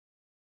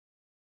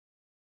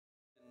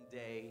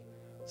day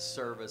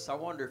service. I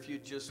wonder if you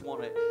just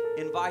want to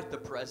invite the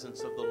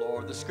presence of the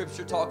Lord. The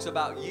scripture talks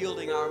about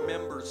yielding our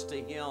members to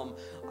Him.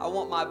 I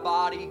want my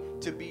body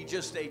to be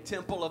just a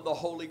temple of the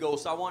Holy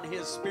Ghost. I want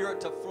His Spirit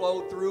to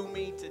flow through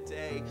me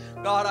today.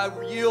 God, I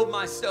yield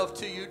myself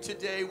to you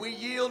today. We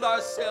yield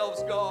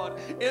ourselves, God,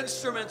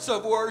 instruments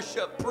of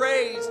worship,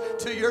 praise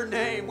to your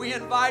name. We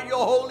invite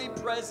your holy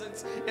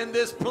presence in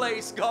this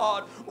place,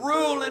 God.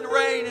 Rule and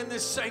reign in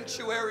this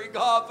sanctuary,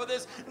 God. For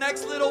this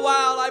next little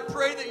while, I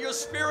pray that your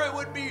Spirit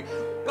would be,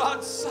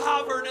 God,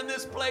 sovereign in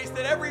this place,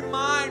 that every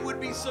mind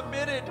would be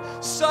submitted,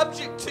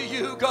 subject to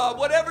you, God.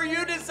 Whatever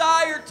you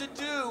desire to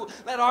do,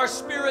 let our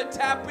spirit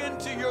tap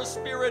into your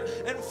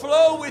Spirit and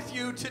flow with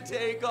you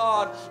today,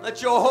 God.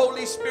 Let your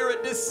Holy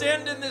Spirit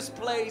descend in this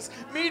place,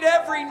 meet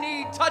every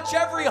need, touch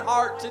every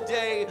heart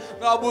today.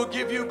 God, we'll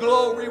give you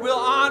glory. We'll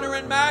honor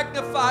and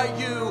magnify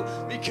you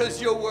because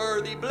you're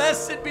worthy.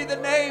 Blessed be the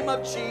name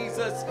of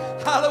Jesus.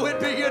 Hallowed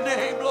be your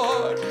name,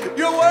 Lord.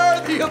 You're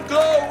worthy of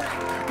glory.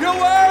 You're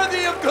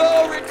worthy of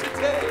glory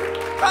today.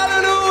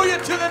 Hallelujah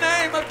to the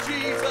name of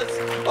Jesus.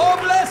 Oh,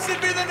 blessed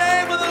be the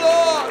name of the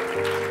Lord.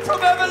 From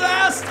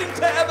everlasting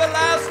to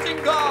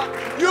everlasting, God.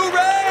 You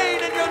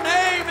reign and your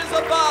name is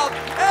above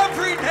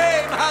every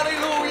name.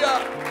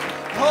 Hallelujah.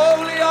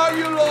 Holy are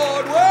you,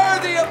 Lord.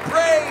 Worthy of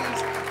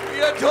praise.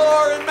 We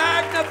adore and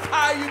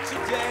magnify you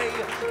today.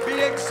 Be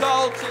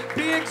exalted.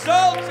 Be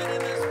exalted in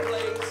this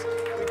place.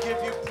 We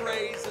give you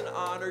praise and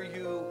honor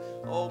you.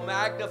 Oh,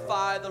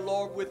 magnify the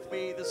Lord with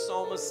me. The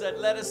psalmist said,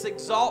 let us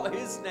exalt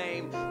his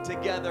name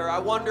together. I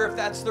wonder if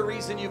that's the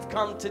reason you've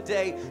come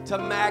today, to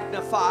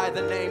magnify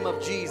the name of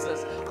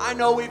Jesus. I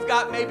know we've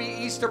got maybe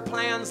Easter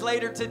plans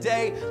later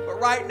today, but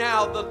right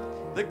now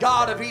the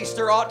God of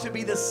Easter ought to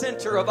be the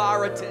center of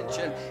our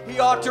attention. He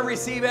ought to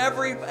receive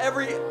every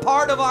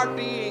part of our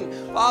being.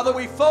 Father,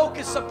 we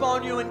focus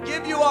upon you and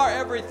give you our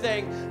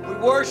everything. We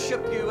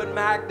worship you and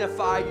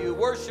magnify you.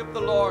 Worship the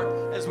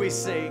Lord as we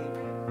sing.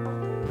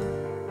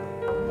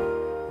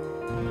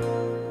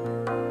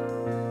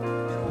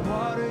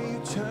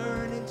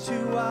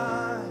 To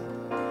wine.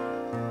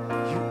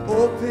 You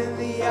open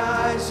the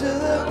eyes of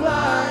the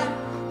blind.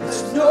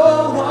 There's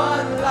no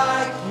one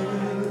like you.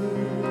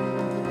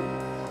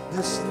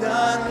 There's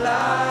none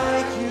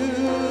like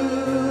you.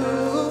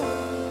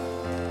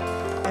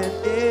 And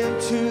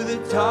into the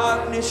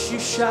darkness you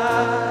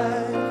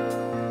shine.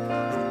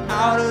 And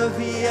out of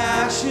the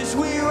ashes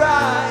we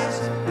rise.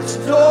 There's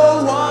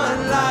no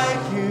one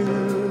like you.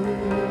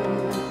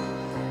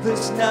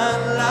 There's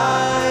none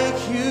like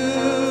you.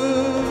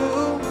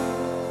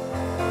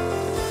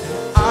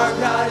 Our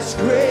God is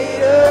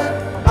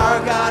greater, our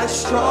God is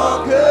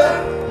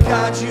stronger.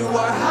 God, you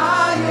are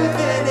higher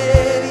than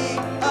any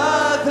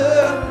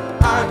other.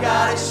 Our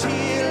God is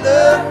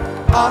healer,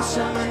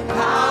 awesome in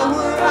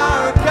power,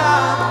 our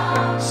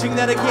God. Sing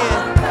that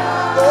again.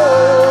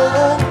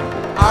 Oh,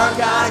 our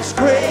God is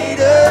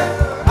greater,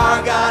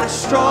 our God is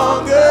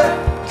stronger.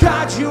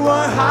 God, you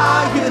are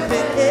higher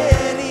than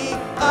any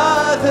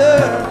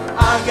other.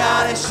 Our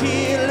God is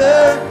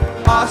healer,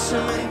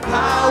 awesome in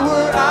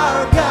power,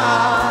 our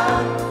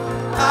God,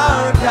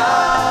 our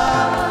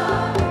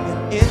God.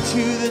 And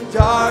into the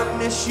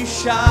darkness you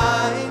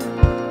shine,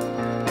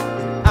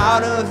 and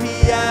out of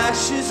the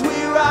ashes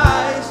we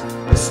rise.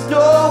 There's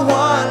no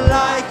one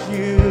like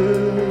you.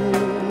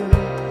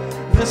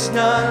 There's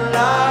none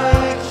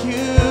like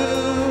you.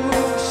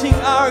 Sing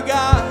our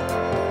God.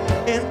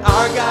 And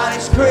our God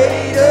is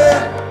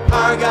greater,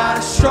 our God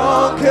is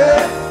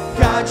stronger.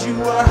 God,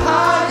 you are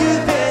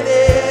higher than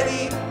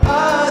any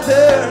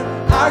other.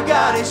 Our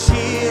God is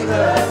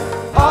healer,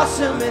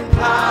 awesome in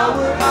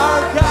power,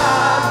 our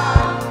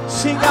God.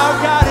 Sing,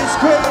 our God is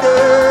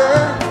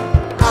greater,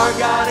 our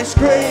God is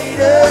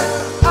greater,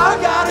 our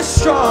God is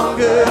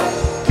stronger.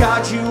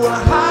 God, you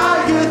are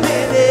higher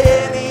than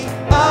any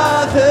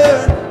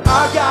other.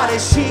 Our God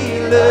is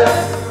healer,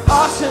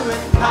 awesome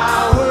in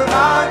power,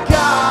 our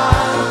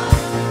God,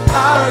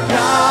 our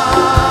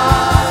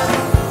God.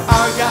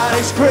 Our God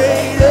is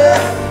greater,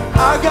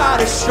 our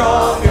God is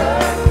stronger.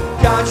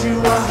 God, you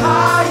are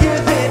higher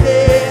than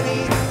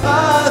any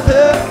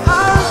other.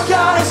 Our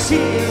God is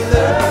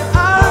healer,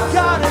 our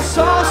God is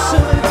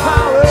awesome in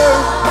power.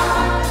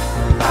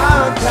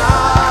 Our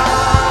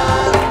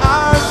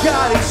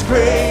God is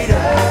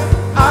greater,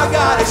 our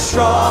God is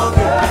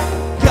stronger.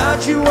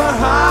 God, you are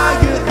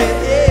higher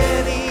than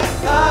any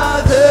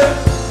other.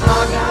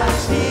 Our God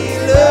is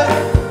healer,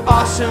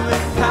 awesome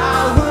in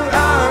power.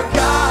 Our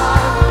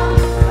God,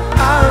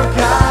 our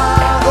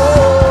God.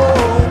 Oh,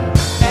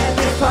 and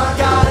if our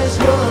God is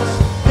for us,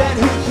 then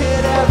who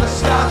can ever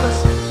stop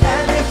us?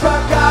 And if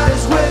our God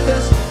is with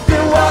us,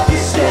 then what can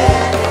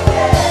stand?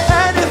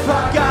 And if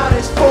our God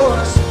is for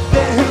us,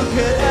 then who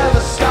can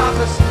ever stop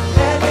us?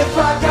 And if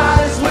our God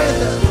is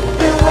with us,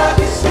 then what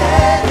can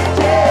stand?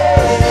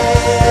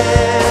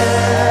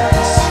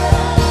 Yes.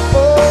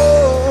 Oh,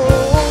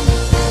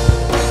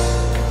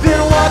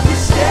 then what can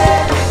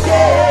stand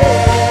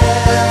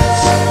against?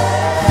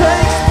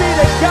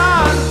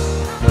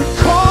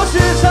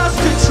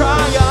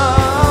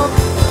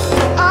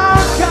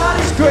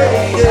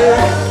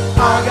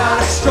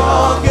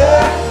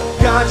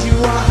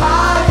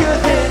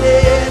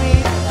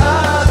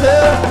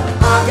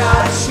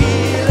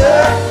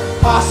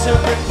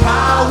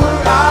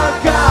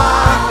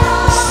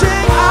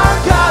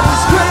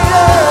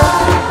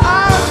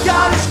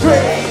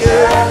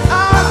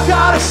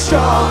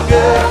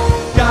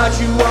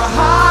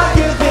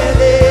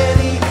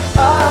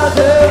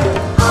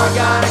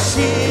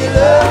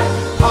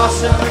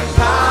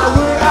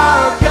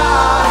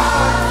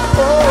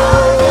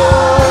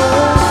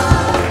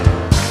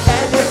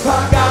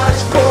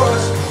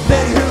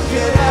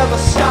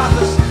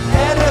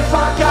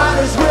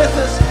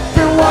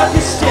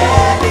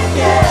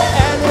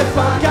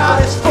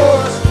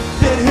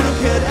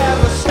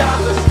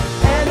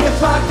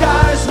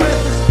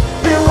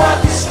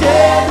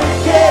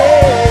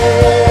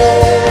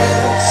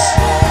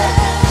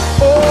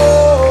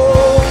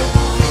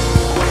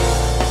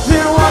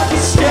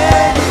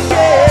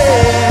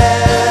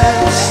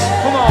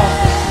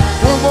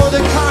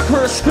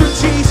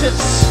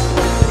 Jesus.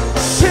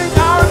 Sing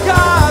our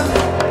God.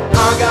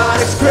 Our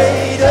God is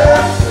greater.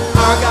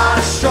 Our God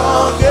is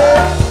stronger.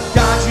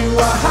 God, you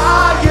are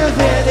higher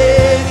than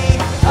any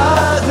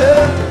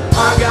other.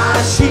 Our God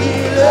is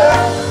healer.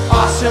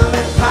 Awesome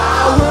in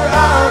power.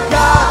 Our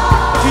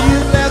God. Do you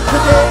live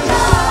today?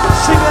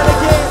 Sing it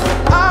again.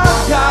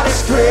 Our God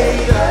is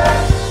greater.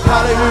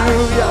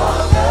 Hallelujah.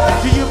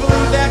 Do you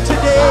believe that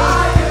today?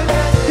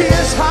 He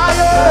is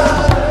higher.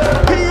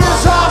 He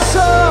is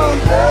awesome.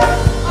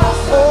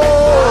 Oh,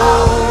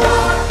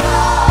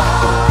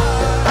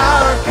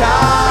 our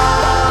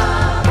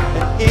God.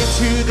 And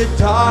into the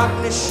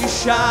darkness you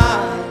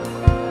shine.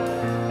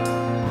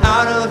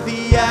 Out of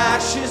the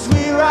ashes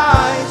we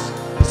rise.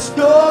 There's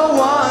no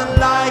one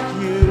like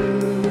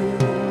you.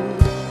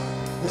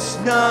 There's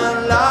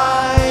none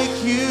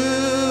like you.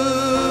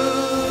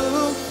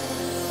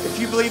 If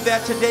you believe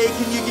that today,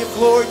 can you give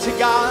glory to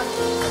God?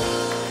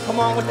 Come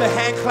on with the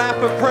hand clap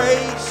of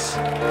praise.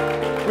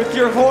 With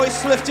your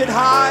voice lifted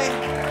high.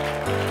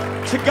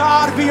 To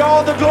God be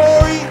all the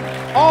glory,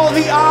 all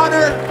the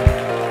honor,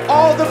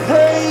 all the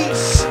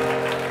praise.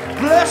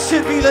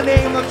 Blessed be the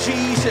name of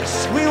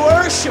Jesus. We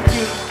worship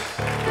you.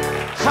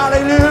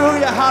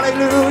 Hallelujah,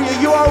 hallelujah.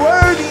 You are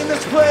worthy in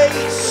this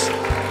place.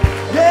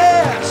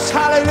 Yes,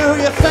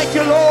 hallelujah. Thank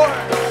you, Lord,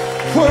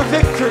 for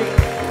victory.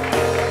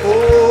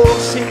 Oh,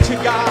 sing to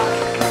God.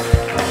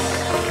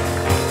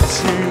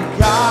 To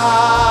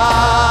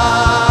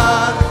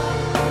God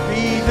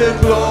be the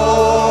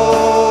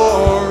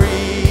glory.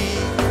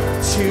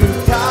 To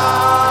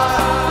God.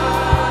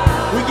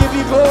 We give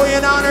you glory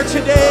and honor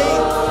today.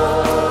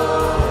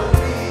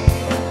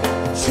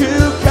 To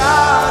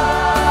God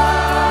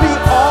be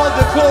all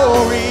the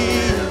glory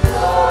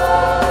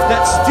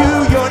that's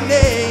due your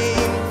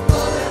name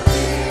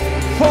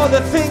for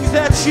the things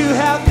that you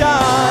have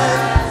done.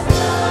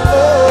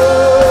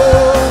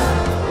 Oh,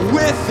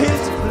 with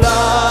his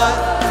blood.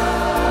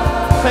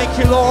 Thank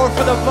you, Lord,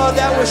 for the blood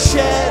that was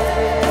shed.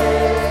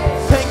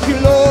 Thank you,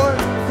 Lord,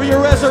 for your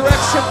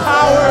resurrection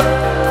power.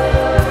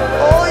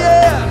 Oh,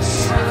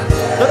 yes,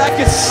 that I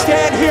could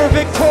stand here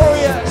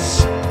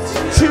victorious.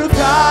 To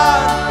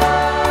God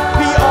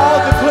be all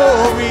the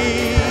glory.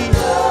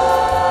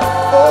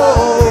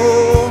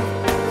 Oh,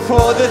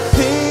 for the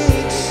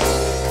things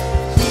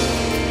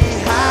he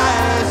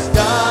has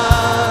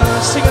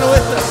done. Sing it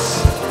with us.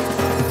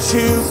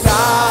 To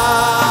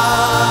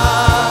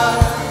God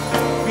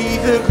be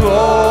the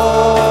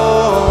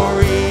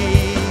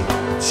glory.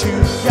 To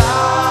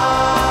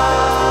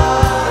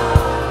God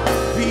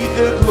be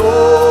the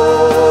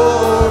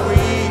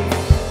glory.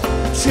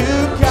 To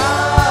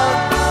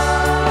God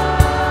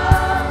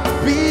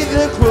be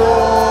the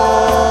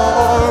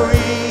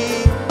glory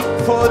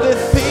for the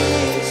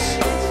things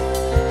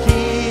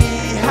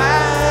he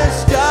has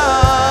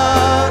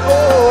done.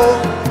 Oh,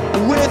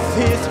 with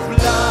his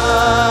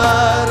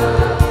blood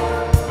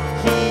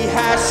he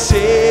has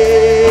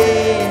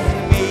saved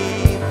me.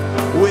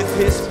 With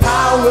his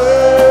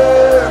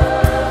power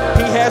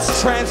he has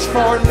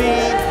transformed me.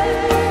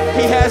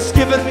 He has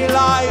given me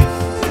life.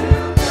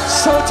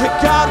 So to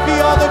God be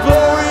all the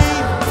glory.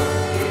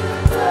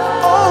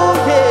 Oh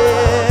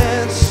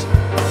yes,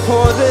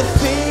 for the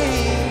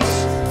things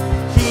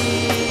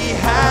he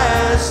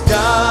has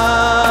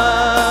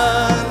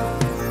done.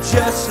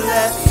 Just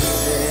let me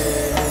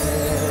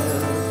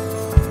live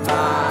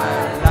my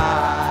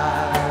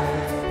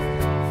life.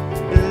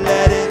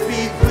 Let it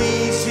be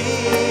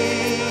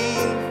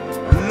pleasing,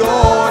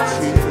 Lord,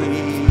 to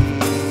thee.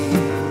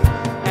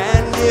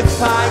 And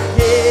if I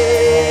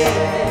gain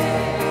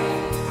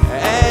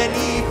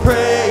any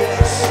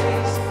praise,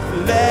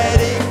 let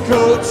it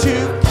go to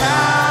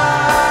Calvary.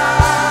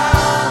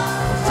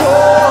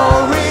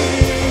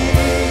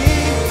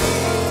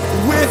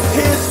 With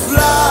his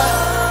blood.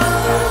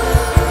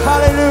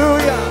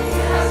 Hallelujah.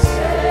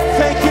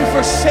 Thank you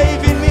for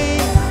saving me.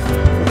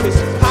 With his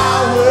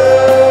power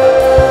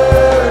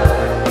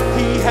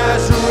he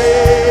has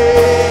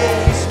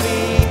raised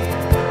me.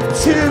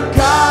 To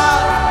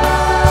God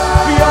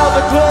be all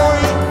the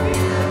glory,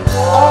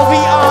 all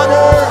the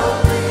honor.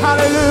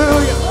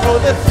 Hallelujah. For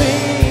the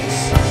things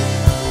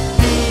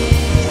he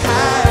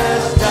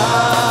has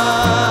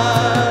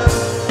done.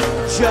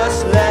 Just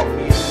let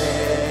me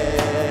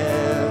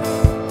live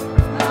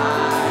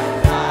my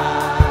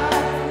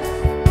life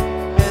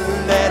and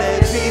let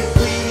it be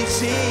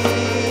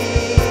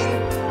pleasing,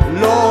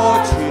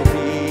 Lord, to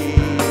thee.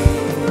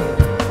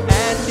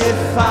 And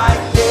if I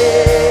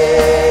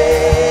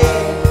gain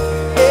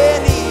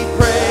any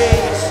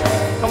praise,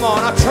 come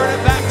on, I'll turn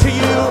it back to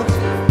you.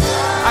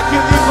 I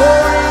give you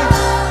glory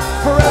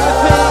for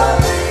everything.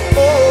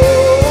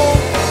 Oh,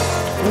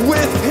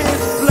 with his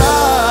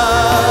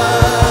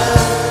blood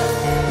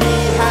he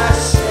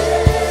has.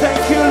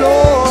 Thank you,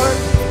 Lord.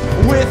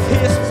 With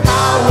his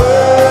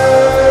power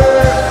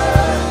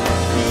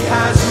he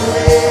has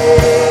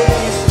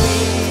raised me.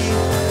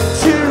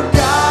 To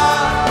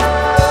God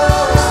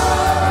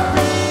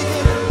be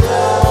the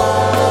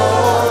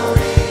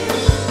glory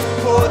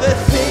for the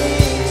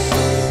things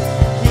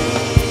he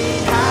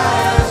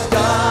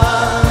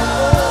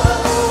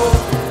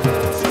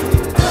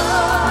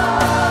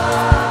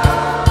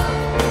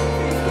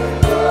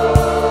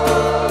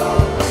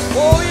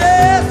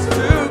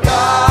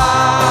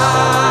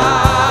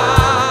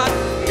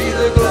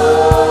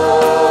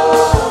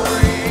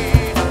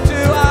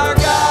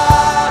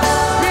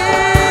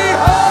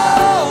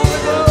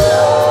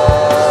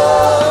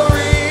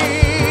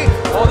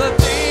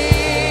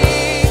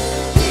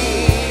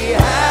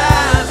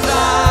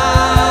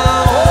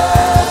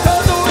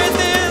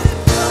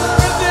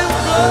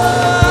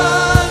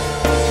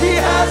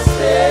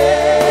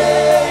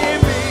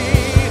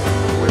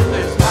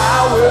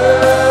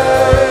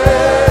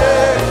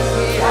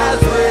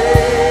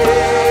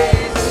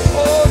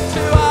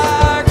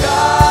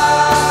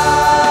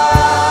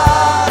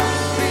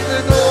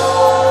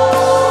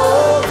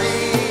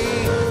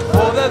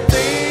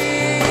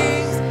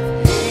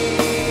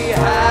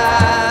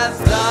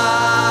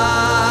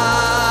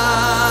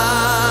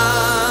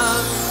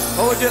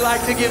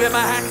him a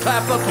hand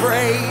clap of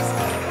praise.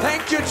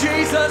 Thank you,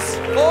 Jesus.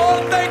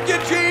 Oh, thank you,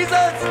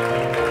 Jesus.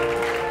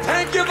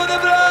 Thank you for the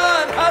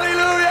blood.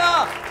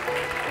 Hallelujah.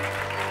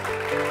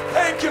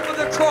 Thank you for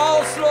the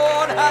cross,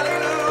 Lord.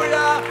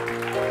 Hallelujah.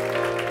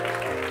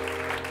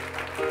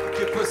 Thank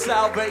you for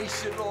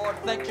salvation, Lord.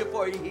 Thank you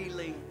for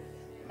healing.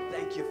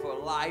 Thank you for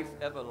life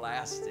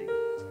everlasting.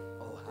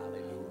 Oh,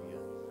 hallelujah.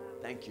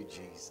 Thank you,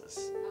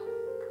 Jesus.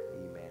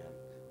 Amen.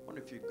 I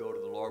wonder if you'd go to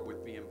the Lord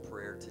with me in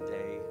prayer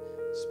today.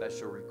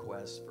 Special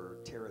request for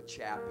Tara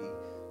Chappie.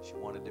 She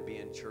wanted to be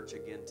in church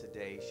again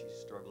today. She's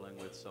struggling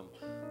with some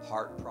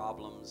heart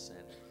problems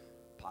and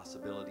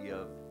possibility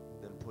of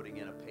them putting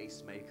in a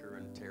pacemaker,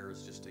 and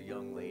Tara's just a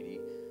young lady.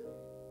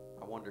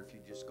 I wonder if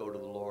you just go to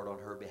the Lord on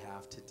her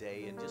behalf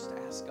today and just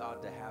ask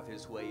God to have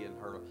his way in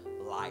her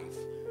life.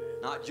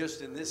 Not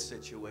just in this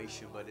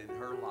situation, but in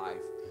her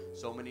life.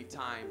 So many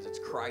times it's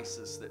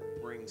crisis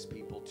that brings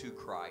people to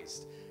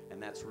Christ.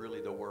 And that's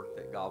really the work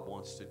that God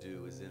wants to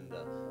do, is in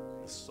the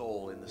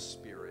soul, in the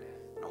spirit.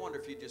 And I wonder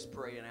if you just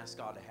pray and ask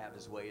God to have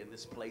his way in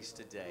this place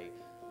today.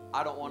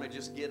 I don't want to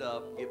just get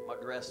up, get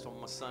dressed on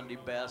my Sunday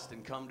best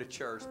and come to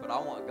church, but I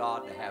want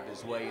God to have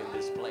his way in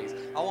this place.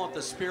 I want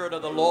the Spirit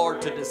of the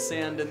Lord to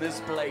descend in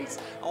this place.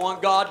 I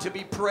want God to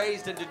be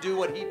praised and to do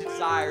what he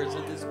desires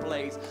in this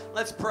place.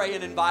 Let's pray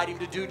and invite him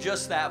to do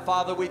just that.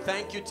 Father, we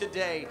thank you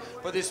today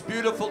for this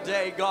beautiful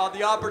day, God,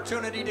 the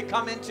opportunity to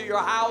come into your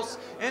house,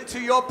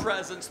 into your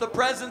presence, the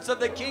presence of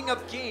the King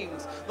of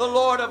Kings, the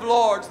Lord of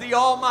Lords, the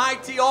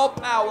Almighty,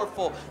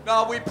 all-powerful.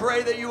 God, we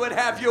pray that you would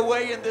have your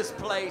way in this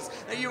place,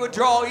 that you would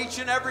draw each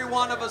and every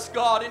one of us,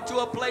 God, into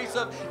a place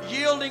of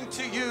yielding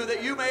to you,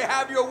 that you may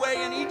have your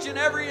way in each and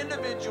every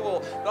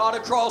individual. God,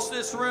 across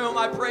this room,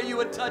 I pray you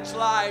would touch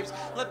lives.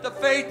 Let the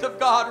faith of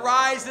God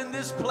rise in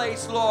this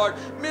place, Lord.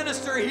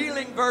 Minister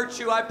healing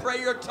virtue. I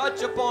pray your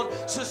touch upon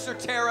Sister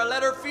Tara.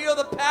 Let her feel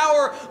the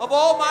power of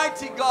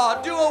Almighty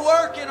God. Do a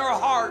work in her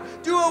heart.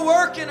 Do a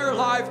work in her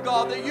life,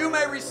 God, that you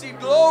may receive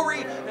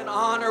glory and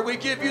honor. We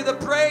give you the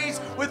praise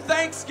with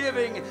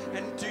thanksgiving,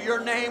 and to your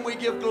name we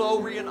give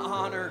glory and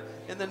honor.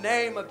 In the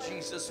name of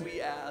Jesus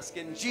we ask.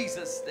 In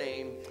Jesus'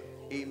 name,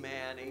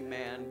 amen,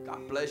 amen.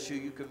 God bless you.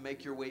 You can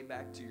make your way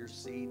back to your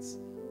seats.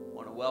 I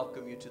want to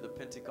welcome you to the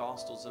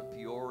Pentecostals of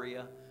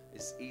Peoria.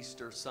 It's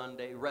Easter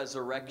Sunday,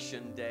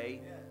 Resurrection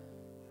Day.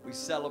 We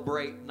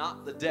celebrate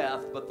not the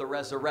death, but the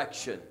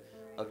resurrection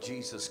of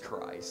Jesus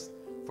Christ.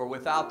 For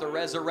without the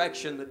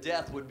resurrection, the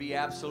death would be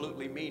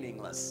absolutely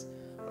meaningless.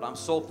 But I'm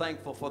so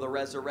thankful for the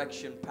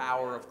resurrection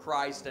power of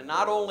Christ. And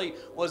not only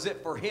was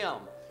it for him,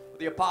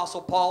 the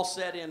Apostle Paul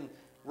said in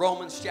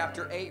Romans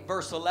chapter 8,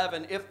 verse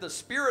 11, if the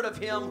spirit of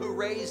him who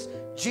raised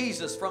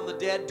Jesus from the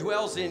dead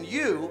dwells in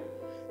you,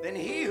 then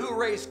he who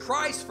raised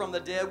Christ from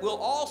the dead will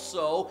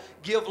also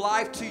give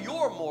life to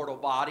your mortal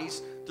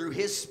bodies through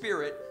his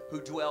spirit who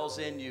dwells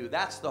in you.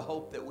 That's the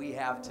hope that we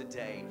have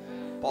today.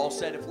 Paul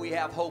said if we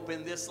have hope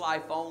in this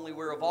life only,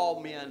 we're of all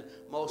men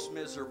most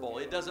miserable.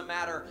 It doesn't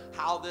matter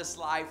how this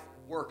life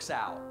works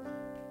out.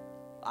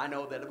 I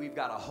know that we've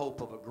got a hope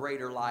of a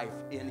greater life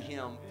in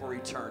him for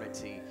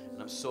eternity.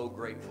 And I'm so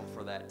grateful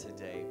for that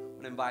today. I'm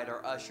going to invite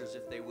our ushers,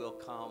 if they will,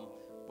 come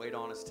wait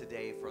on us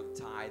today for the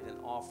tithe and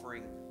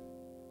offering.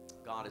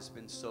 God has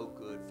been so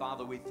good.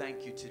 Father, we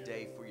thank you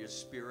today for your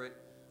spirit.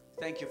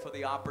 Thank you for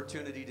the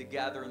opportunity to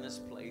gather in this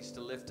place,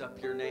 to lift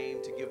up your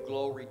name, to give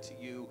glory to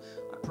you.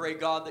 I pray,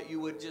 God, that you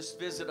would just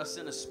visit us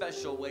in a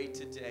special way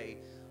today.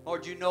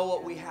 Lord, you know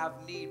what we have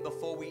need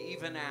before we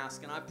even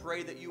ask. And I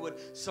pray that you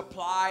would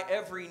supply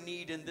every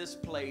need in this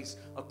place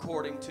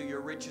according to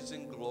your riches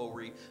and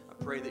glory. I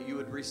pray that you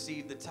would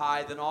receive the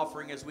tithe and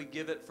offering as we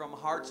give it from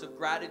hearts of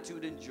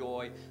gratitude and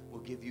joy.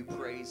 We'll give you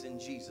praise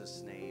in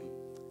Jesus' name.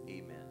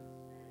 Amen.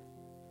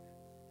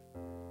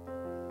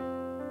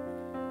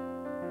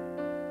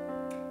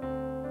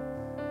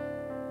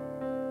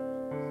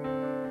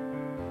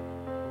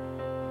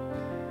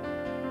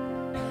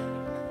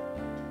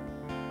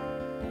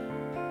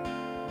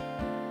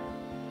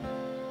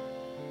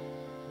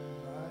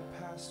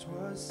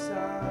 Was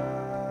silenced.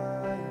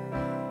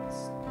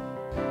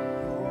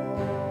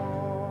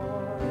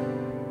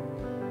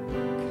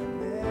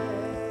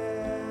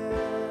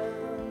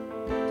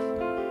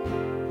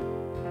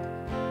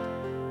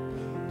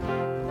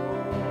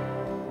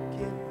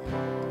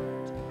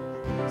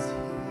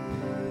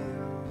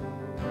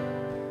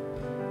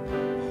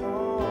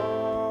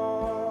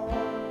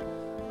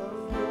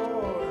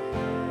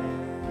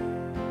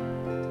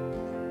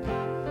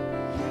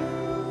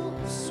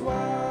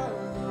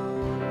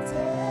 Swallowed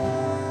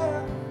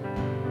death.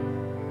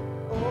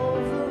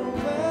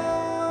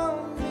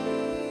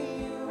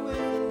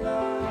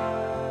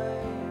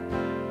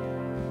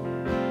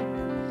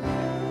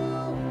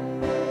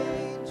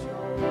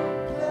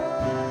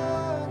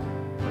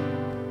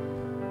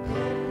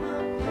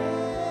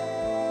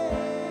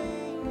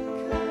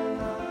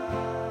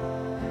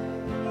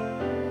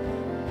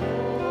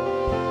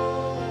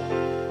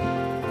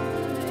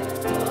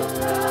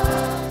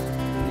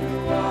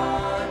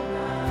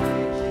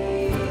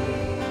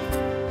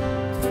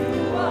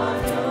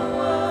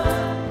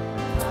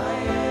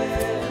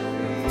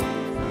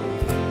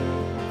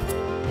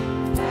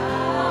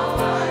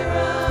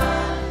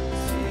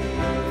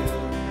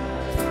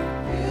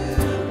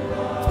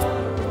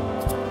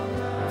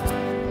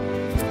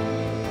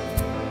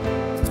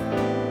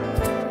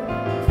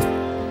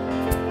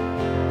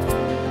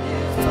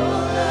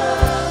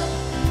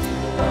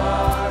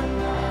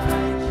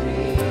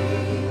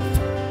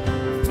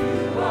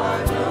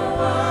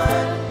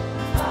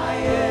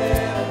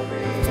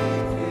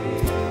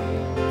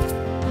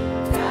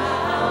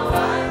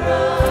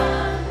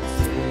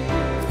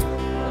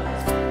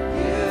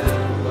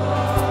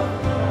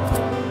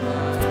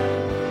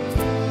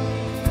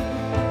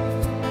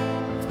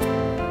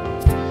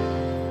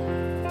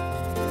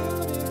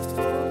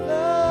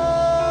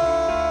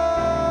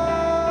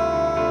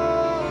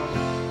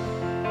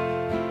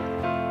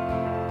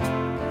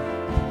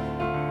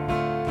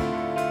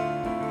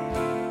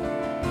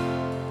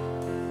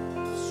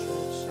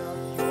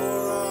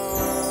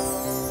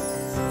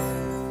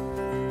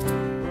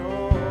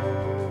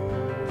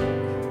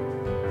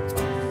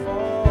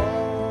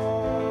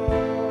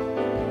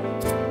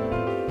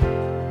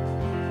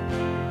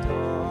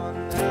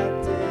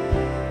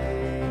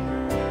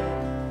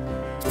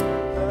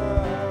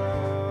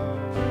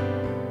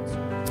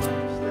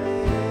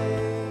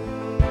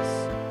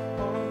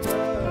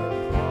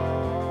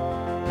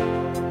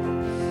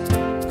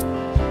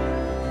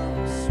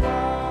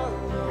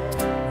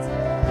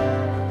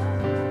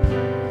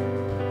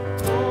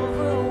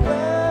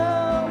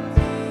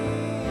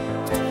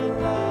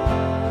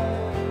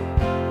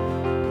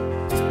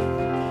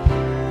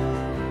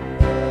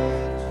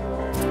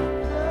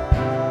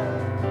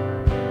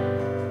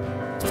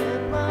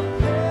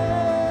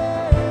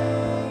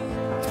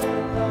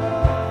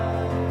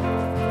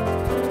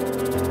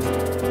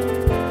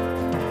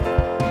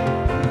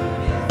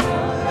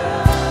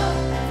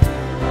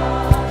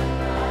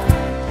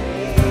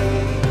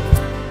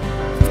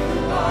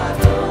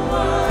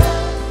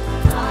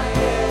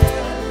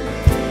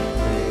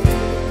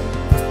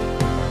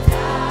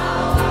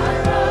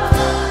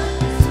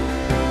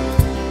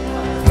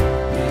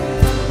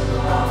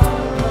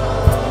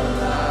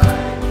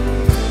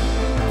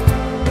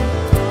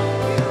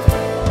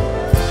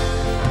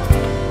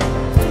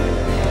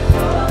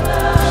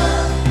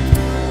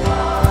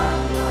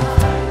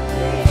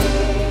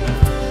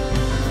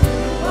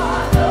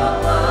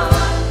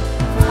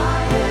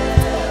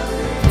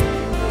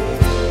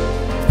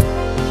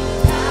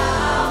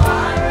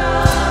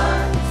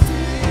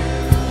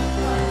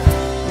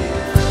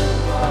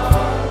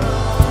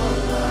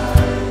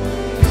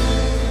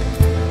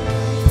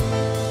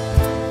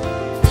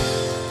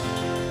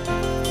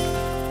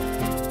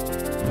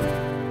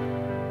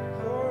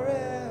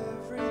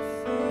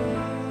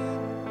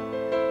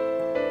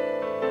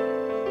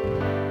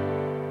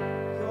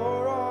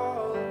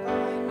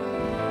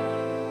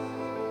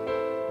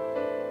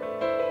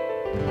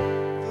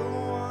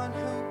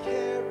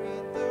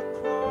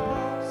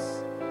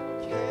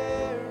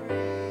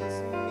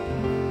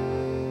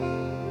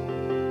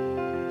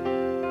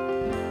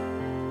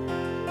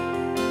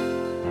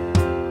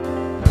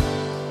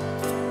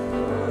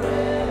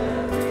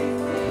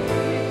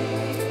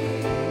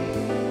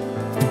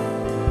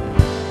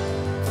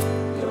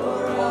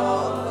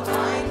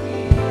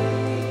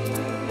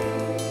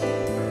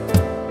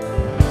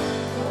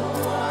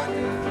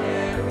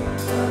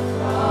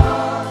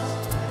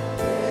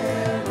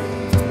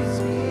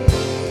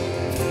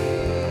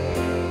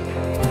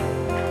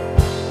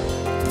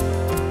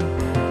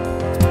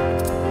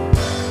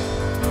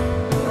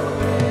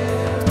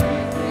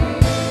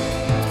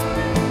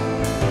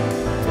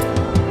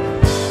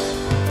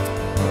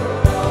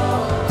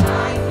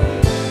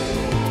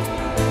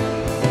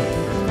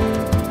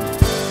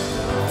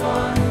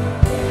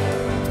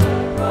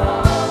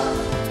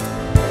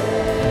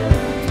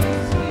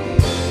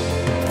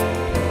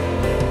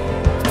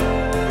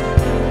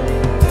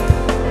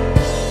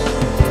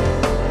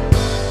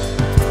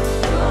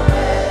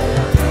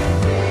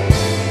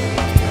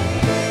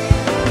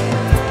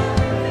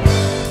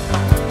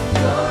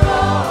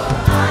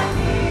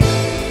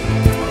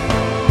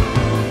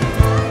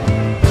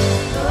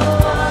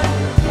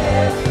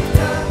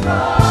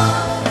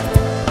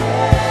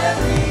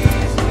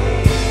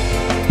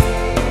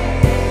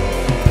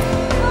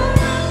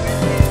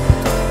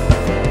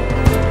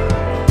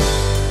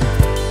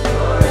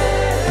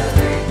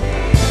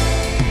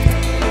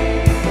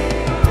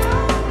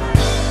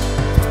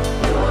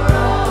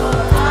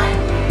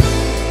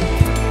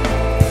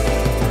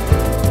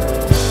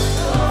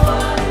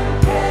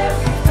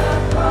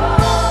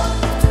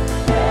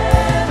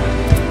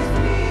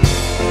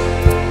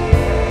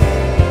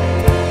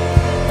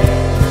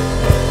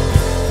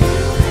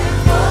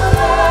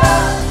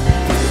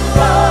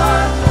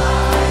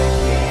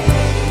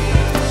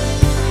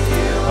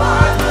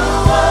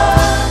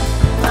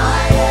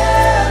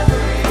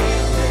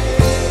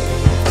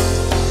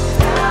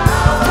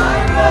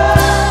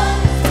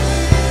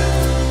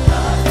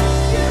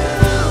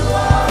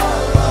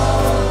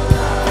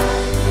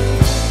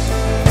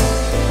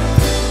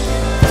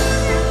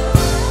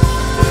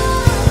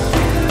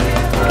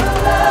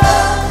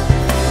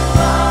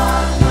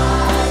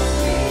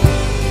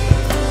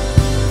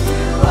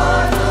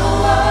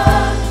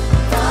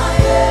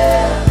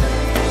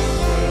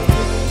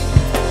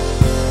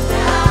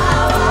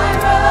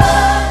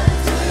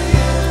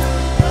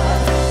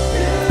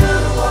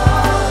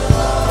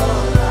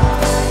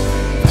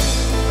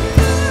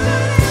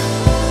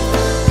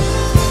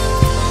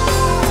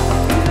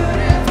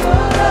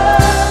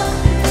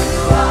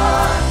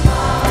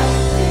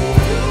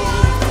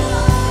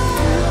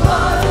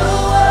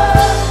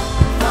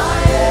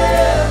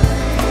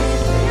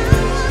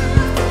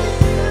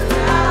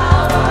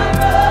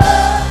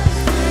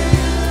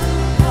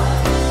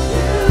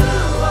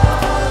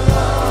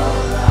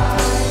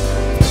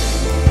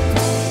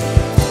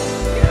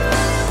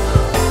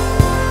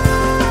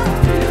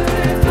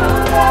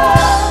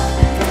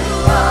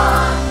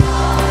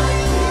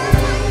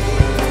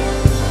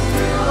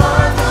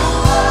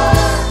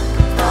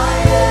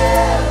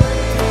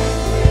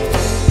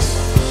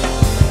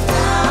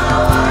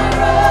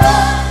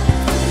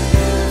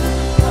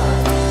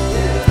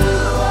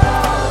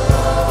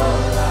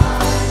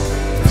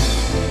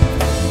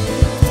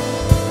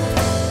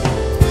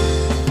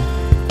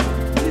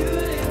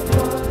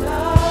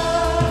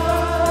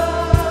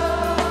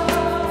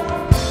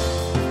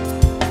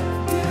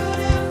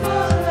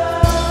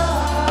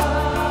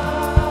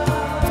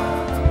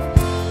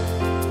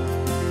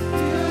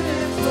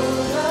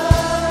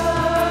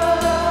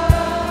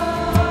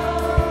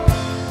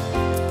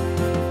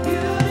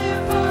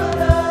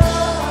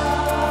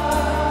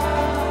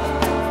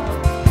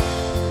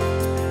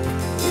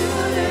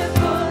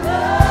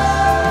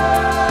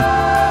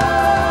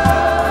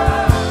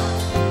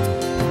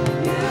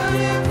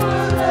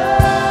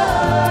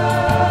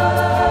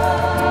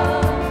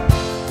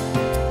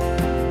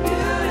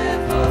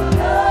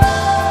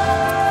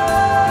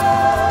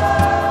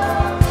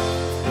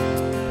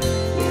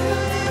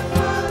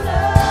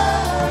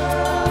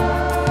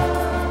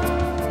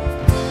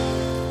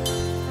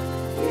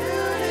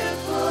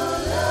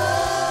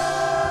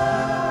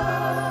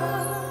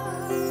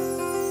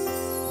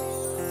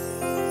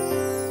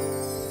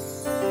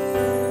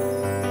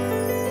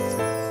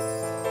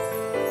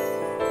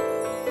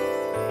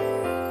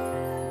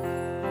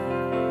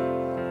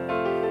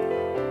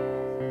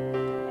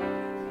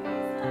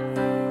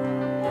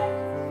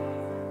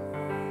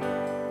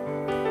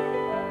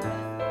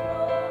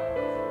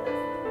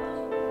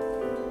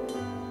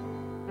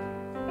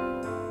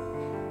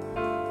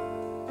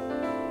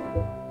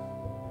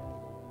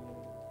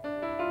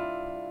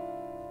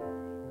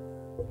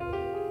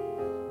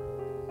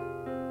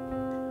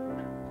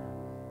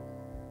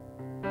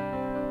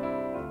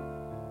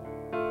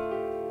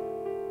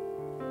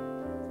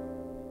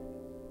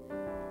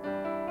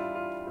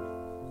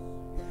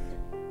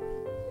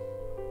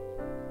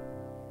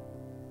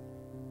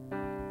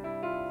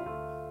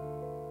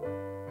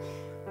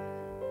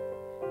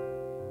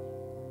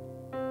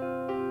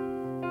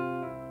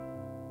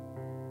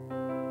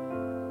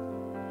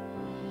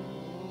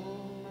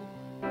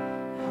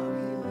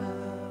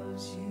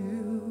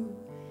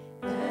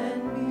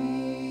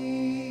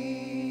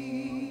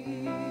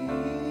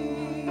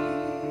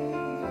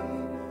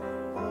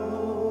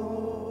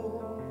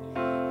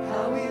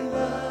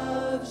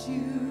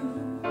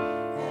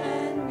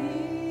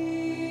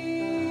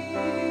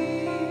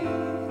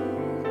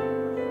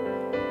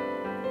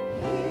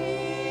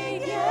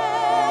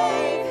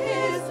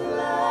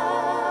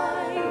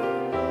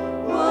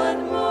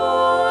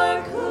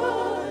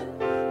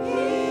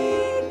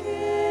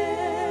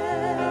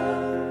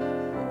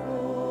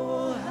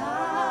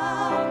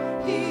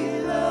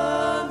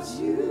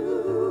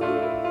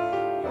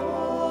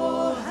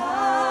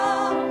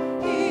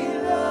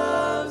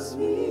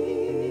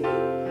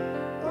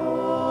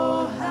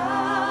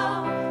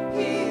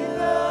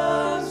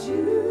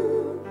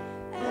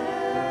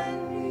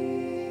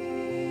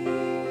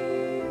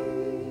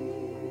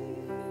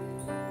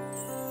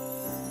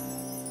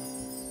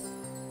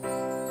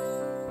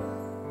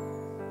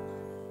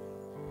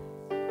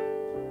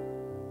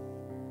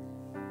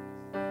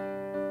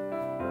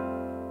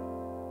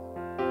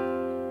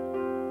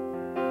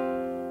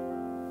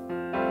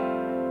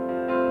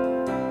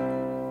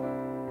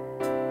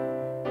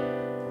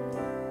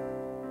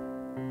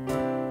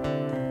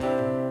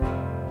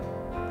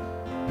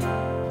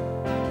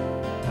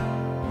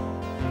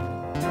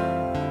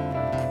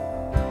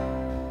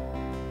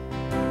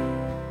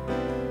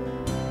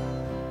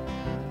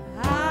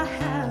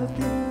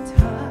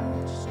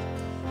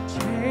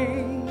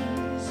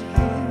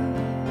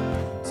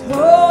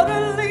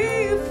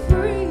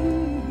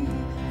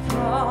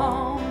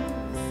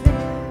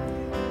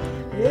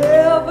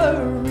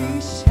 every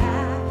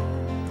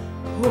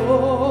shackle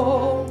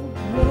broke.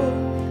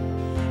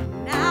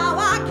 Now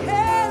I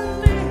can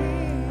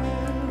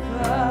live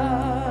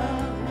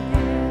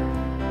again.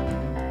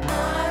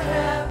 I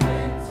have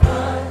been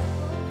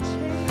touched,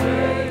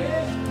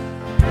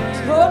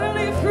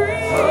 totally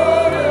free,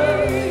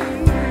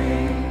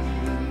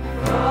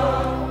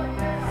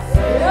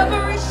 from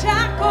every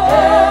shackle.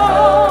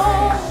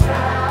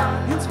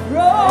 It's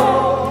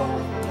broke.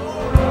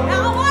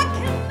 Now I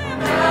can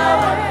live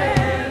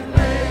again.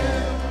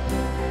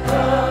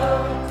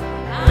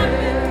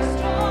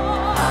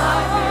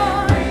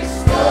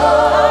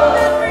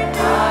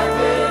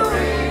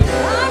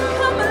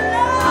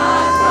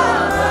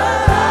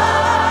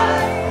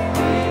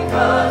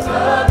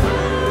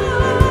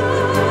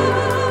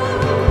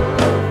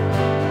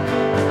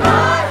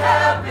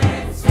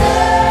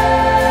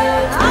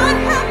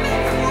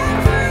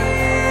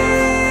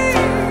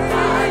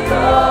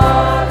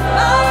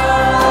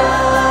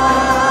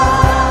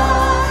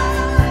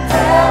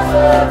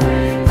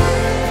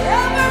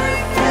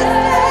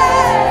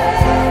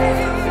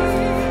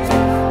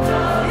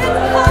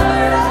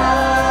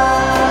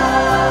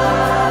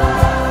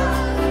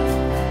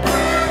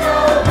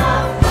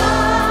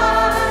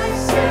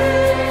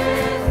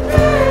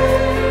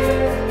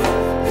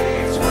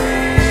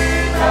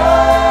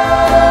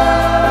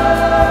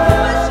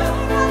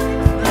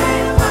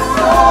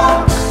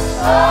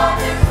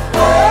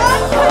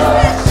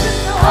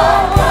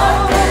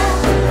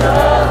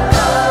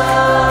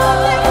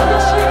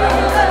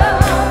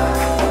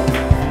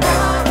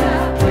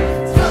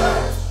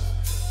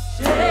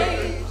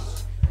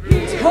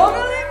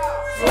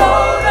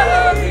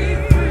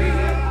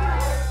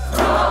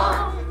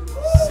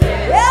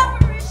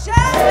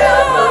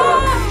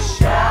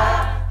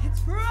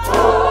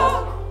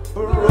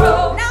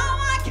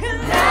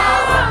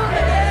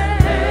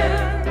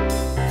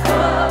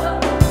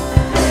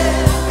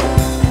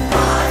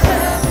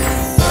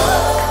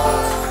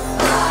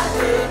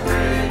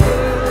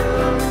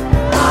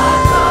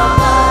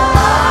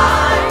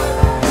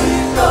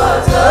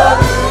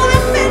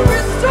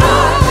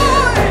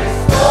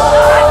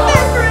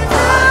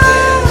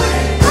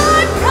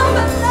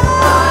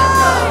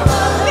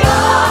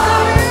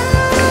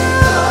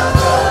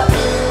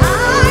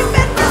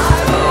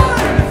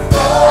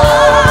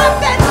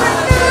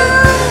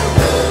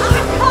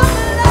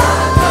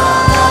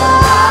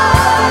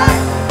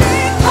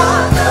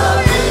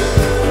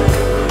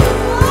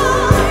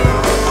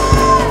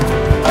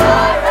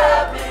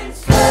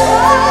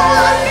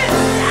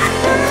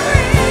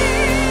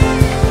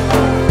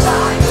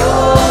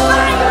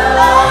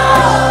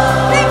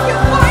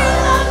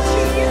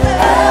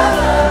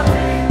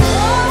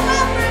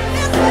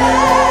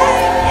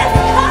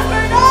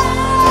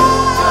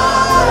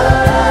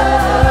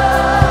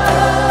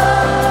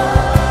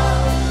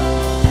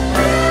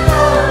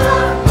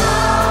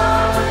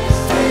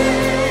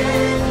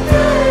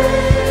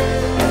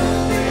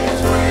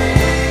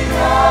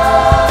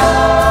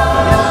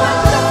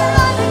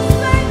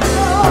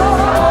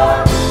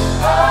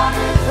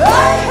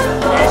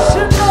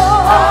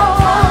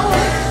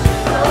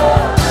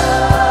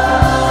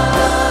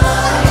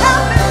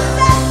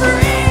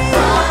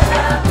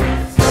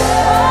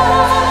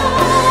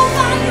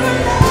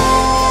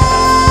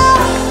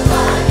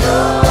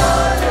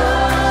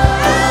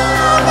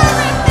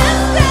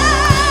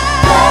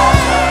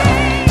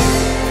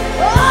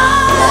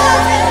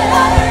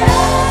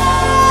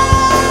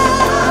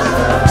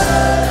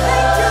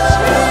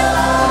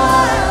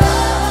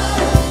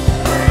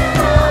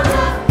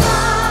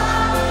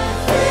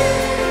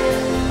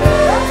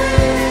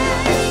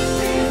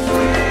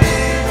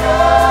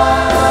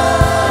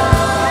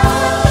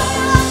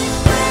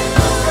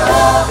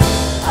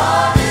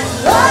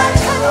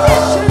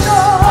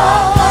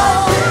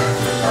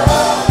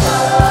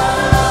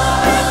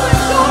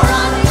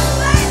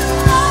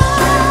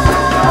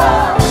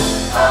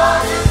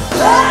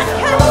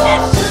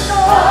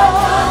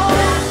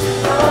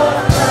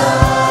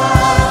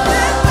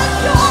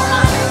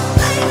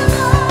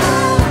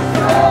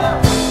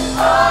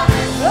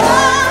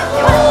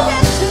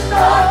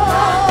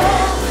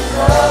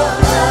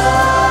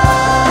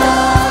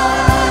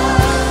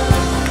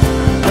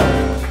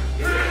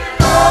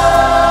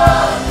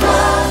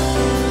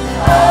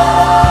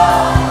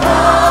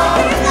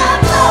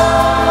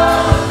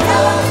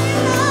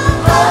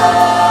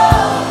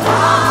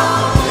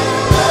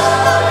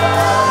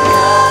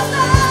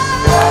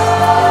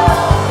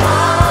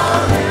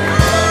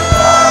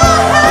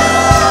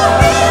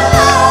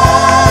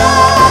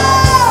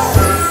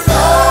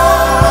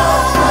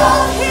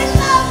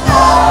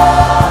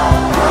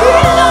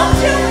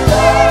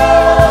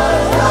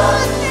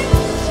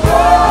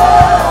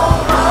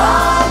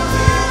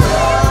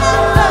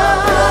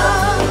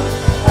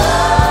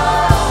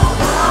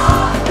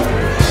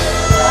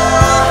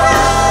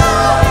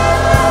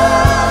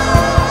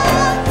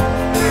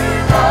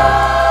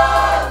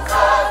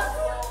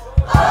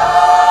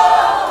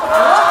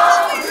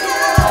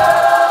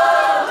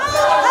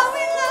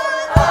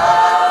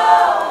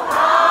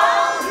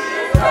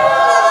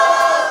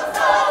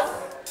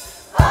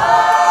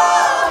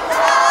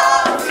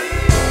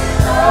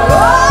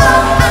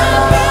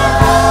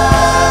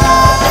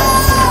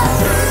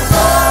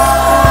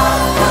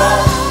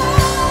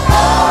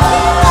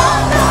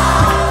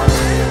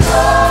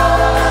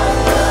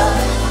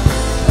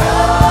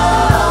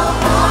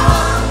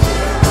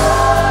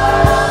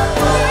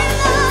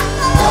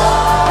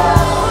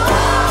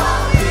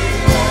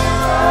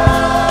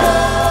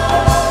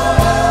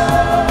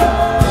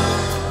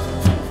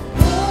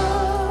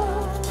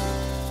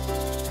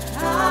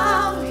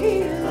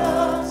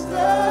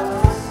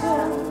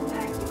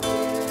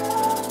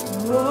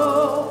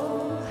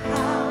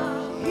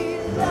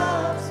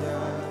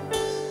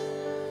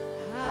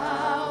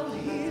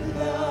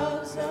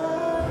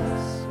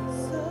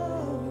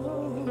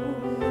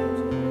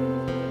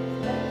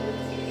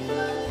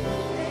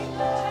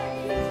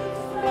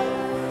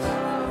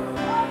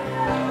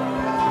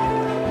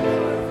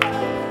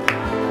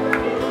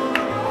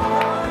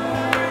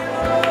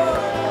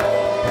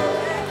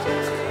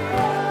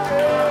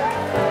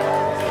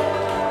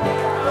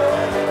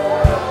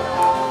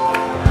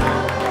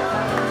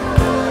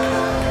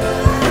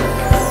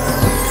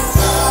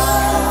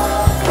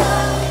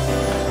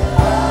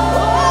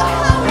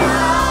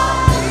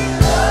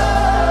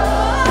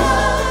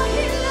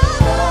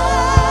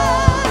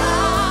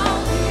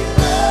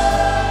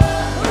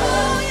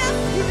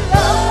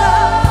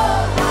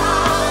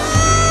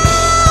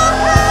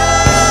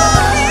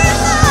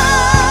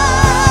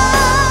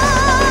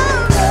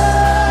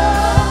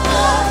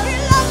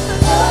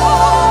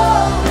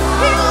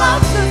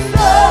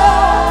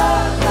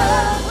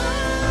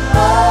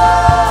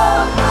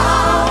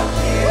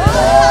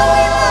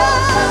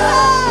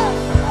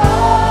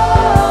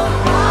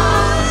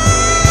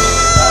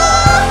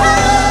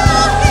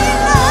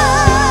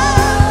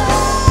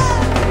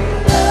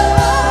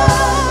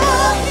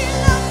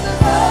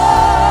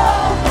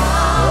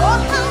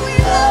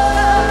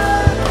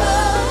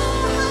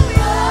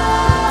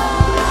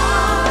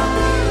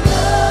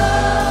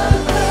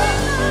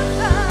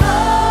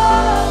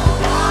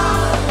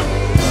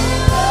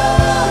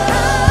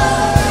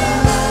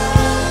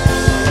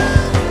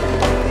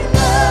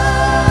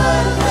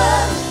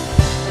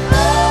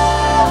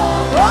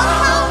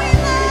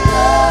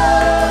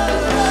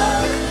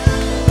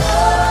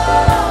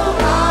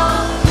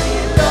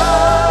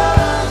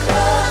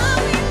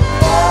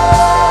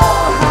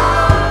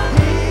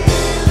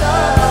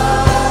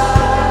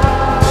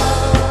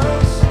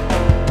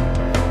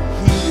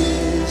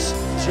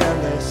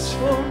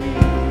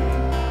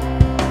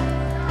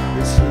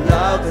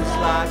 is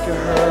like a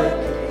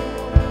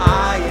hurricane.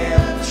 I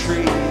am the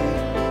tree,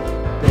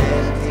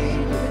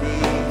 bending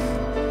beneath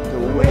the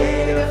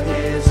weight of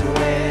His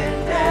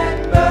wind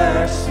and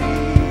mercy.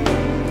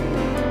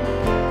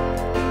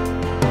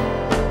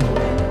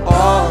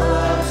 All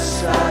of a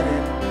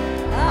sudden,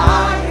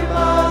 I am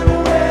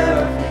unaware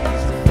of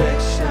these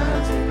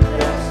afflictions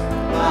eclipse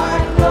my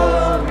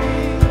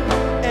glory,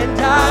 and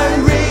I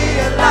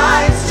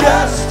realize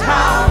just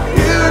how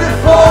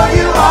beautiful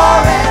you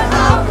are and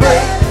how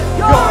great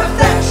your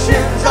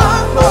affections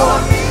are for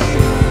me.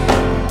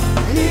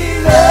 He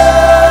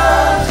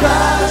loves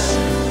us.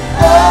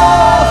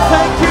 Oh,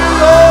 thank you,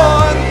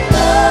 Lord,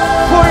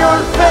 for your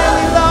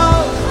unfailing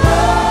love,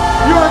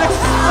 your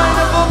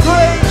unexplainable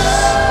grace.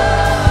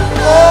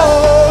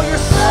 Oh, your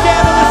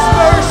scandalous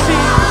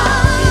mercy.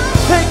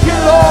 Thank you,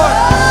 Lord.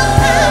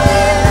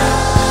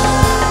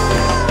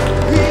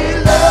 He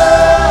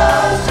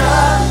loves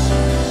us.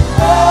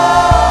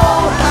 Oh,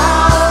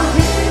 how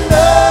He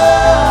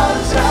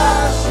loves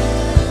us.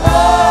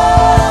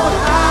 Oh,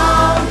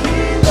 how He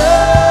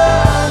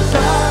loves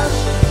us.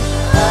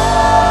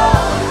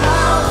 Oh,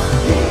 how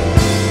He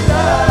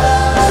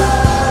loves.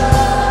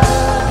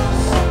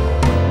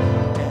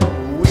 And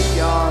we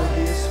are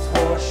His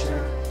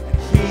portion, and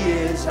He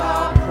is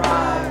our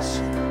prize,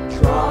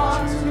 drawn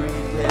to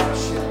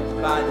redemption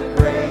by the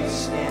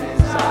grace in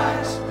His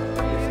eyes.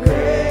 If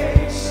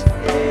grace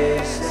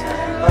is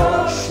an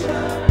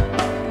ocean,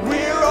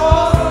 we're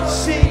all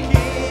sinking.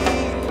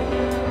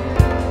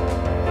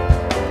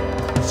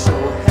 So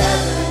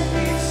heaven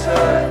meets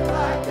earth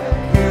like a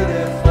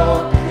beautiful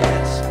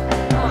kiss.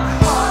 My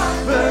heart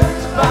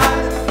burns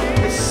violently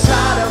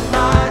inside of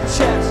my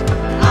chest.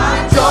 I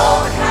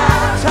don't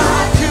have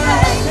time to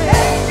make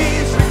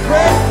these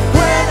regrets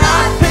when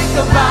I think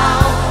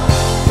about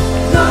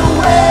the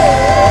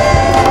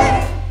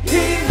way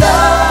He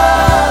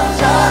loves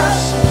us.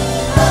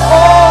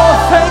 Oh,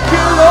 thank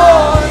you,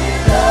 Lord.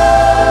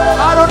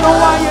 I don't know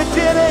why you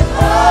did it,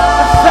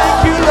 but thank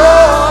you,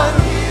 Lord.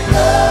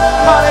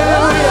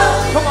 Hallelujah.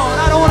 Come on,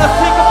 I don't want to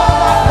think about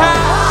my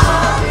past.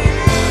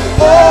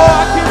 Oh,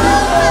 I can do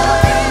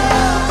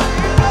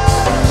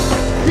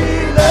He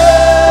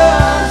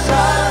loves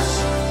us.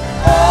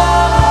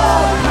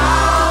 Oh,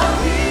 how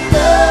He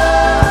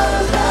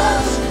loves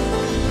us.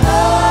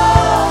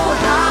 Oh,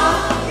 how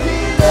He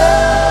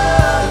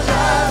loves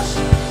us.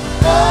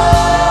 Oh,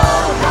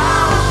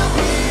 how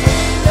He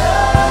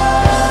loves.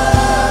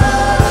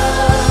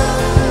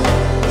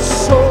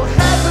 So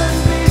heaven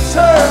meets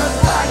earth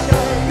like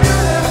a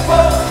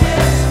beautiful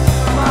kiss.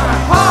 My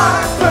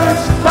heart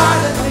burns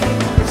violently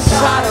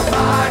inside of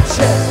my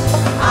chest.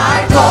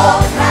 I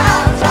don't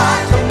have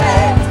time to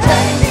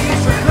maintain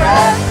these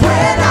regrets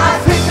when I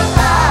think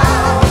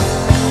about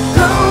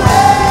the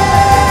way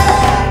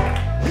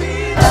He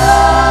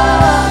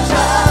loves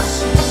us.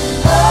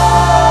 Oh,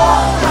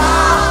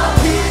 how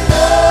He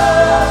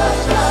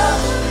loves us.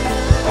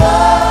 Oh,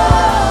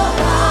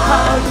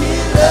 how He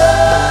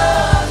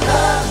loves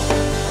us.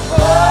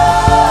 Oh,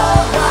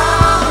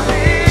 how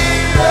He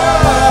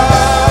loves.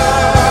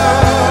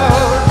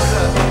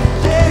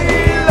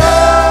 He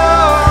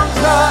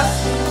loves us.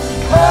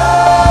 Oh,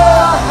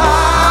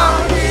 how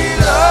He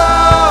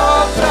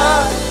loves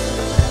us.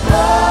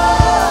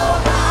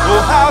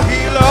 Oh, how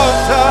He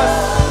loves us.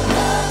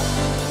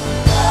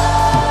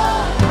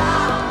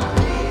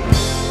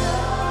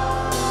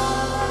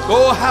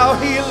 Oh, how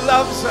He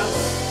loves us.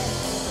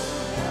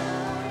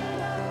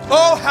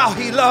 Oh, how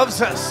He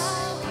loves us.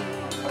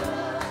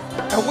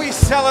 And we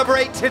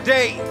celebrate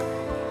today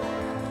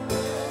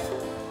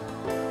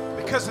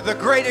because of the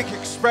great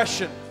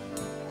expression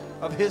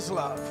of His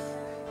love.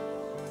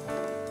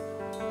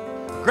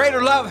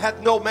 Greater love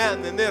hath no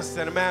man than this,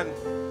 that a man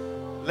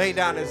lay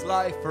down his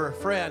life for a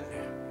friend.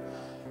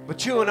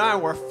 But you and I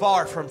were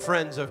far from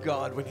friends of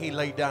God when He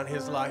laid down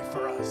His life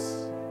for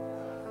us.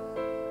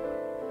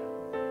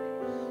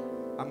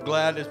 I'm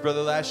glad, as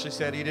Brother Lashley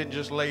said, He didn't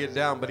just lay it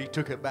down, but He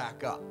took it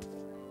back up.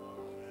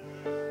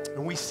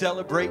 And we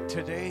celebrate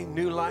today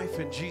new life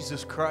in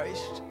Jesus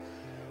Christ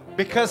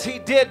because He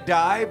did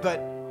die, but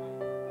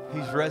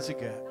He's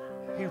resurrected.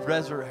 He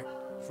resurrected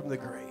from the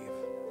grave.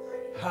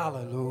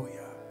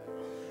 Hallelujah.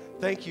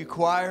 Thank you,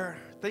 choir.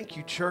 Thank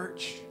you,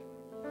 church.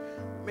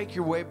 Make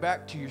your way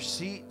back to your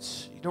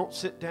seats. You don't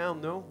sit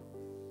down, though.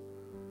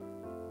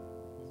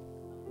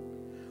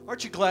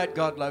 Aren't you glad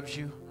God loves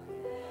you?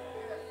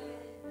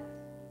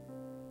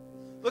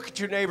 Look at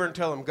your neighbor and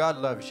tell him God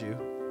loves you.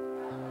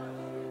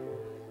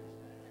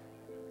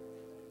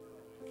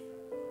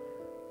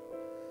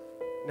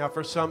 Now,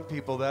 for some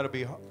people, that'll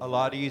be a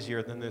lot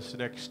easier than this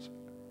next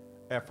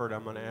effort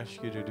I'm going to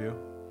ask you to do.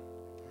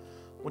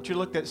 I want you to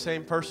look that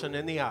same person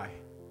in the eye.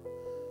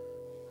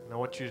 And I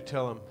want you to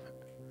tell him,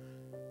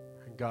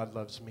 God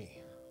loves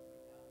me.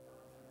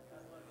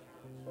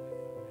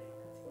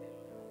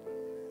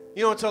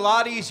 You know, it's a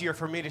lot easier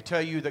for me to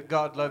tell you that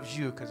God loves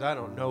you because I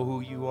don't know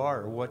who you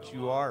are or what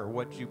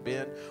you've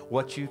been,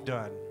 what you've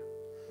done.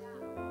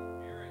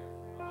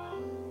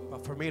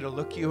 But for me to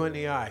look you in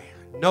the eye,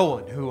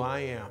 knowing who I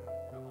am,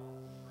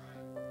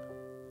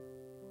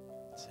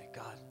 say,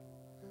 God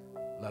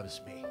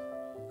loves me.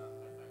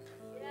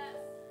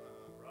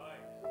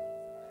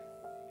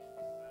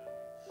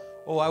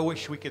 Oh, I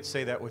wish we could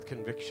say that with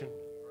conviction.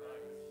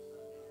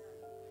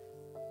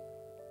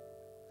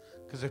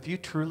 Because if you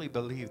truly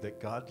believe that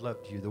God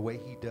loved you the way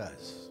He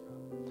does,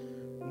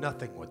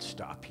 nothing would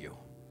stop you.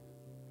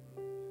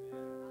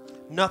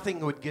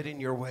 Nothing would get in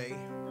your way,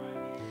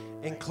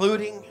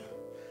 including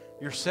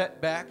your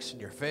setbacks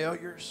and your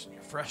failures and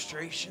your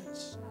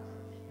frustrations.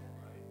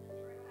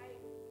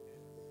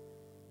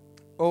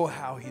 Oh,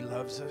 how He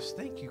loves us.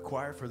 Thank you,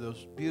 choir, for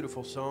those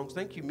beautiful songs.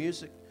 Thank you,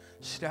 music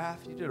staff.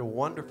 You did a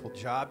wonderful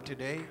job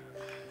today.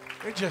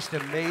 You're just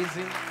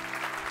amazing.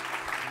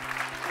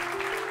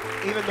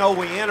 Even though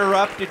we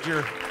interrupted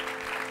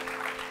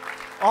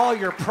all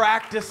your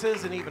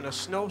practices, and even a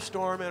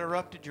snowstorm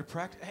interrupted your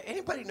practice.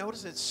 Anybody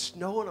notice it's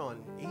snowing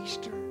on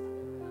Easter?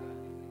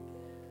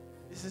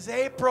 This is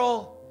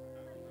April.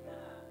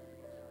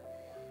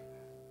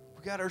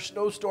 We got our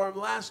snowstorm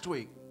last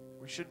week.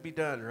 We should be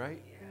done,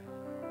 right?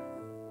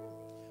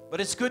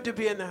 But it's good to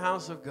be in the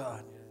house of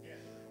God.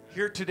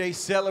 Here today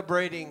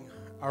celebrating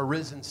our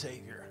risen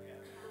Savior.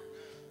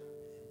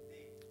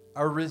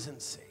 Our risen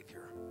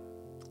Savior.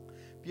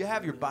 If you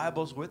have your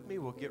Bibles with me,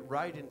 we'll get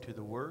right into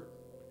the Word.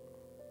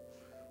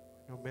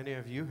 I know many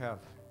of you have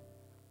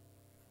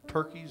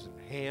turkeys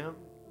and ham.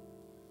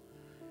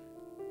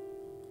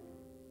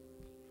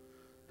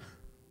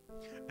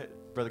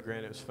 Brother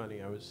Grant, it was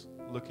funny. I was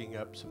looking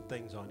up some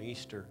things on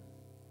Easter.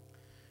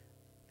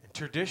 And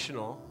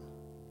traditional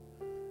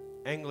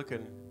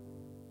Anglican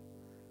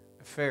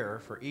fare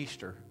for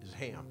Easter is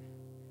ham.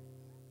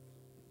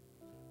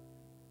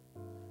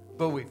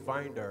 But we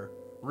find our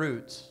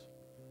roots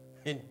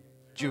in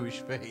Jewish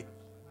faith.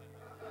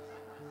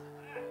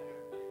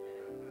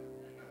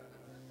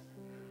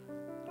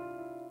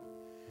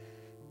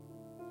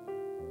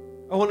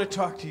 I want to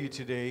talk to you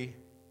today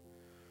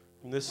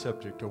on this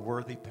subject, a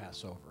worthy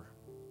Passover.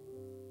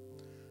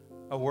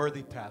 A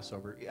worthy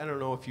Passover. I don't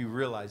know if you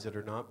realize it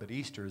or not, but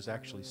Easter is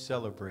actually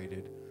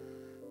celebrated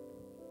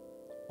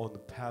on the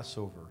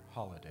Passover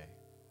holiday.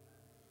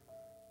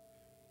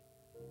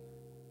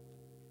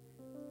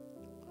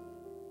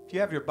 If you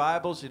have your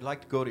Bibles, you'd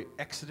like to go to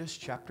Exodus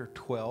chapter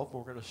 12.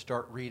 We're going to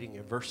start reading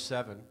in verse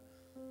 7.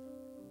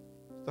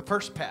 The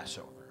first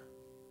Passover.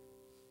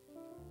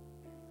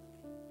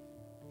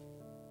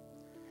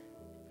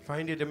 I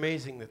find it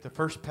amazing that the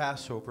first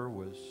Passover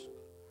was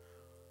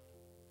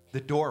the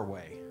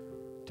doorway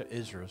to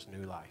Israel's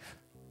new life.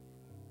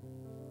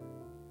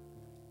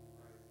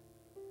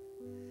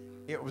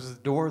 It was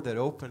the door that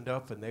opened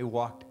up and they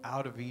walked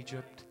out of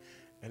Egypt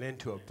and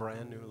into a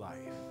brand new life.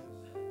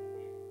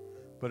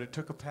 But it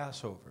took a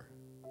Passover.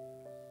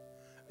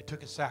 It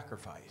took a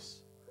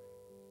sacrifice.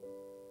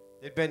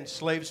 They'd been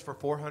slaves for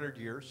 400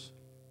 years.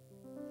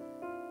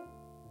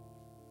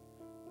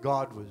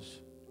 God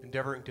was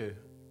endeavoring to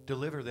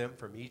deliver them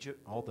from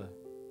Egypt, all the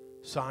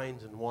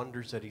signs and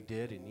wonders that He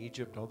did in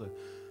Egypt, all the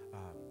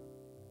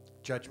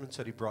judgments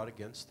that He brought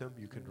against them.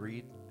 You could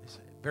read. It's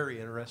a very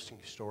interesting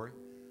story.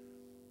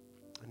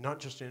 And not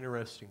just an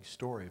interesting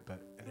story,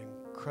 but an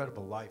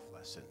incredible life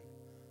lesson.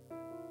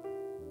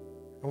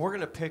 And we're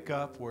going to pick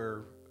up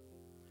where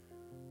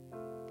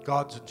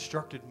God's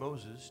instructed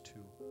Moses to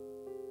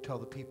tell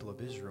the people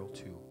of Israel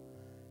to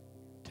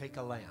take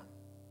a lamb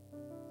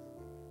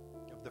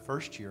of the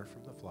first year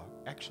from the flock.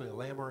 Actually, a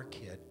lamb or a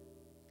kid.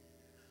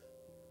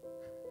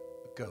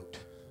 A goat.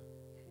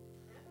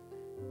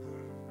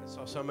 I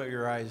saw some of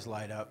your eyes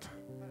light up.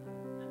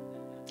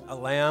 A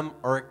lamb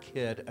or a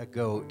kid, a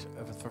goat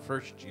of the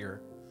first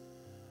year.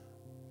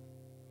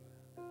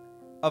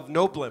 Of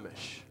no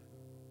blemish.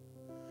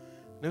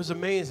 And it was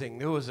amazing.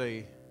 There was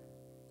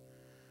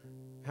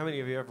how many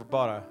of you ever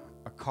bought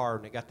a car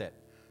and they got that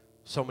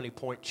so many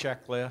point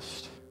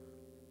checklist?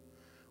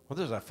 Well,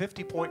 there's a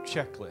 50-point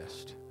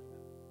checklist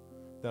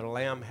that a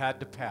lamb had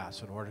to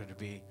pass in order to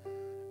be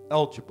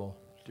eligible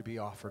to be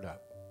offered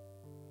up.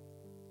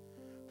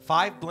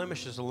 5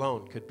 blemishes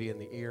alone could be in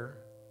the ear,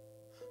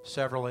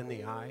 several in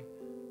the eye.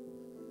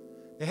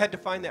 They had to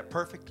find that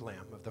perfect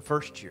lamb of the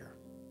first year.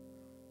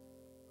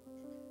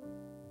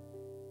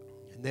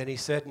 And then he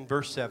said in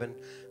verse 7,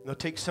 they'll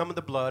take some of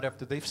the blood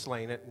after they've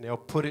slain it, and they'll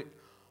put it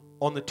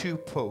on the 2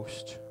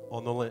 posts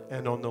on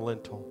the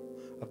lintel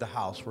of the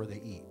house where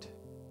they eat.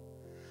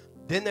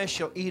 Then they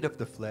shall eat of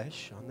the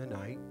flesh on the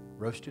night,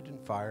 roasted in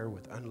fire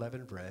with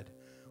unleavened bread,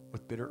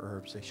 with bitter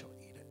herbs they shall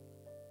eat it.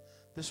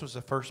 This was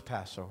the first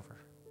Passover.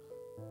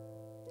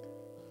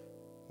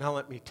 Now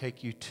let me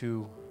take you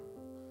to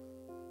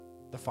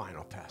the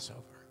final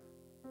Passover.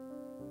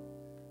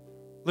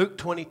 Luke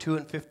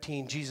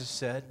 22:15, Jesus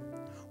said,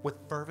 with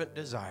fervent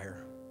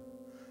desire,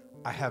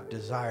 I have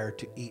desired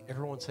to eat.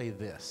 Everyone say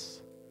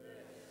this.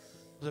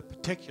 It was a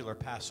particular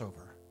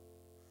Passover.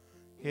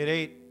 He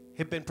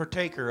had been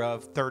partaker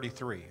of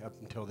 33 up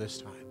until this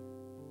time.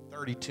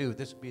 32.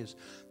 This would be his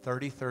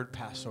 33rd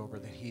Passover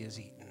that he has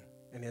eaten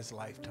in his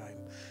lifetime.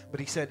 But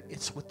he said,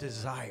 it's with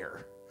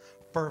desire,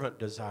 fervent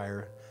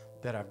desire,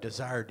 that I've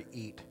desired to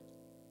eat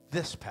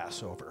this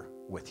Passover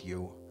with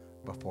you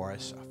before I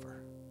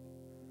suffer.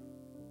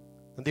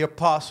 And the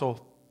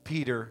Apostle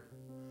Peter,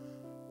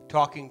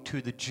 talking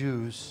to the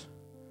Jews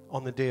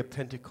on the day of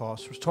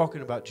Pentecost, was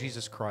talking about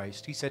Jesus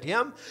Christ. He said,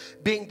 him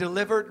being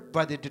delivered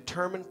by the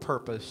determined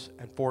purpose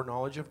and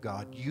foreknowledge of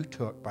God, you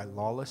took by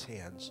lawless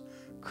hands,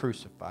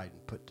 crucified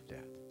and put to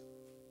death.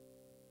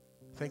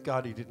 Thank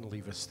God he didn't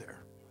leave us there.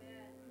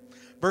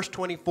 Verse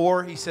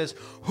 24, he says,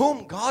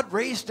 whom God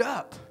raised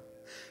up,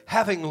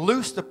 having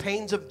loosed the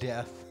pains of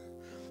death.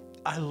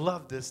 I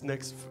love this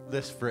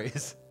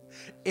phrase.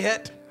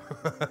 It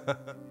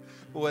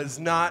was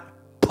not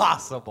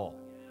possible.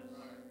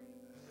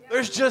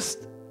 There's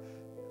just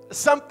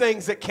some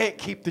things that can't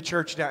keep the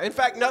church down. In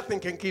fact, nothing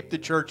can keep the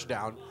church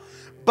down.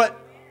 But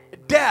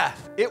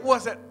death, it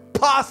wasn't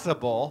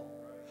possible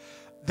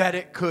that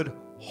it could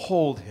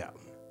hold him.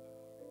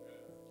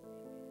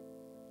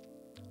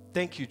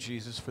 Thank you,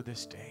 Jesus, for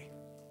this day.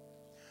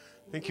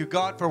 Thank you,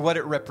 God, for what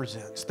it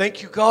represents.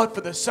 Thank you, God,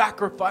 for the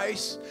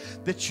sacrifice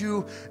that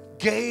you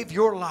gave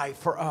your life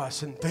for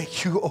us. And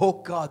thank you, oh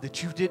God,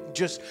 that you didn't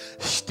just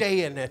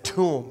stay in a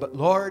tomb, but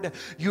Lord,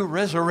 you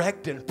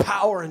resurrected in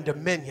power and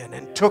dominion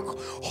and took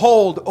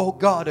hold, oh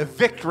God, of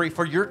victory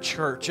for your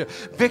church,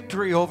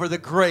 victory over the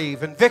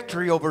grave and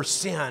victory over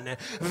sin,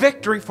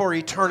 victory for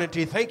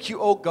eternity. Thank you,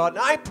 oh God.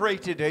 And I pray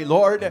today,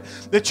 Lord,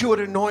 that you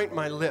would anoint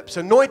my lips,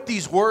 anoint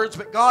these words,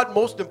 but God,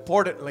 most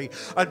importantly,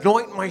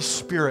 anoint my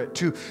spirit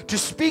to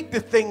speak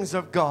the things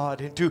of God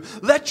and to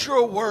let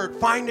your word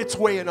find its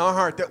way in our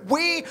heart, that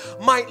we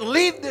might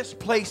leave this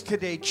place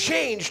today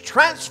changed,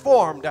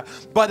 transformed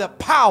by the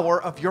power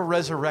of your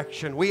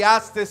resurrection. We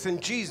ask this in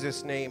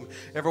Jesus' name.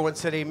 Everyone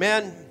said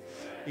amen.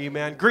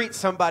 Amen. Greet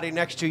somebody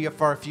next to you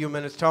for a few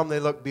minutes. Tell them they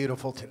look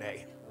beautiful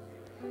today.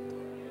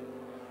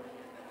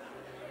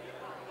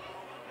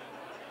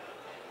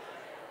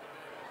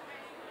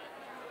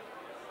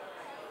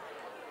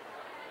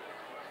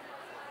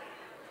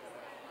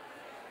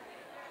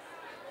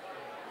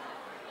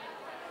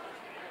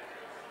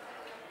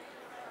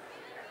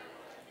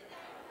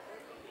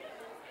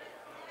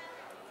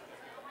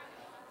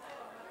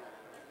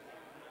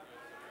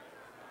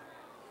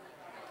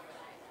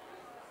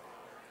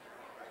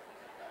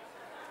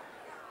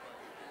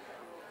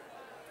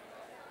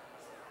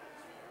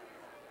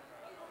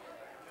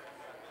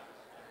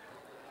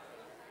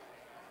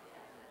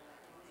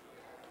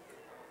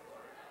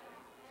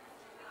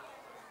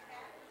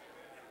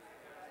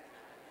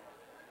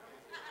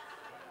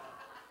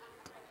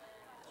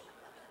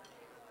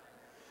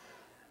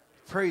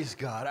 Praise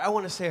God. I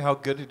want to say how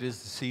good it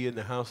is to see you in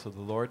the house of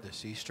the Lord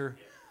this Easter.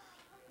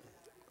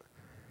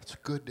 It's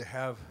good to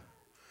have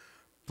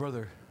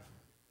Brother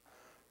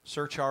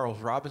Sir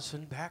Charles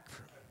Robinson back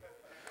from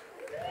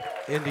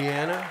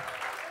Indiana.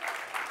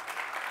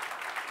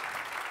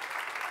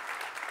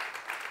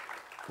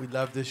 We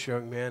love this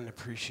young man,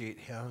 appreciate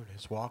him and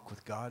his walk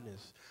with God and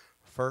his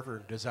fervor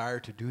and desire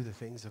to do the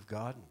things of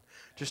God. And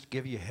just to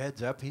give you a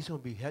heads up, he's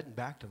going to be heading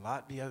back to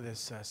Latvia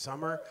this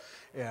summer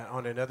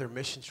on another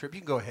mission trip.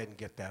 You can go ahead and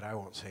get that. I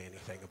won't say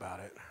anything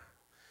about it.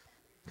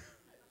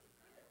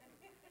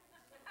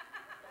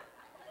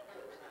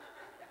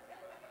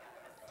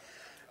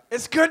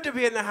 It's good to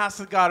be in the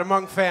house of God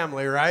among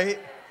family, right?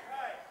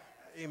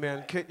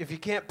 Amen. If you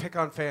can't pick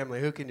on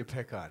family, who can you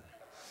pick on?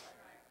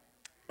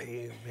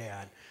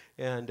 Amen.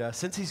 And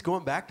since he's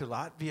going back to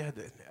Latvia,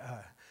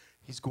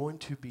 he's going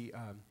to be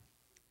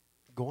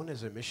going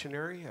as a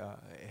missionary,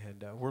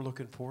 and we're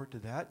looking forward to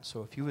that.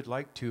 So if you would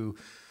like to,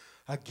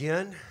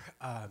 again,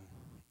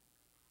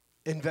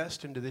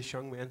 invest into this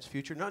young man's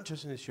future, not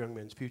just in this young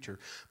man's future,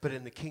 but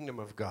in the kingdom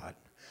of God.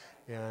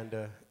 And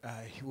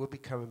he will be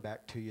coming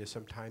back to you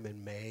sometime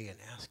in May and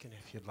asking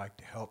if you'd like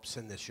to help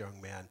send this young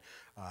man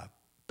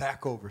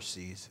back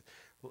overseas.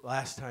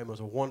 Last time was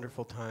a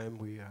wonderful time.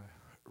 We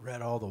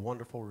read all the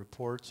wonderful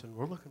reports, and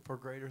we're looking for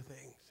greater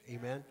things.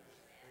 Amen.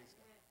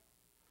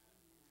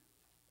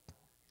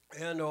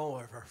 And all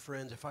of our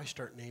friends, if I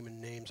start naming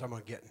names, I'm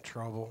going to get in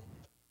trouble.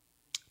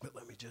 But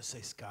let me just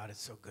say, Scott,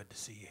 it's so good to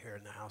see you here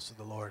in the house of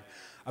the Lord.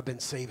 I've been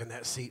saving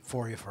that seat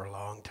for you for a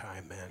long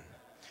time, man.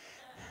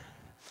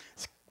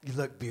 You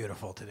look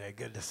beautiful today.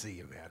 Good to see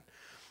you, man.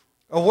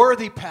 A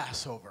worthy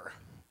Passover.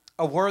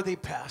 A worthy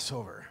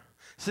Passover.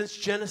 Since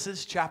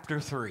Genesis chapter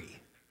 3,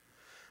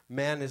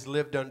 man has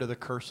lived under the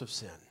curse of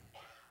sin.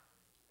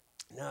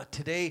 Now,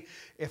 today,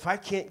 if I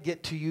can't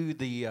get to you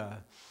the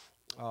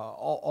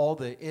all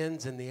the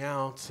ins and the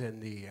outs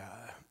and the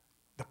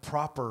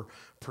proper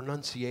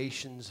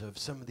pronunciations of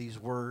some of these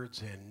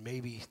words and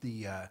maybe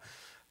the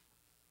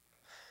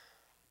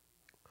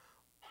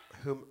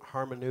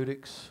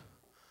hermeneutics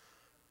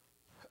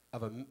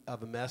of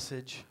a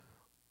message,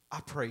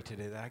 I pray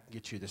today that I can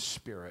get you the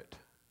spirit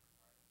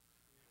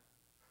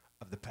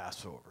of the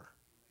Passover.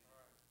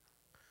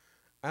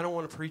 I don't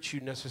want to preach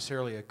you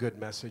necessarily a good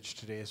message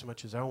today as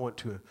much as I want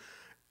to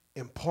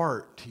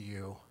impart to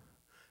you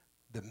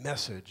the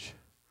message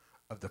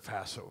of the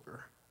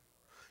Passover.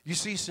 You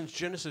see, since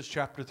Genesis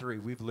chapter 3,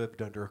 we've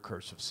lived under a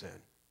curse of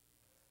sin.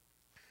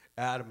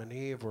 Adam and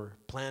Eve were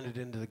planted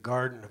into the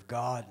garden of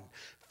God and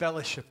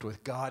fellowshiped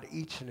with God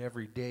each and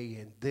every day,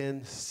 and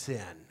then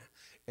sin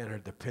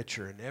entered the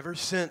picture. And ever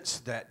since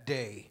that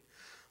day,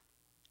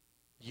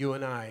 you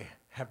and I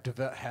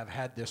have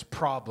had this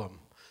problem,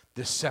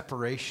 this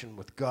separation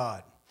with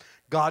God.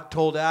 God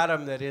told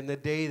Adam that in the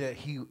day that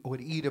he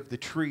would eat of the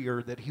tree,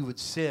 or that he would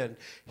sin,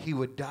 he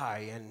would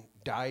die, and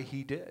die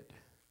he did.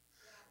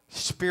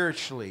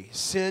 Spiritually,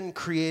 sin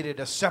created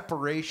a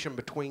separation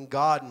between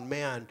God and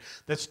man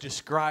that's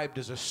described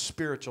as a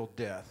spiritual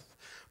death.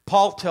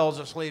 Paul tells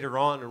us later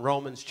on in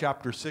Romans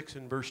chapter 6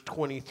 and verse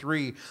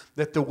 23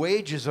 that the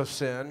wages of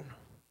sin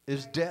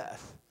is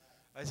death.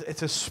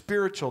 It's a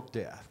spiritual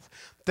death.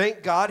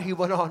 Thank God he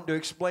went on to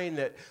explain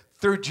that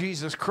through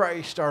Jesus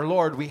Christ our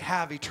Lord we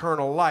have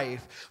eternal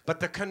life. But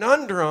the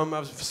conundrum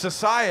of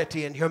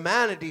society and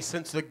humanity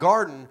since the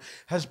garden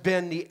has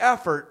been the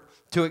effort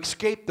to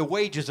escape the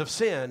wages of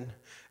sin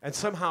and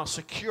somehow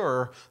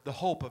secure the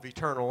hope of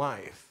eternal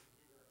life.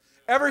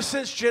 Ever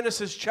since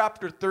Genesis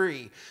chapter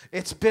 3,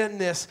 it's been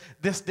this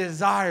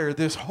desire,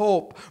 this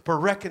hope for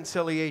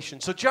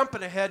reconciliation. So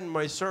jumping ahead in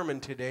my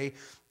sermon today,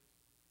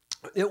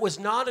 it was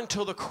not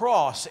until the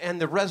cross and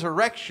the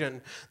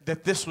resurrection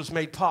that this was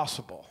made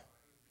possible.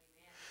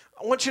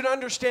 I want you to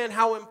understand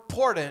how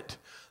important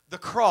the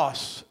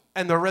cross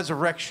and the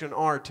resurrection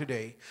are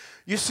today.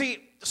 You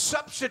see,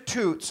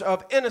 substitutes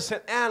of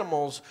innocent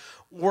animals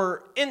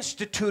were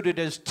instituted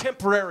as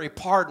temporary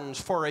pardons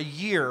for a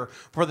year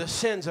for the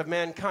sins of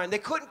mankind. They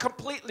couldn't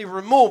completely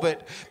remove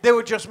it. They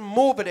would just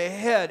move it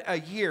ahead a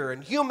year.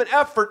 And human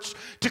efforts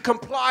to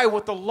comply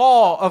with the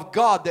law of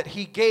God that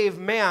he gave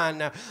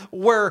man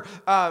were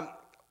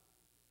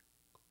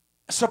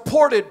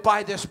supported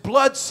by this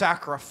blood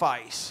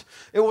sacrifice.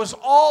 It was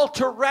all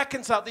to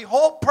reconcile. The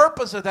whole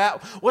purpose of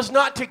that was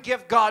not to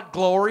give God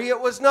glory. It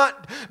was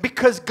not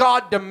because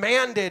God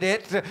demanded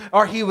it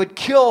or he would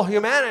kill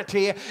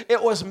humanity.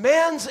 It was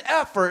man's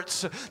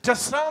efforts to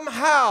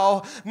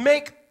somehow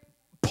make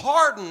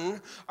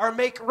pardon or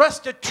make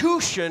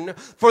restitution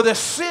for the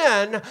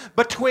sin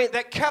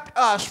that kept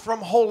us from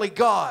holy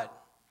God.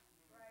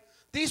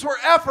 These were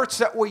efforts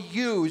that were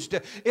used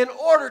in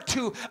order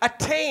to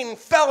attain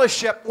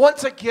fellowship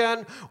once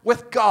again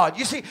with God.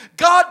 You see,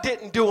 God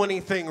didn't do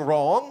anything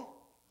wrong.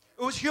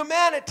 It was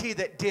humanity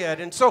that did.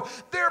 And so,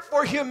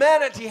 therefore,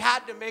 humanity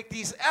had to make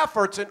these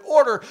efforts in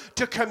order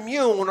to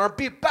commune or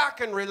be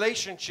back in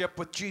relationship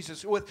with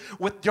Jesus,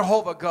 with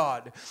Jehovah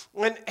God.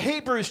 In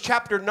Hebrews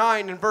chapter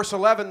 9 and verse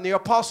 11, the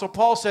Apostle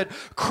Paul said,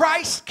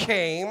 Christ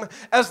came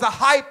as the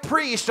high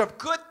priest of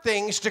good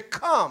things to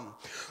come,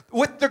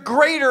 with the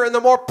greater and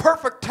the more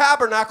perfect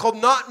tabernacle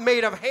not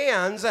made of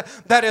hands,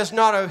 that is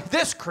not of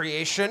this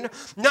creation,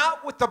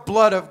 not with the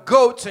blood of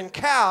goats and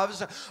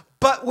calves,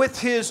 but with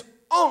his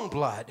own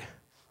blood.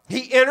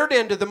 He entered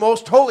into the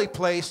most holy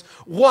place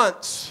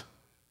once.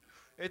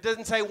 It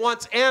doesn't say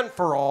once and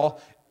for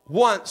all,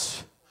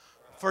 once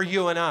for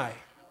you and I.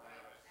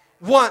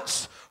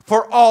 Once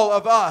for all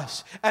of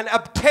us, and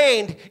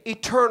obtained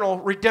eternal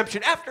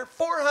redemption. After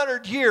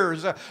 400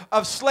 years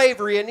of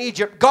slavery in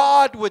Egypt,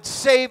 God would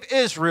save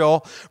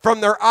Israel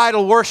from their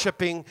idol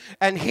worshiping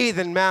and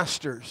heathen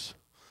masters.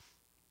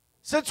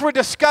 Since we're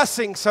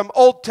discussing some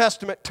Old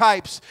Testament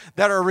types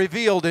that are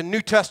revealed in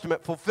New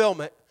Testament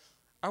fulfillment,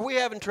 are we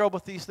having trouble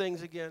with these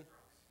things again?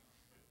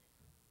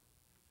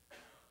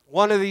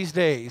 One of these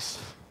days,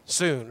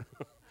 soon,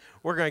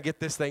 we're going to get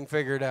this thing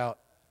figured out.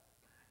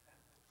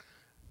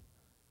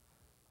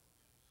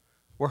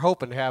 We're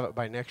hoping to have it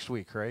by next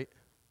week, right?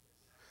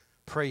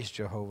 Praise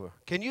Jehovah.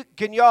 Can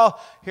y'all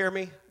hear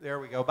me? There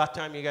we go. About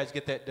time you guys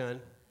get that done.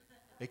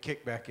 They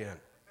kick back in.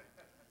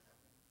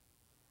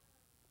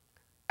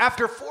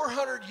 After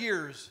 400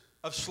 years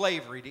of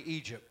slavery to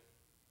Egypt,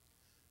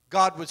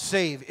 God would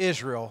save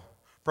Israel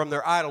from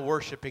their idol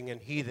worshiping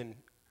and heathen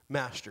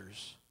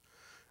masters.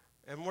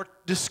 And we're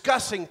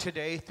discussing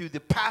today through the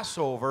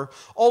Passover,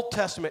 Old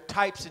Testament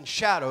types and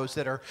shadows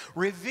that are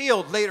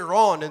revealed later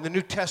on in the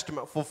New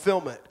Testament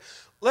fulfillment.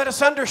 Let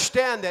us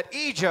understand that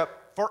Egypt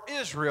for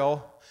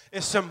Israel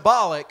is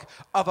symbolic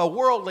of a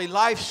worldly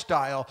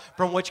lifestyle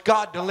from which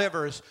God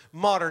delivers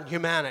modern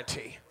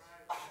humanity.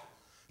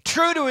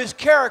 True to his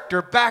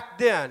character back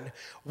then,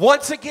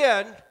 once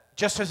again,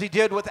 just as he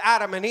did with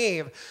Adam and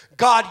Eve,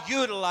 God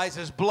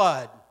utilizes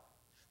blood.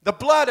 The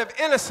blood of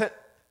innocent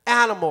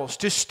animals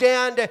to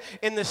stand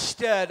in the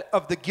stead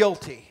of the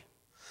guilty.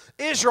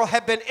 Israel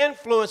had been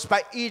influenced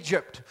by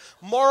Egypt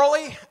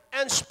morally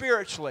and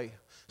spiritually.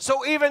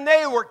 So even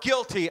they were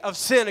guilty of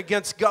sin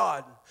against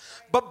God.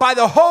 But by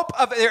the hope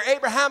of their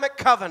Abrahamic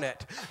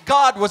covenant,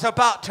 God was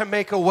about to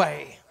make a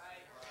way.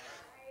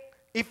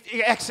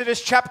 Exodus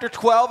chapter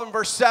 12 and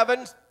verse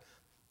 7,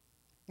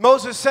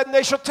 Moses said, "And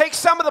they shall take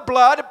some of the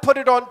blood and put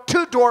it on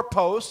 2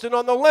 doorposts and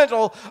on the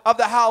lintel of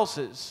the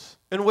houses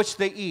in which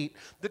they eat."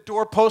 The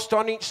doorpost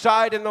on each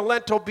side and the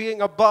lintel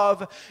being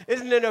above.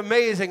 Isn't it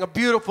amazing? A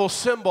beautiful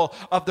symbol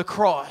of the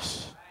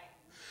cross.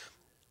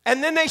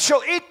 "And then they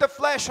shall eat the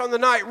flesh on the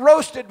night,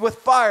 roasted with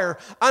fire,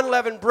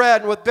 unleavened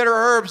bread, and with bitter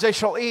herbs they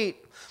shall eat.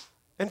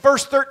 In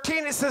verse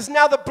 13 it says,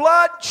 now the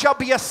blood shall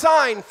be a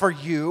sign for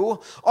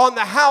you on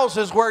the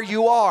houses where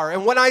you are.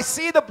 And when I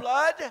see the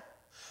blood,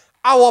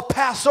 I will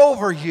pass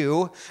over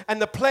you, and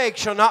the plague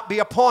shall not be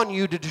upon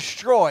you to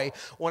destroy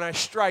when I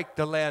strike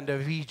the land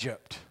of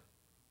Egypt.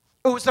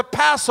 It was the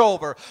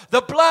Passover,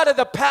 the blood of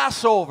the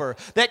Passover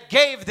that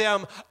gave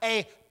them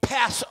a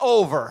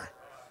Passover.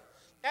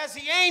 As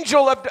the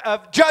angel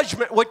of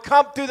judgment would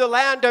come through the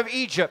land of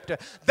Egypt,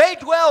 they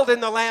dwelled in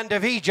the land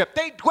of Egypt.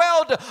 They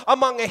dwelled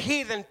among a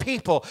heathen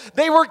people.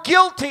 They were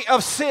guilty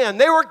of sin.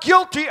 They were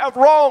guilty of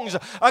wrongs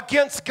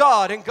against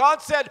God. And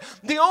God said,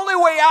 the only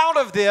way out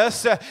of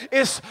this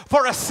is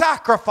for a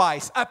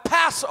sacrifice, a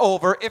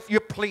Passover, if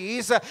you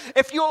please.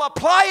 If you'll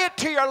apply it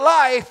to your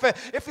life,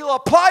 if you'll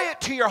apply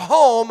it to your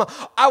home,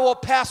 I will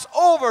pass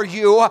over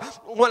you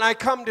when I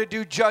come to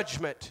do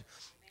judgment.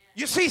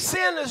 You see,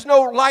 sin is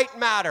no light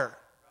matter.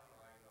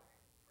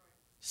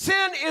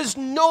 Sin is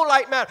no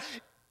light matter.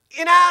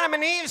 In Adam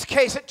and Eve's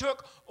case, it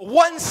took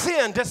one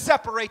sin to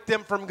separate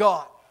them from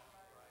God.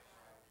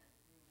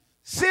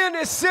 Sin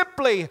is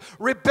simply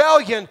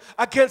rebellion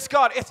against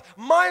God. It's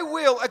my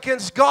will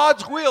against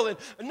God's will. And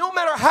no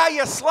matter how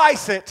you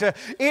slice it,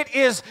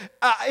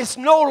 it's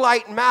no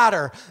light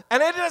matter.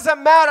 And it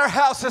doesn't matter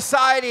how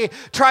society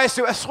tries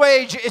to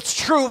assuage its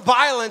true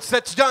violence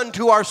that's done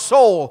to our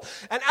soul.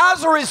 And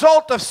as a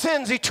result of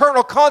sin's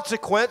eternal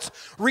consequence,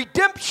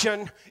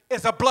 redemption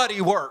is a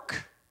bloody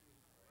work.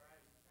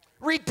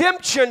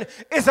 Redemption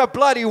is a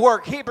bloody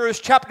work.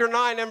 Hebrews chapter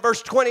 9 and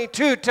verse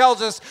 22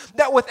 tells us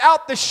that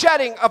without the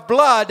shedding of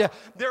blood,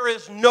 there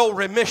is no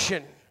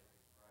remission.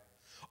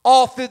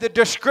 All through the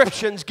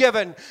descriptions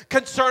given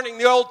concerning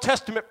the Old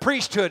Testament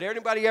priesthood.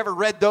 Anybody ever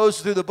read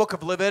those through the book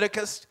of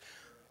Leviticus?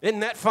 Isn't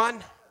that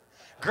fun?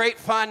 Great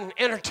fun,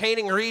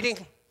 entertaining reading.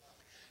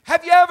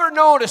 Have you ever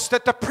noticed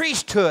that the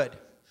priesthood,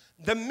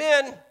 the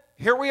men,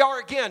 here we are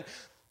again,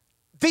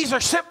 these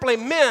are simply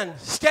men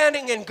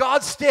standing in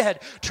God's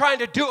stead, trying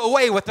to do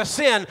away with the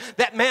sin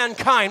that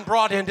mankind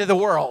brought into the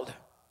world.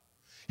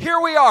 Here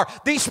we are,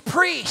 these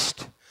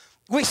priests.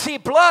 We see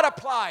blood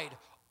applied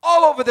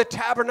all over the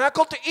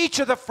tabernacle to each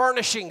of the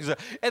furnishings.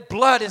 And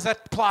blood is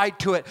applied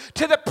to it.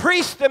 To the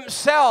priests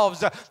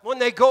themselves, when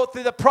they go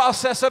through the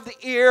process of the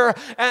ear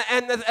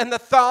and the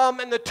thumb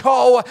and the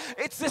toe,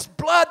 it's this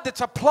blood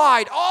that's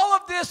applied. All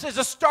of this is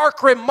a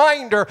stark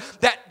reminder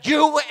that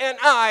you and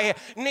I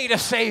need a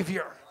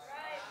Savior.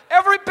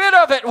 Every bit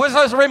of it was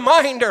a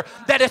reminder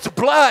that it's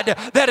blood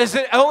that is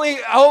the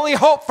only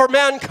hope for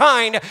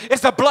mankind is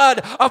the blood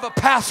of a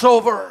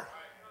Passover.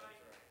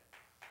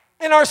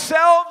 In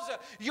ourselves,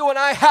 you and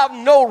I have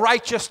no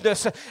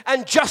righteousness,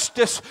 and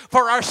justice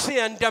for our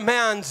sin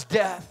demands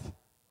death.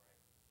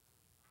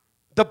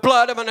 The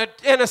blood of an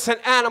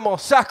innocent animal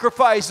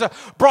sacrifice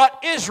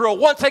brought Israel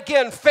once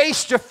again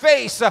face to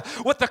face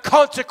with the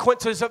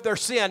consequences of their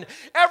sin.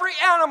 Every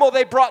animal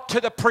they brought to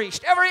the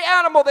priest, every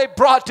animal they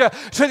brought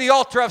to the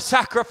altar of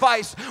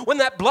sacrifice, when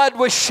that blood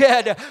was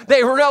shed,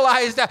 they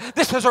realized that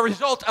this is a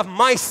result of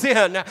my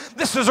sin.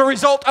 This is a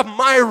result of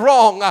my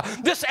wrong.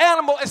 This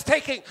animal is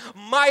taking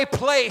my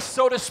place,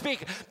 so to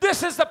speak.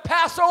 This is the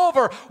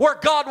Passover where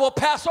God will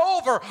pass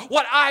over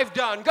what I've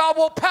done. God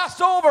will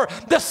pass over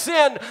the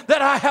sin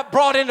that I have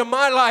brought into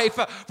my life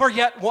for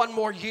yet one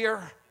more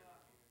year.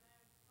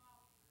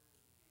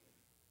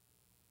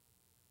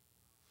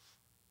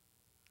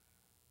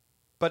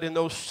 But in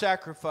those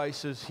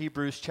sacrifices,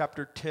 Hebrews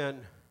chapter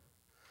 10,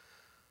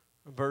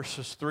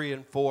 verses 3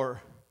 and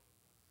 4,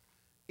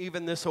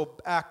 even this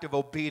act of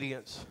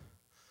obedience,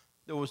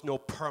 there was no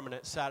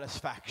permanent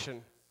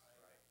satisfaction.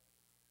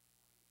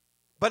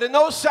 But in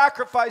those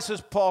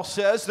sacrifices, Paul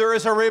says, there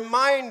is a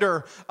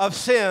reminder of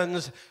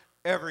sins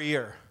every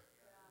year.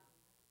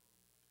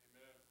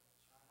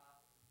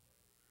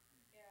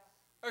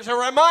 There's a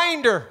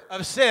reminder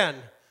of sin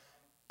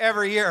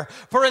every year.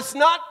 For it's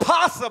not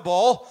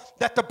possible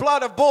that the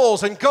blood of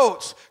bulls and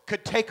goats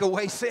could take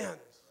away sins.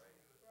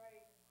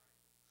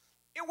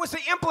 It was the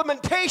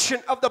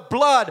implementation of the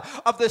blood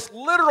of this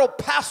literal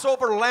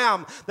Passover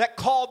lamb that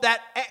caused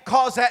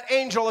that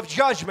angel of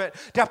judgment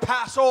to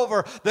pass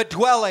over the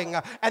dwelling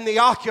and the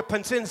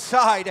occupants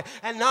inside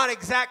and not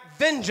exact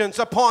vengeance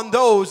upon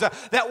those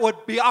that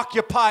would be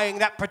occupying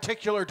that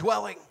particular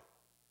dwelling.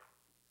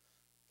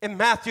 In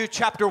Matthew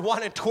chapter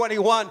 1 and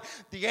 21,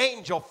 the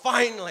angel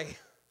finally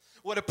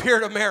would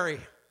appear to Mary.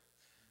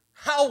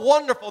 How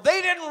wonderful.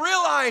 They didn't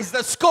realize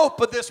the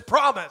scope of this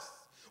promise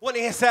when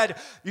he said,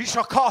 you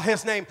shall call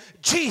his name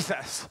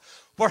Jesus,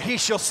 for he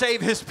shall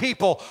save his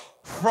people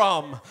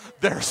from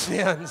their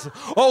sins.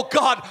 Oh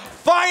God,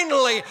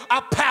 finally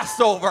a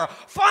Passover.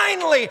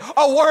 Finally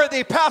a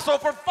worthy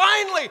Passover.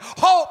 Finally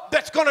hope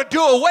that's going to do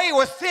away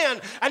with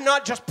sin and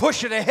not just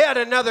push it ahead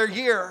another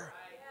year.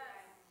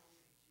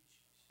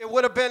 It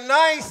would have been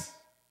nice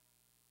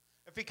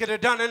if he could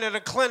have done it in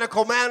a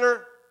clinical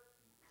manner,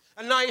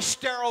 a nice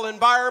sterile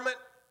environment.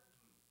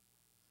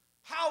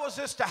 How was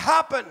this to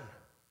happen?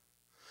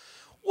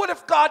 What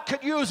if God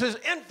could use his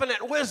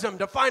infinite wisdom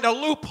to find a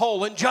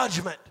loophole in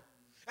judgment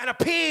and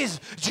appease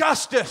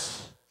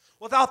justice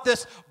without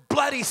this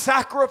bloody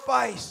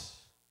sacrifice.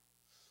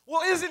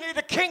 Well, isn't he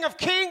the King of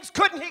Kings?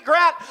 Couldn't he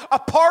grant a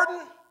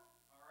pardon?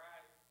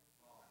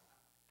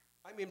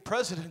 I mean,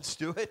 presidents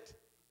do it.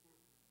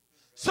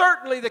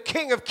 Certainly the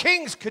King of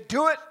Kings could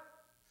do it.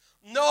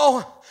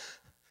 No,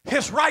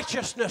 his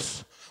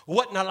righteousness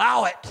wouldn't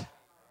allow it.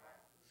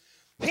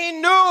 He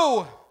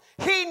knew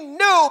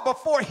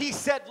before he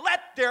said, let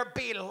there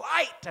be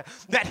light,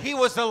 that he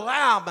was the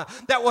lamb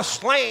that was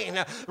slain.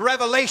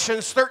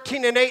 Revelations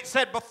 13:8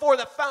 said, before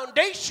the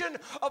foundation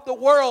of the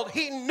world,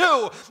 he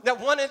knew that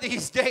one of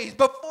these days,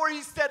 before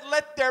he said,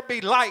 let there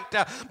be light,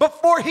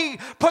 before he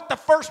put the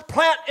first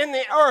plant in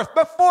the earth,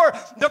 before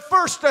the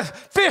first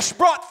fish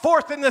brought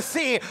forth in the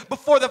sea,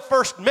 before the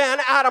first man,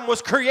 Adam,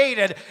 was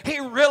created, he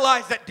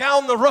realized that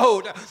down the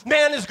road,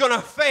 man is going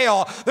to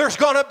fail. There's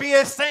going to be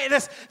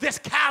this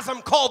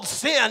chasm called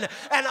sin,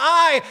 and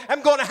I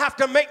am going to have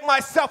to make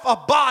myself a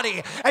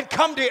body and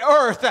come to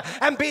earth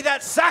and be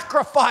that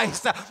sacrifice,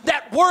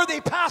 that worthy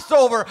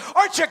Passover.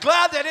 Aren't you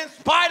glad that in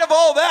spite of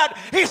all that,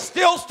 he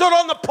still stood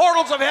on the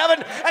portals of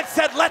heaven and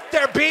said, let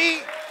there be?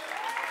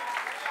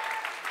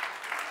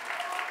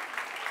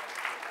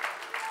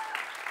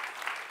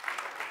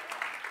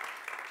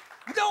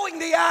 Knowing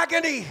the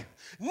agony,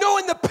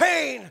 knowing the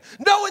pain,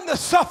 knowing the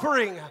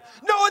suffering,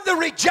 knowing the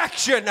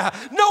rejection,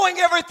 knowing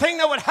everything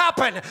that would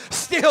happen,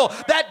 still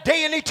that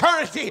day in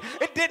eternity,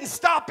 it didn't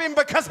stop him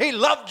because he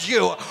loved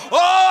you.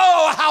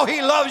 Oh, how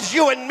he loves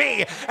you and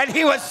me. And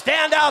he would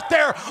stand out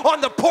there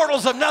on the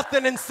portals of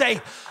nothing and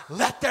say,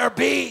 let there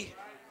be.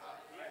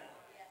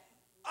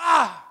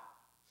 Ah,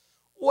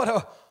 what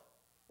a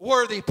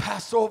worthy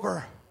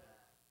Passover.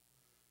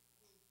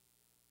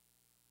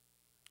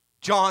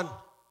 John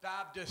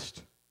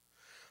Baptist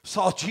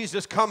saw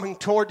Jesus coming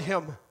toward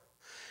him.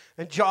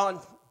 And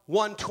John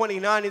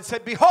 1:29, it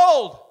said,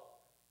 behold.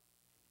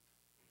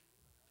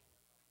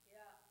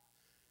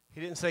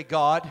 He didn't say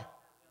God.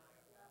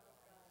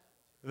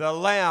 The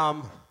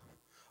Lamb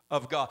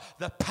of God.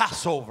 The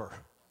Passover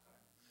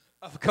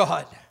of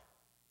God.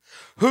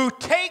 Who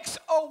takes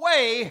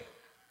away,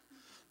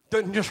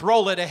 doesn't just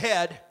roll it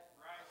ahead.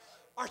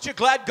 Aren't you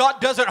glad God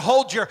doesn't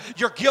hold your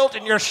guilt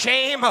and your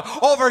shame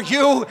over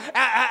you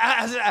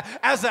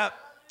as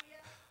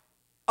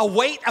a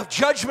weight of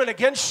judgment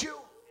against you?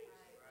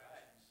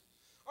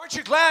 Aren't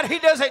you glad he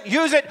doesn't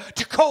use it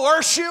to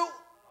coerce you?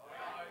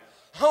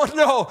 Oh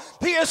no,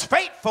 he is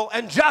faithful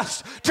and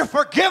just to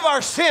forgive our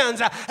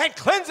sins and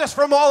cleanse us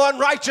from all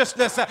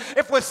unrighteousness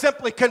if we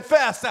simply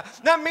confess.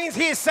 That means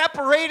he has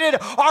separated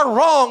our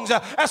wrongs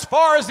as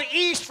far as the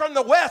east from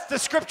the west, the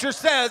scripture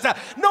says.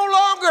 No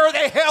longer are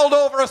they held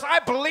over us. I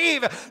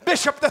believe,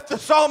 Bishop, that the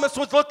psalmist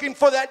was looking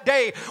for that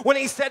day when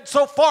he said,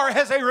 so far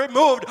has he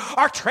removed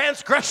our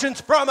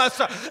transgressions from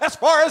us as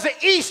far as the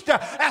east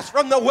as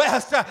from the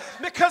west,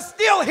 because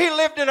still he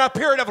lived in a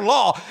period of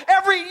law.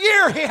 Every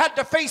year he had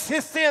to face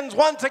his sins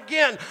once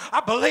again. I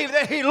believe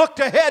that he looked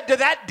ahead to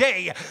that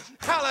day.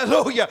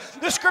 Hallelujah.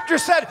 The scripture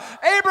said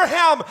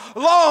Abraham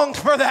longed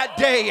for that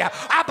day.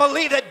 I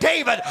believe that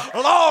David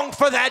longed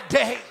for that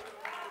day.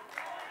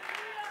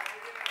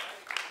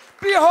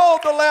 Behold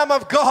the Lamb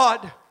of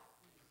God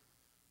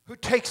who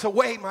takes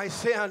away my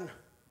sin.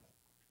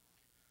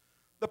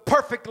 The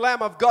perfect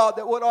Lamb of God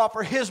that would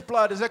offer his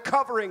blood as a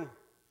covering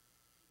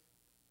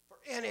for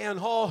any and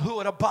all who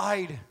would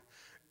abide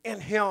in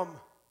him.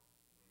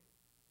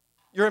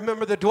 You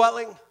remember the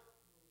dwelling?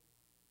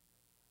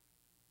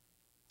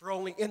 For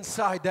only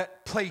inside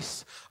that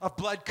place of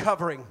blood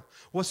covering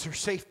was their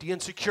safety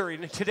and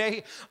security. And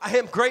today, I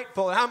am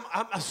grateful. And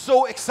I'm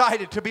so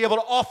excited to be able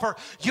to offer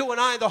you and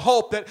I the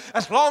hope that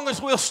as long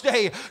as we'll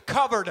stay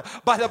covered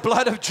by the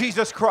blood of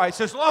Jesus Christ,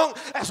 as long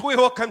as we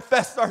will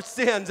confess our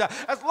sins,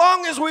 as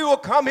long as we will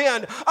come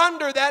in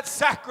under that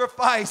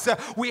sacrifice,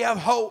 we have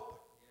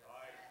hope.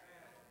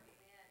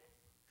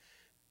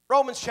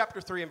 Romans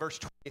chapter 3 and verse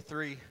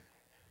 23.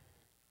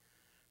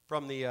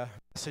 From the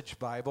Message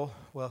Bible.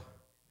 Well,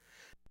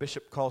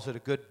 Bishop calls it a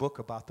good book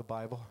about the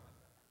Bible.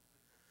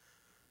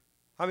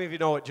 How many of you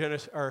know what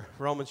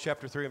Romans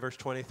chapter 3 and verse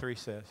 23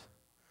 says?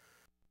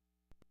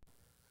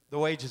 The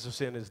wages of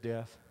sin is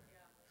death.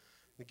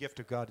 The gift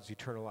of God is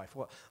eternal life.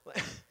 Well,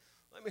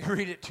 let me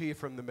read it to you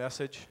from the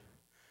Message.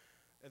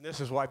 And this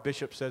is why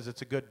Bishop says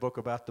it's a good book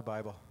about the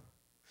Bible.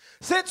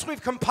 Since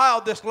we've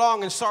compiled this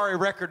long and sorry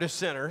record of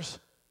sinners,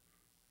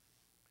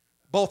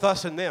 both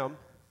us and them,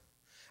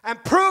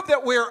 and prove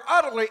that we are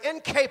utterly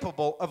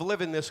incapable of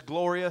living this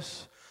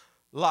glorious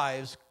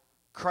lives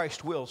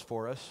Christ wills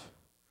for us,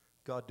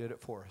 God did it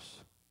for us.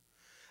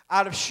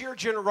 Out of sheer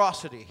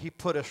generosity, he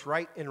put us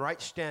in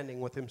right standing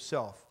with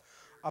himself,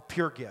 a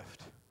pure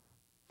gift.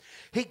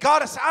 He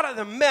got us out of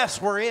the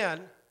mess we're in,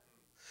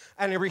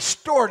 and he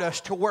restored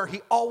us to where he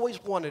always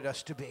wanted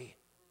us to be.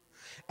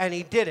 And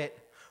he did it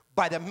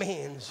by the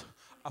means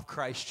of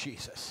Christ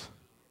Jesus.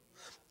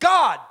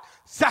 God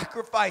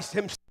sacrificed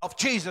himself,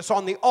 Jesus,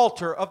 on the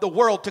altar of the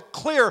world to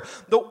clear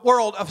the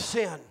world of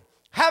sin.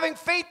 Having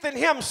faith in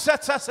him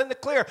sets us in the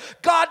clear.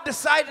 God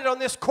decided on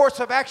this course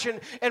of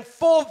action in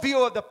full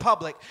view of the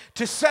public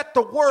to set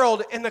the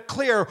world in the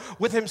clear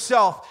with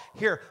himself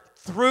here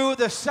through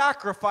the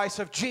sacrifice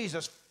of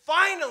Jesus.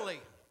 Finally,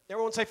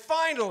 everyone say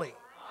finally.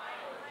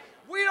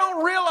 We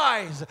don't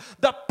realize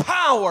the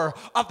power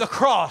of the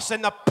cross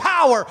and the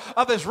power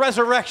of his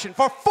resurrection.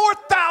 For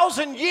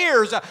 4,000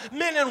 years,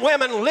 men and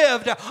women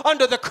lived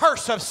under the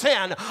curse of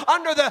sin,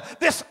 under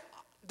this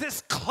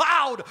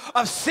cloud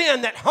of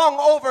sin that hung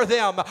over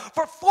them.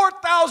 For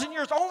 4,000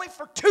 years, only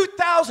for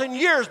 2,000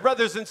 years,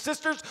 brothers and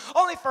sisters,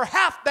 only for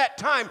half that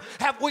time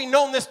have we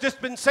known this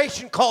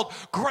dispensation called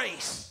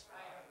grace.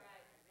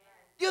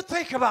 You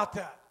think about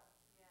that.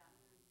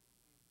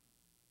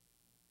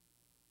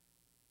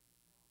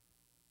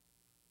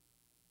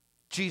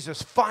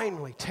 Jesus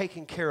finally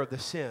taking care of the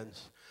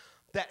sins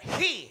that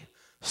he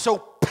so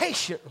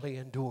patiently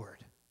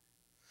endured.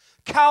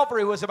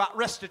 Calvary was about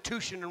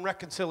restitution and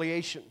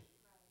reconciliation.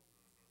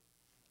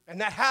 And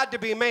that had to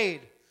be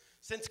made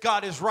since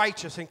God is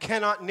righteous and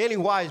cannot in any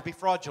wise be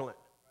fraudulent.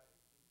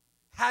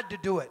 Had to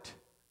do it.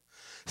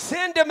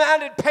 Sin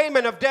demanded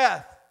payment of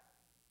death.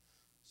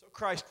 So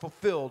Christ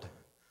fulfilled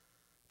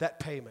that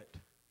payment.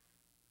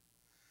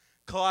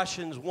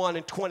 Colossians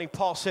 1:20,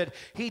 Paul said,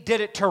 he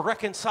did it to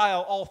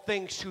reconcile all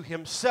things to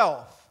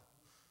himself,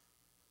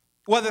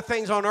 whether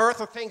things on earth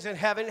or things in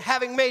heaven,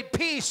 having made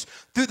peace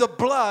through the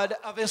blood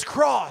of his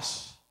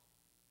cross.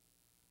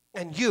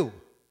 And you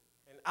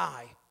and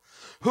I,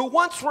 who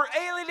once were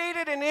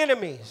alienated and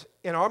enemies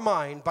in our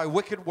mind by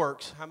wicked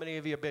works. How many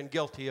of you have been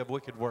guilty of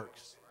wicked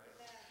works?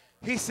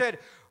 He said,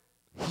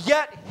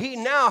 yet he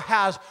now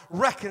has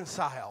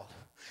reconciled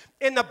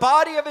in the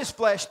body of his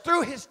flesh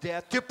through his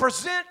death to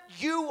present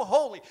you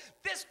holy.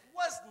 This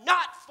was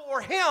not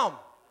for him.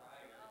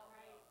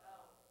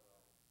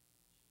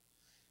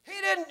 He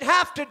didn't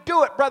have to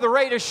do it, Brother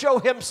Ray, to show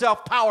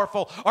himself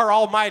powerful or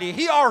almighty.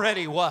 He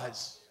already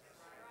was.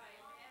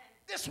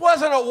 This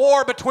wasn't a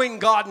war between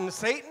God and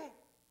Satan.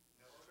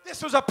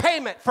 This was a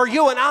payment for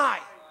you and I.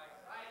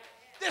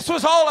 This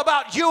was all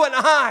about you and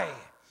I.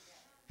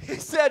 He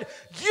said,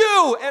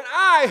 you and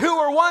I who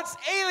were once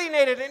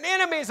alienated and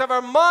enemies of our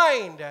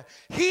mind,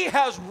 he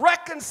has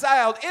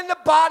reconciled in the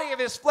body of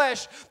his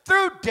flesh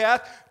through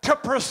death to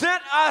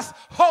present us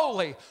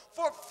holy.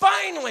 For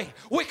finally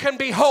we can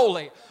be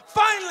holy.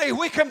 Finally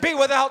we can be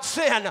without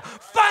sin.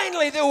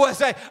 Finally there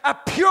was a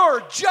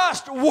pure,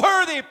 just,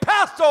 worthy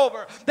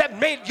Passover that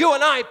made you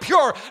and I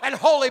pure and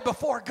holy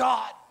before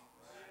God.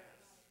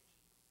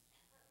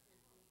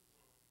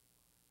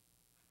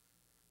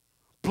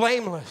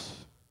 Blameless.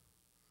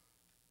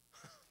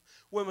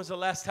 When was the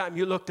last time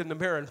you looked in the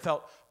mirror and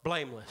felt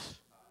blameless?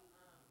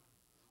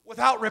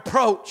 Without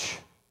reproach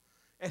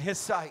in his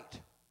sight.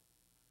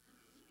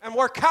 And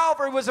where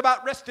Calvary was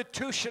about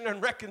restitution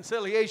and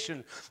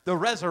reconciliation, the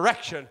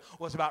resurrection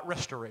was about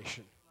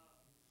restoration.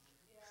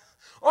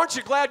 Aren't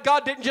you glad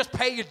God didn't just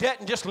pay your debt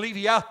and just leave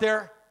you out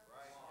there?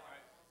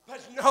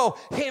 But no,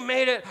 he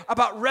made it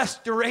about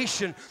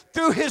restoration.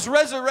 Through his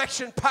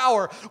resurrection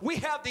power, we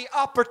have the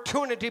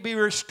opportunity to be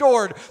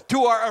restored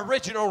to our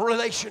original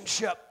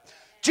relationship.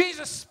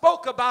 Jesus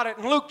spoke about it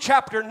in Luke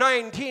chapter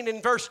 19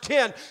 and verse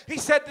 10. He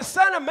said, the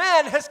Son of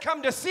Man has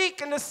come to seek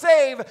and to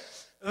save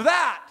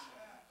that,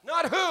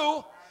 not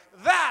who,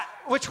 that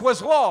which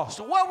was lost.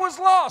 What was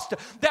lost?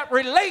 That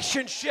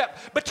relationship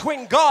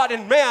between God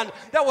and man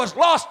that was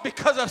lost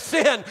because of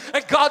sin.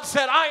 And God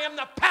said, I am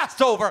the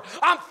Passover.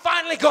 I'm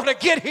finally going to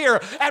get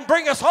here and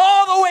bring us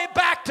all the way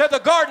back to the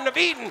Garden of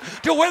Eden,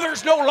 to where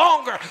there's no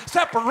longer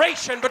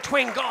separation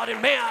between God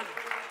and man.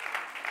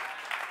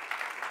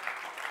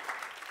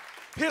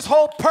 His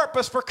whole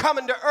purpose for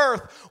coming to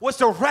earth was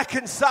to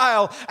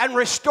reconcile and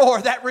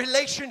restore that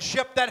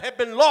relationship that had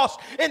been lost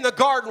in the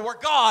garden, where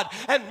God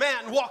and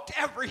man walked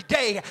every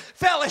day,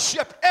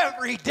 fellowship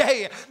every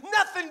day,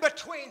 nothing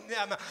between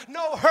them,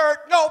 no hurt,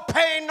 no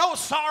pain, no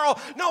sorrow,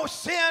 no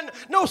sin,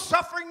 no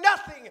suffering,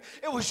 nothing.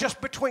 It was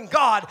just between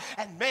God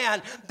and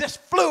man, this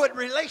fluid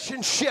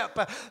relationship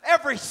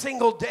every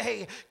single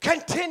day,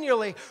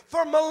 continually.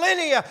 For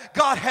millennia,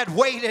 God had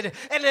waited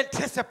in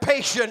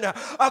anticipation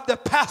of the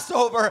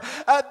Passover.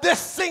 This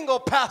single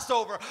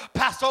Passover.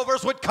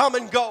 Passovers would come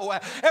and go.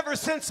 Ever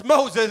since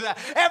Moses,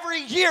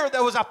 every year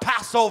there was a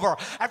Passover.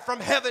 And from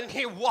heaven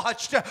he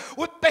watched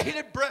with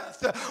bated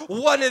breath.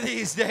 One of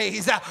these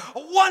days,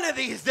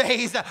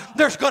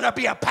 there's going to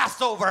be a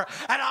Passover.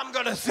 And I'm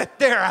going to sit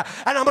there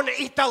and I'm going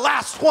to eat the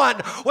last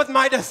one with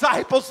my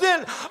disciples.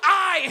 Then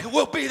I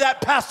will be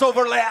that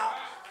Passover lamb.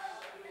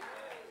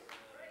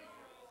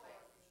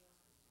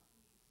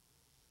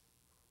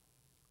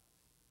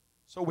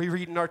 So we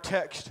read in our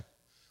text,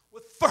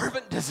 with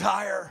fervent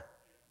desire.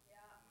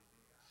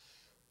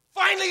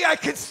 Finally, I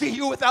can see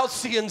you without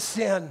seeing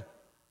sin.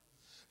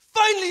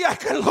 Finally, I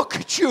can look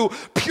at you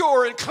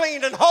pure and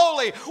clean and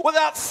holy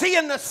without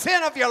seeing the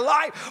sin of your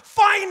life.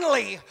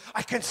 Finally,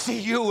 I can see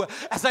you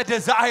as I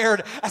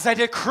desired, as I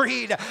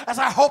decreed, as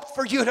I hoped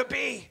for you to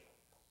be.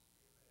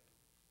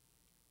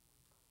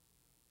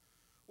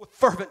 With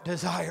fervent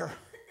desire,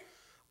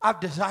 I've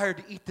desired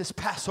to eat this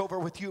Passover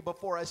with you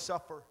before I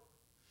suffer.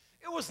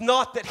 It was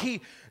not that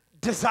he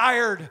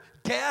desired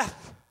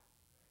death,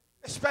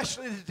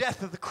 especially the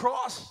death of the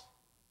cross.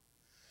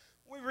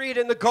 We read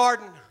in the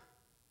garden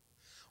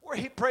where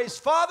he prays,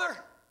 Father,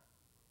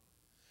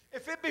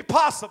 if it be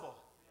possible,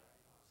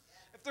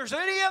 if there's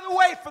any other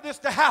way for this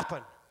to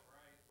happen,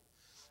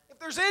 if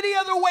there's any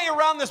other way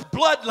around this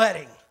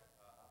bloodletting,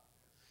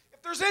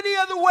 if there's any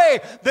other way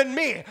than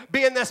me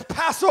being this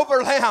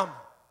Passover lamb,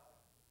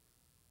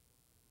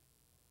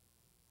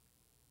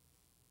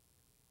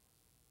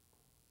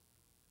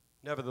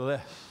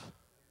 nevertheless,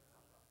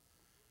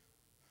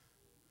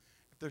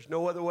 if there's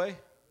no other way,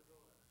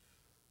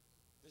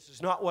 this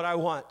is not what I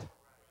want.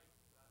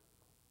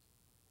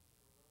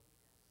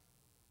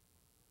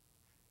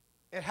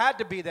 It had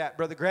to be that,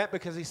 Brother Grant,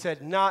 because he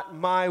said, not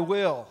my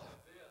will.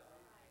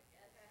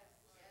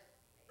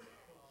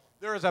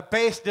 There is a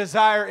base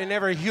desire in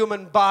every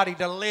human body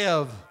to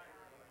live.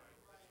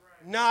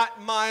 Not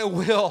my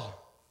will,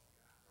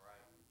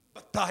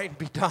 but thine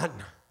be done.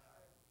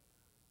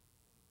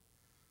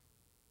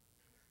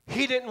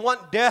 He didn't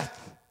want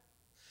death,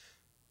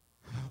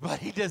 but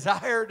he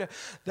desired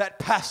that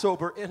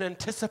Passover in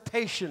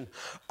anticipation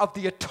of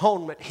the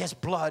atonement his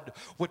blood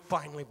would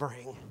finally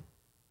bring.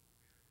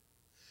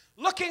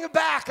 Looking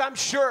back, I'm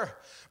sure,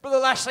 Brother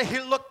Lashley, he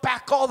looked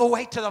back all the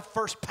way to the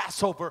first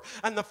Passover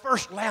and the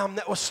first lamb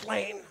that was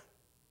slain.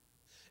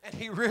 And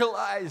he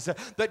realized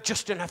that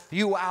just in a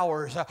few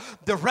hours,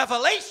 the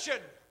revelation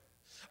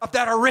of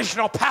that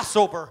original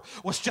Passover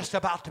was just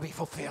about to be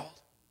fulfilled.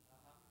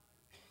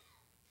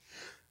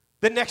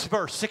 The next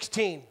verse,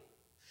 16,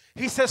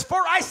 he says,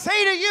 for I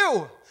say to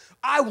you,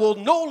 I will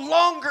no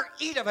longer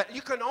eat of it.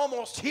 You can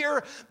almost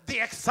hear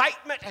the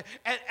excitement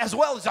as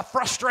well as the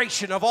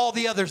frustration of all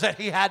the others that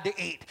he had to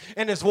eat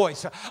in his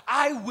voice.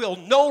 I will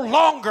no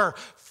longer,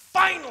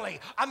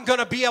 finally, I'm going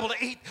to be able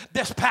to eat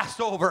this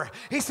Passover.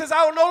 He says,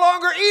 I will no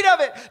longer eat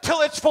of it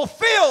till it's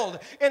fulfilled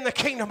in the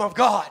kingdom of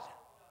God.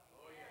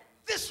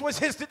 This was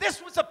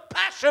the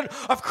passion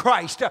of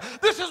Christ.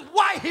 This is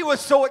why he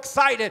was so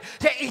excited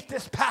to eat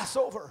this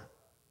Passover.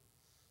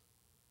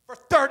 For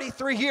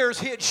 33 years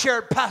he had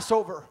shared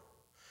Passover.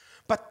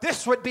 But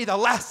this would be the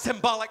last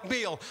symbolic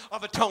meal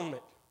of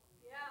atonement.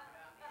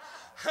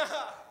 Yeah.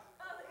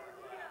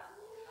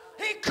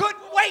 He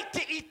couldn't wait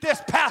to eat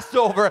this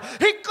Passover.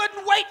 He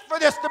couldn't wait for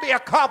this to be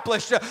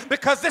accomplished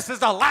because this is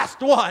the last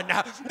one.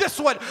 This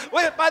one,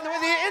 when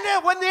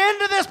the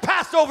end of this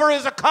Passover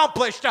is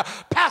accomplished,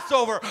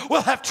 Passover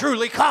will have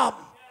truly come.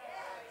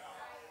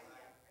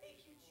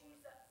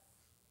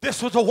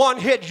 This was the one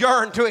he had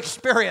yearned to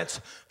experience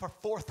for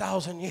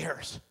 4,000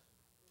 years.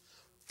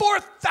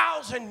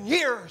 4,000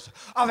 years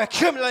of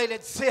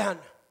accumulated sin.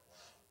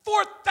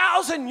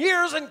 4,000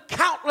 years and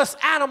countless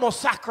animal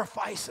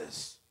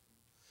sacrifices.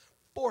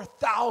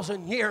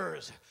 4,000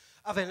 years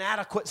of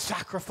inadequate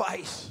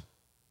sacrifice.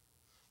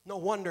 No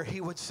wonder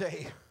he would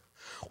say,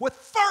 with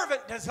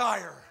fervent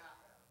desire.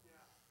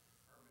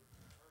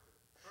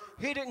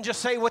 He didn't just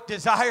say with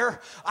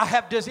desire,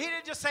 he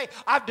didn't just say,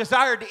 I've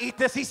desired to eat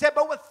this. He said,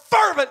 but with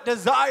fervent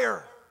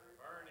desire.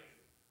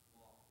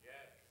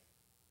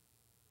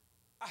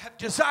 I have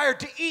desired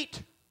to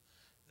eat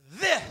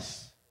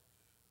this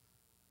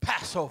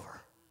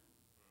Passover.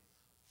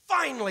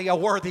 Finally, a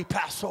worthy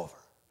Passover.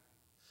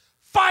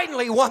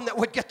 Finally, one that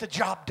would get the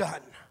job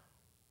done.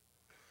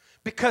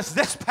 Because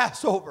this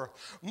Passover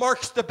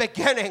marks the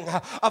beginning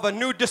of a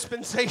new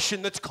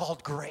dispensation that's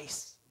called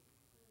grace.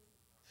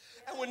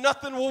 And when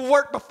nothing will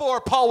work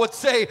before, Paul would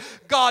say,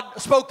 God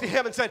spoke to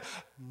him and said,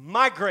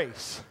 my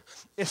grace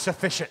is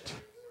sufficient.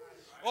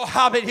 Oh,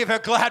 how many of you are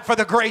glad for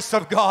the grace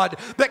of God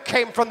that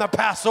came from the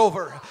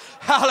Passover?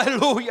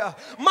 Hallelujah.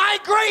 My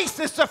grace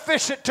is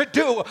sufficient to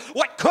do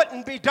what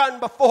couldn't be done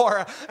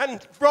before. And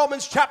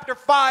Romans chapter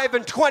 5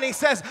 and 20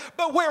 says,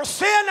 but where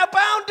sin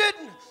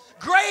abounded,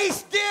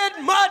 grace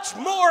did much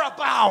more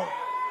abound.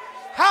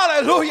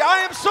 Hallelujah. I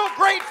am so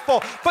grateful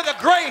for the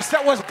grace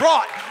that was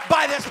brought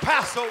by this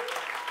Passover.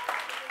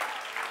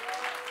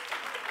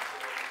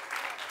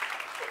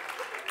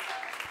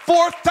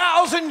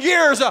 4,000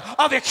 years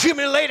of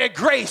accumulated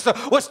grace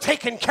was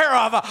taken care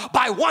of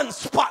by one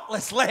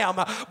spotless lamb,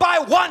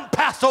 by one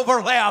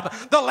Passover lamb,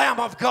 the Lamb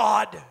of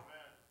God.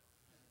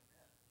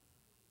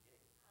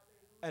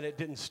 And it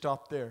didn't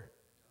stop there.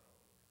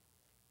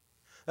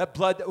 That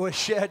blood that was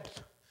shed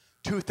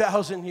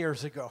 2,000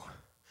 years ago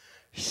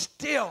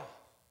still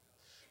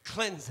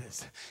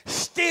cleanses,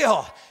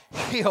 still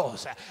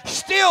heals,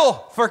 still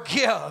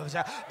forgives.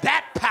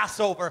 That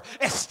Passover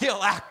is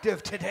still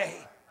active today.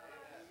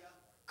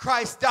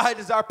 Christ died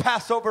as our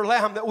Passover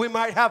lamb that we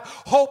might have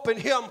hope in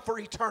him for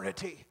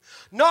eternity.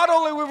 Not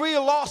only were we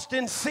lost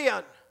in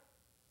sin.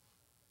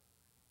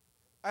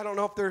 I don't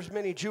know if there's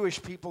many Jewish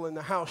people in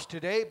the house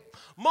today.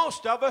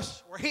 Most of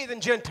us were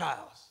heathen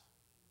Gentiles.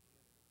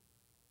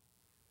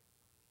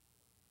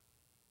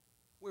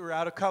 We were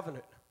out of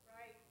covenant.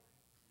 Right.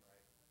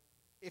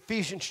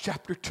 Ephesians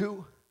chapter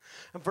 2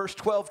 and verse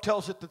 12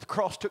 tells us that the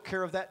cross took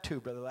care of that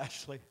too, Brother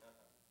Lashley.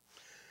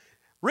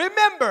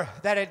 Remember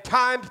that in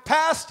times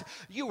past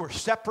you were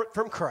separate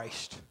from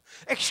Christ,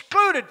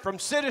 excluded from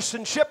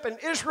citizenship in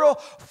Israel,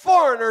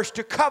 foreigners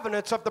to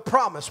covenants of the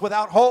promise,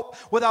 without hope,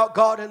 without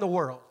God in the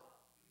world.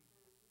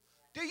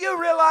 Do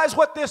you realize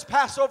what this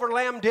Passover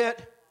lamb did?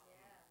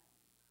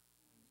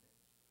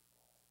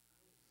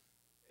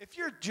 If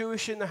you're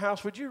Jewish in the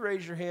house, would you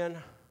raise your hand?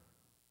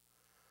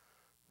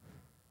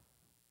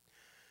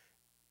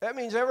 That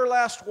means every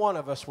last one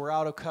of us were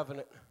out of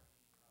covenant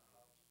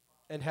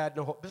and had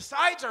no hope.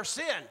 Besides our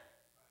sin,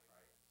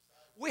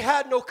 we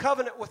had no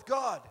covenant with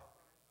God.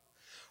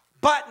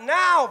 But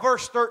now,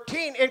 verse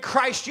 13, in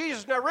Christ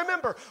Jesus. Now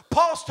remember,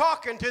 Paul's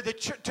talking to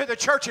the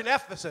church in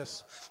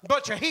Ephesus, a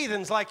bunch of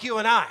heathens like you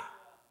and I.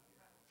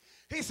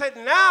 He said,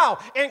 now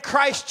in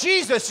Christ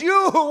Jesus,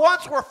 you who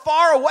once were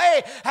far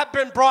away have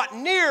been brought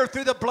near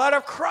through the blood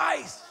of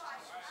Christ.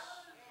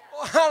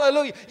 Oh,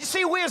 hallelujah. You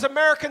see, we as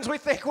Americans, we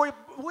think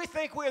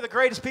we're the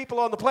greatest people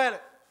on the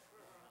planet.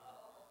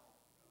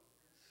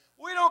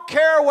 We don't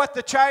care what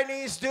the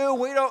Chinese do.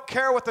 We don't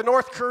care what the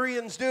North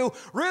Koreans do.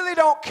 Really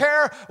don't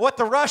care what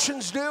the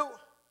Russians do,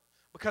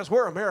 because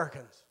we're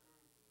Americans.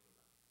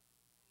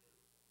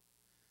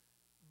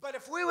 But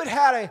if we would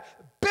have had a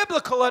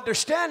biblical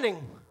understanding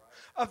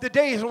of the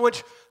days in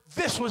which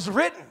this was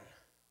written,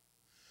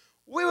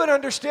 we would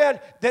understand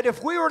that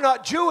if we were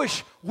not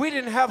Jewish, we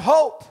didn't have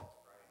hope.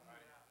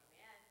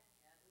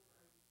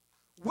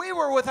 We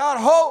were without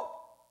hope.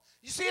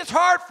 You see, it's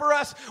hard for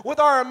us with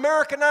our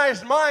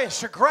Americanized minds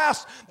to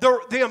grasp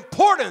the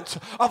importance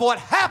of what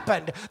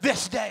happened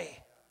this day.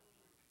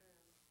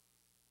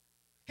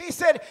 He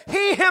said,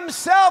 He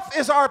Himself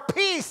is our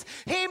peace.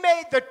 He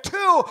made the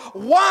two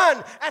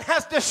one and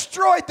has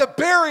destroyed the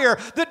barrier,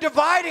 the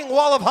dividing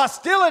wall of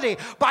hostility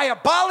by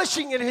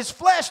abolishing in His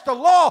flesh the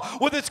law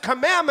with its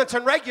commandments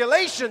and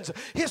regulations.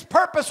 His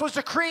purpose was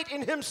to create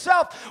in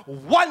Himself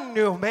one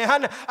new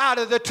man out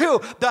of the two,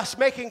 thus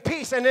making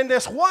peace, and in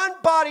this one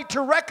body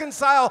to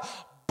reconcile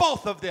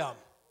both of them.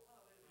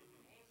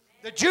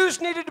 The Jews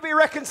needed to be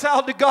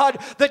reconciled to God.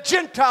 The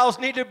Gentiles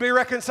needed to be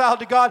reconciled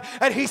to God.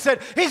 And He said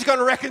He's going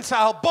to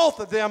reconcile both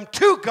of them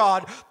to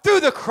God through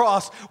the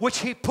cross, which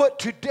He put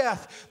to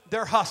death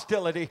their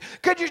hostility.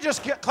 Could you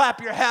just clap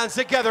your hands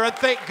together and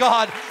thank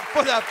God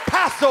for the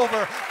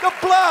Passover, the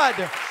blood,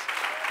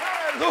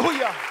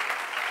 hallelujah,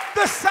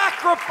 the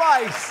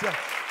sacrifice,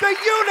 the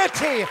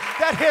unity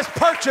that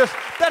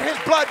His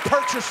blood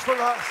purchased for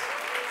us.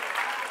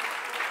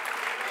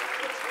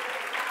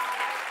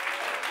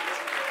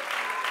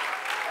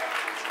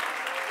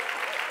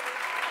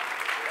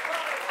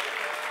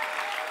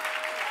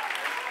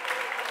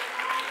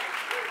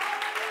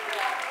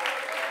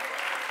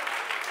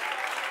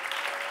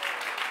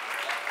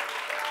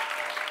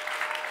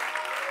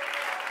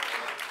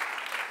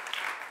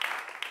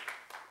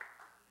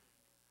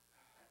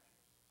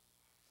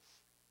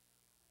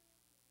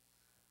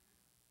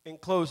 In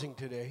closing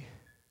today,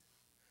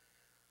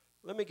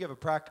 let me give a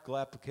practical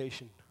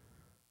application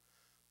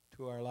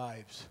to our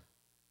lives.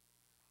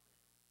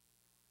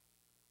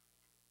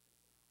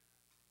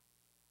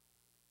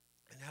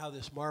 And how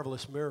this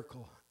marvelous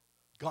miracle,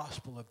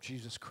 gospel of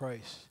Jesus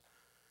Christ,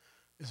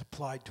 is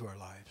applied to our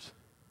lives.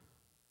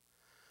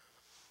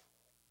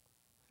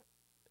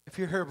 If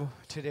you're here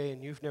today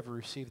and you've never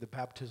received the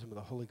baptism of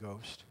the Holy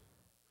Ghost,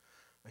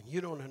 and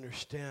you don't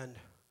understand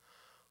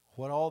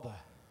what all the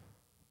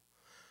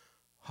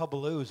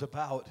hubbub is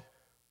about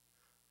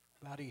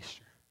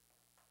Easter,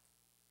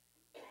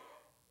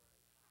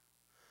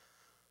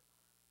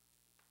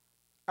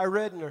 I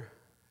read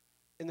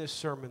in this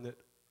sermon that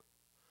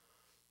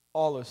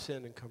all have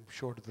sinned and come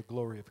short of the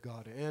glory of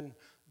God, and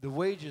the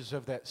wages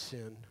of that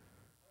sin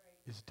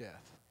is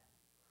death.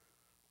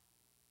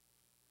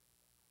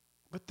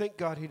 But thank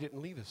God He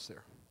didn't leave us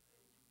there.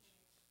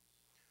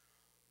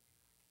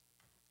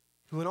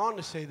 He went on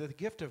to say that the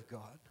gift of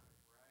God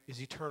is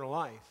eternal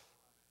life,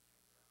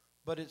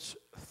 but it's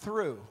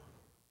through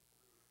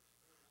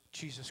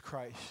Jesus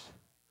Christ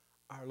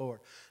our Lord.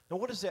 Now,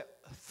 what does that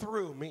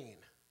through mean?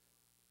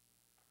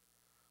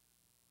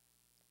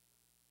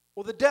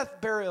 Well, the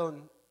death, burial,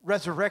 and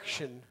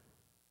resurrection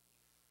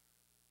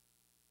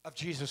of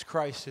Jesus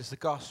Christ is the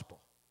gospel.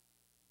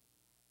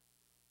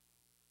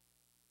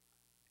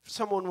 If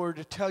someone were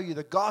to tell you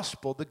the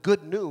gospel, the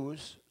good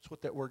news, that's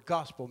what that word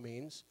gospel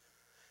means,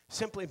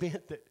 simply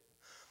meant that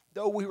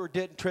though we were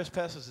dead in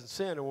trespasses and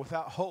sin and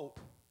without hope,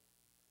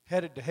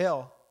 headed to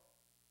hell,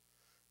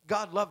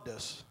 God loved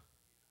us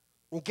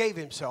and gave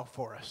Himself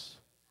for us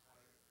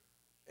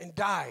and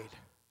died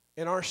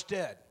in our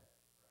stead.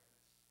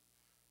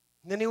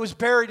 And then He was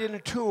buried in a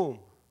tomb.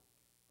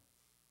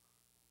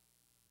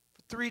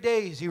 For 3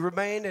 days He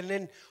remained, and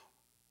then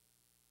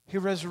He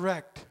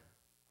resurrected,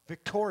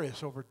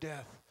 victorious over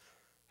death,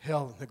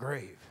 hell, and the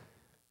grave.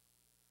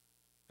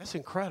 That's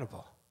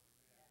incredible.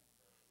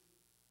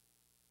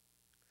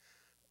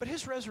 But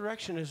His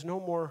resurrection is no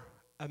more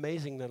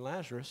amazing than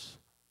Lazarus.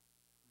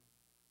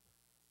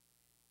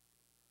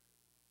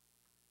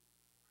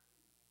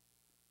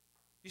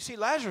 You see,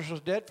 Lazarus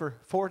was dead for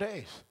 4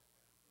 days.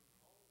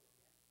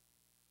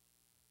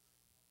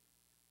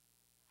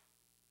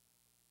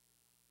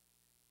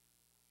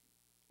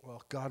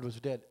 well, God was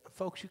dead.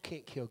 Folks, you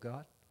can't kill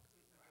God.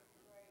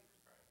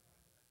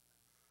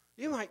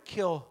 You might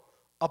kill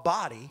a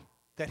body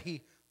that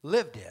he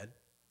lived in,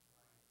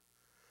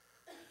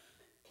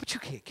 but you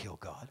can't kill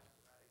God.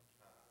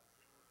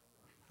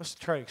 I was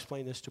trying to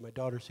explain this to my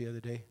daughters the other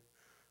day.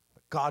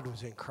 But God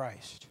was in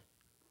Christ.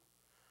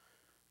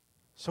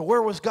 So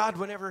where was God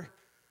whenever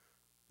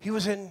he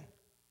was in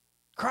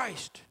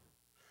Christ?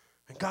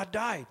 And God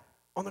died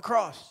on the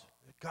cross.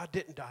 God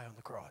didn't die on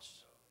the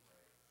cross.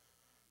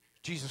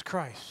 Jesus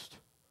Christ.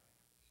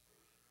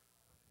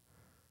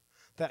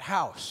 That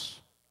house.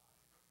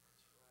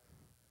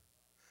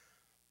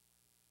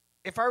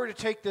 If I were to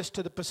take this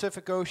to the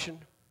Pacific Ocean,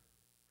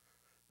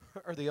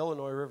 or the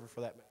Illinois River for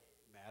that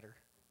matter,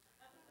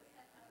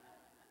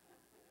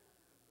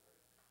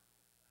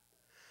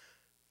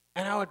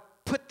 and I would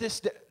put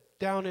this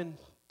down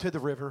into the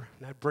river,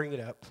 and I'd bring it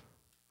up.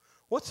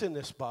 What's in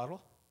this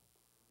bottle?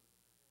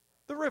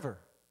 The river.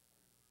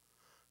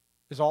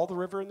 Is all the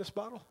river in this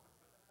bottle?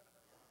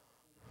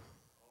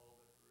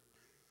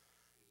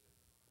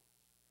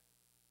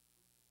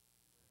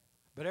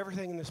 But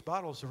everything in this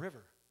bottle is the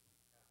river.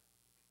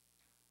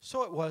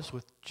 So it was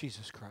with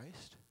Jesus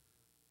Christ.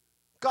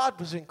 God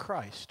was in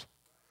Christ.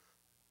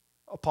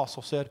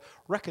 Apostle said,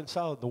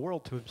 reconciled the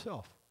world to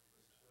himself.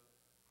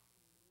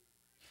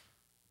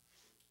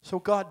 So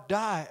God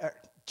died,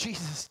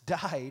 Jesus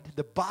died,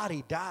 the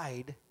body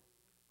died,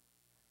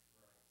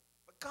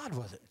 but God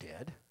wasn't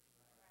dead.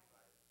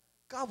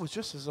 God was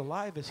just as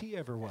alive as he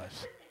ever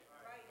was.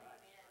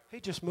 He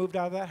just moved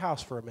out of that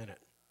house for a minute.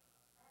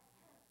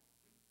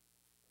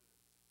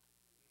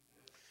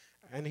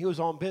 And he was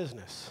on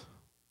business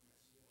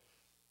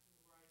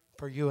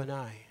for you and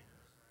I.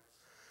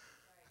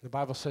 The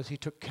Bible says he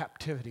took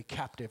captivity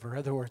captive. Or in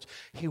other words,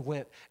 he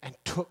went and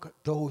took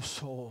those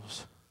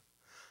souls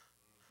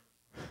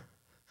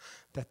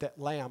that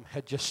lamb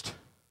had just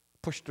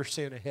pushed their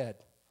sin ahead.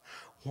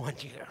 1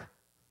 year.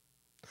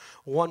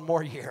 One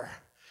more year.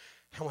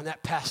 And when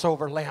that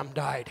Passover lamb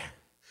died,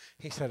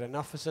 he said,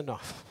 enough is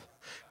enough.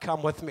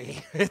 Come with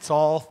me. It's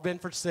all been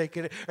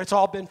forsaken. It's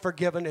all been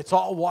forgiven. It's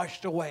all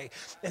washed away.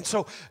 And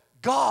so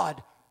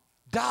God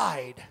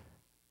died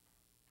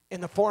in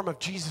the form of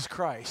Jesus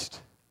Christ.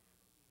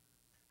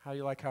 How do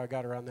you like how I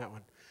got around that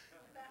one?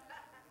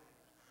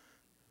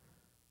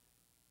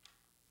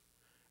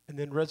 And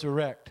then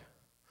resurrect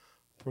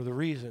for the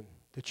reason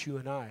that you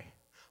and I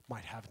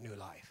might have new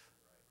life.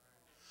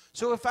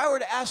 So if I were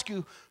to ask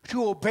you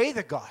to obey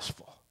the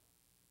gospel,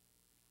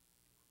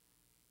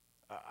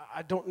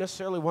 I don't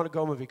necessarily want to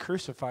go and be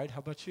crucified. How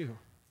about you?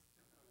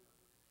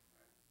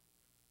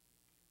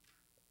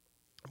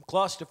 I'm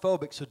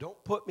claustrophobic, so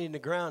don't put me in the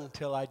ground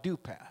until I do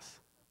pass.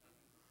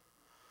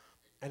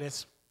 And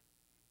it's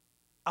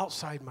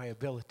outside my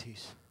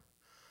abilities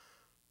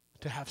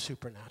to have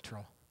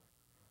supernatural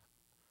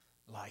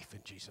life in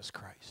Jesus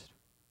Christ.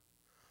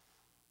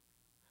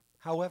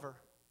 However,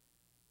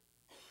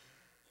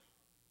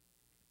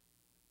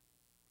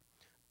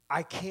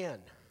 I can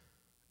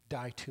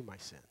die to my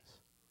sins.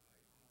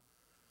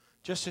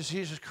 Just as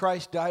Jesus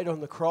Christ died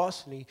on the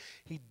cross and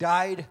he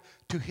died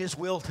to his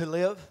will to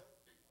live,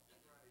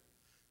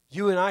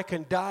 you and I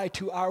can die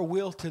to our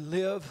will to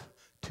live,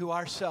 to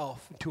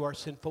ourself and to our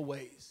sinful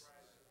ways.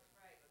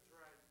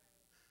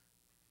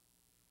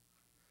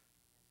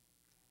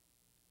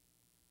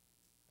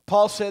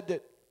 Paul said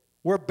that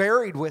we're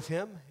buried with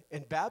him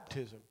in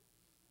baptism.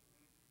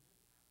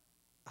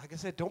 Like I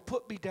said, don't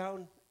put me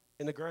down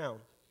in the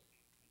ground.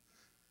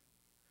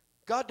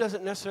 God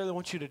doesn't necessarily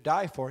want you to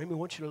die for him. He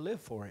wants you to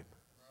live for him.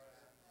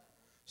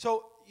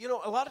 So, you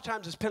know, a lot of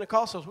times as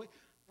Pentecostals,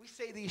 we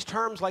say these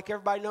terms like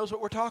everybody knows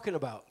what we're talking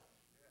about.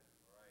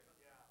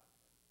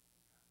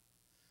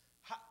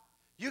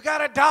 You got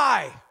to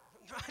die.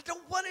 I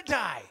don't want to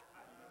die.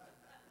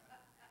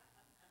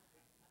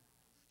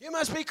 You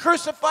must be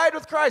crucified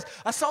with Christ.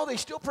 I saw they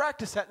still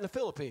practice that in the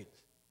Philippines.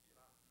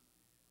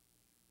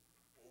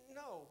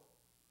 No.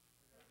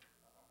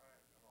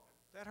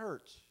 That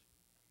hurts.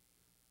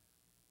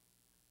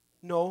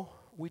 No,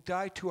 we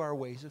die to our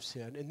ways of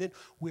sin, and then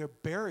we are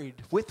buried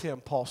with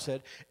him, Paul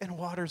said, in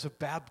waters of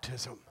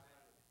baptism.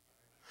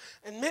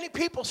 And many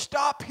people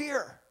stop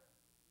here.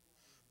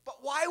 But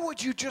why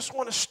would you just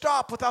want to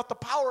stop without the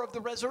power of the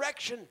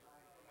resurrection?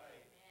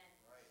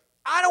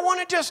 I don't want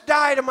to just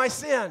die to my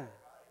sin.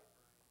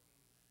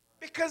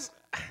 Because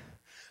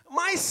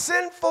my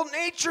sinful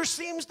nature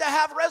seems to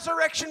have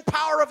resurrection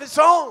power of its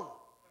own.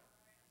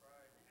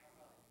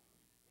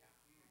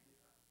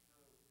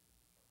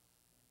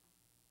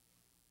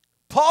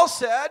 Paul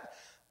said,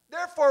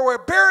 therefore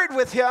we're buried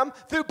with him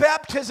through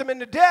baptism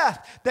into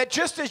death, that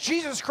just as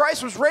Jesus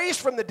Christ was raised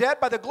from the dead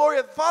by the glory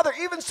of the Father,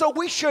 even so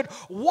we should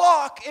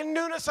walk in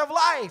newness of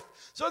life.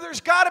 So there's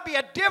got to be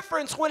a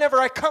difference whenever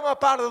I come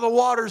up out of the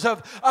waters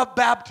of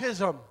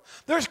baptism.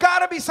 There's got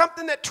to be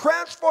something that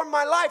transformed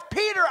my life.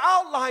 Peter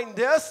outlined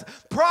this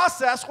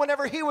process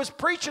whenever he was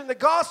preaching the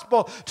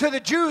gospel to the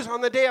Jews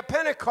on the day of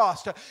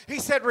Pentecost. He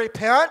said,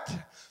 repent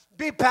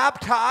be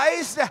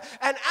baptized,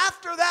 and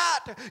after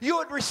that you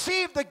would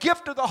receive the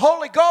gift of the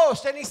Holy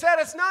Ghost. And he said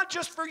it's not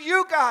just for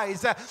you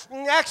guys.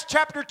 In Acts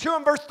chapter 2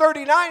 and verse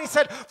 39, he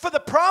said, for the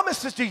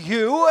promises to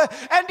you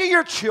and to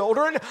your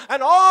children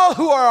and all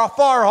who are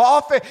afar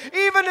off,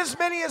 even as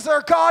many as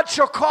our God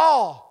shall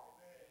call.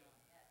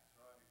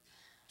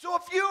 So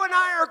if you and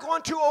I are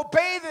going to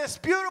obey this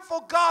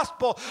beautiful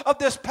gospel of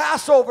this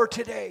Passover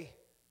today,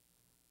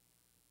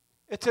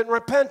 it's in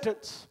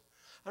repentance.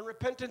 And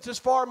repentance is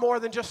far more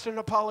than just an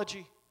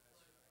apology.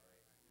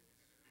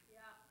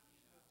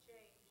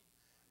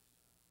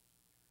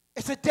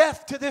 It's a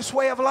death to this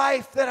way of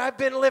life that I've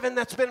been living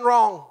that's been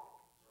wrong.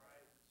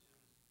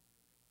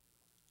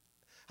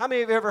 How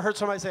many of you ever heard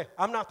somebody say,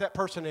 I'm not that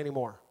person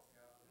anymore?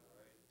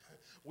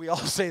 We all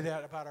say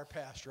that about our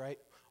past, right?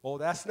 Oh,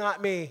 that's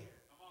not me.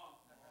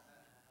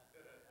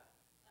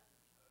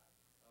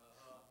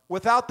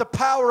 Without the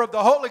power of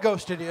the Holy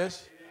Ghost, it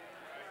is.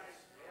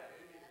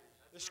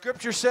 The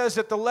scripture says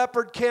that the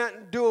leopard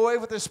can't do away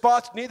with his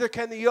spots, neither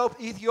can the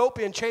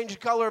Ethiopian change the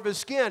color of his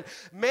skin.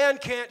 Man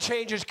can't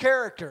change his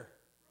character.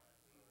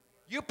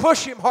 You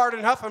push him hard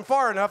enough and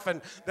far enough,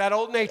 and that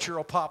old nature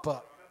will pop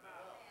up.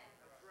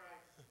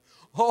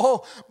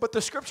 Oh, but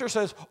the scripture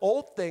says,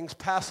 old things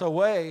pass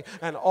away,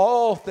 and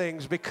all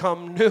things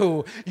become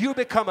new. You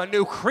become a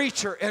new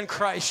creature in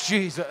Christ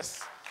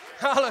Jesus.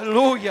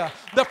 Hallelujah.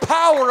 The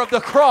power of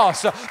the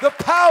cross, the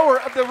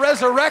power of the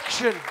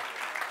resurrection.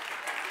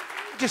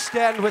 Just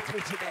stand with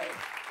me today.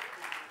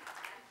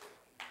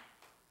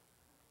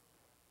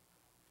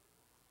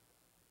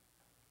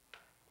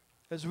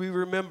 As we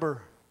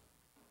remember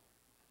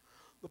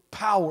the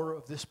power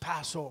of this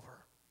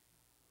Passover.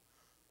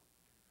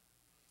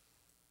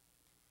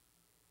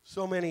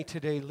 So many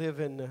today live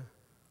in the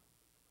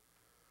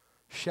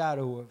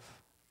shadow of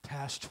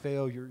past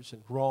failures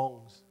and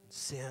wrongs and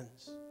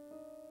sins.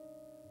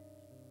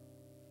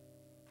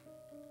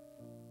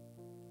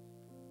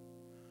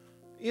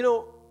 You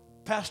know,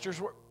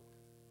 pastors,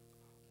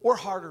 we're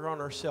harder on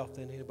ourselves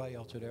than anybody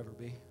else would ever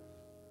be.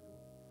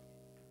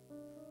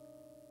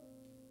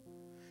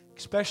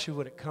 Especially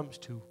when it comes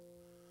to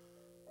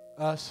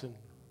us and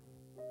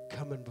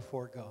coming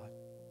before God.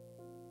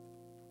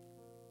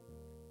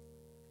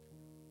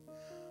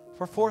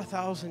 For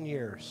 4,000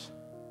 years,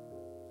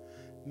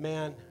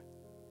 man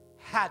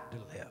had to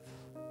live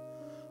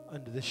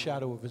under the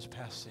shadow of his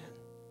past sin.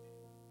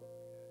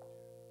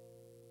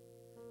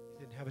 He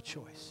didn't have a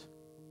choice.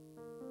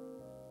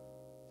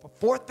 For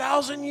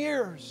 4,000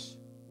 years,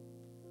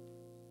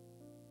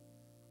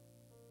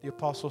 the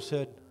apostle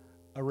said,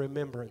 a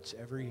remembrance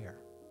every year.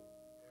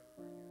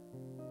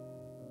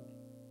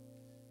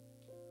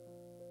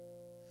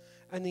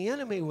 And the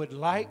enemy would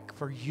like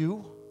for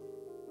you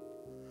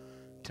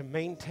to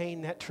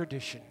maintain that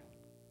tradition.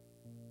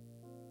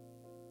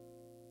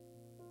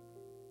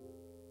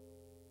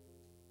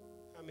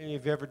 How many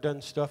of you ever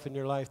done stuff in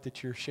your life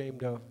that you're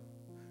ashamed of?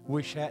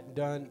 Wish hadn't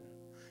done?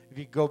 If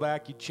you go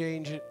back, you'd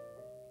change it.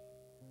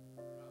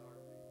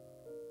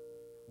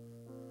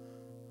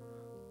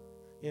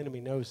 The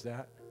enemy knows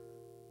that.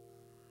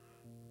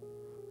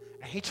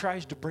 And he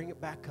tries to bring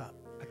it back up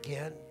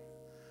again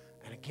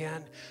and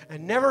again.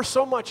 And never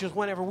so much as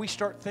whenever we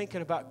start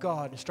thinking about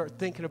God and start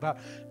thinking about,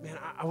 man,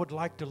 I would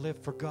like to live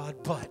for God,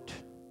 but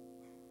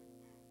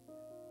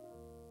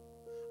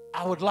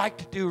I would like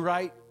to do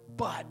right,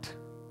 but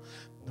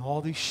and all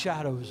these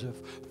shadows of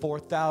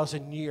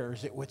 4,000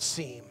 years, it would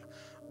seem,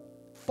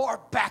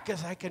 far back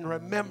as I can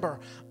remember,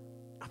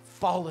 I've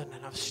fallen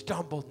and I've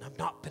stumbled and I've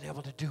not been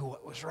able to do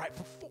what was right.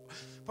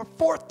 For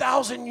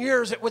 4,000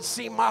 years, it would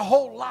seem, my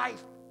whole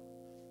life.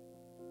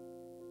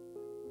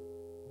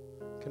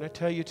 Can I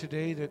tell you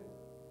today that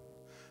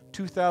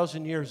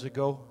 2,000 years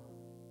ago,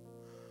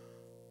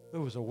 there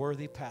was a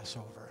worthy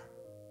Passover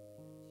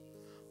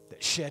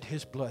that shed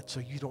his blood so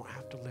you don't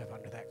have to live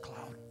under that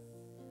cloud.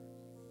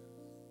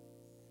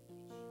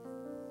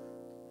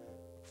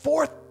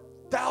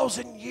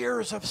 4,000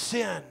 years of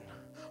sin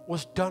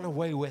was done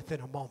away with in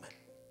a moment.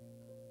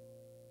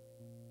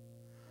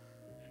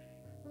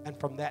 And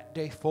from that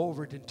day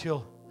forward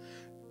until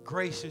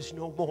grace is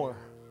no more,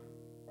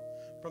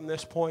 from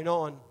this point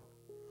on,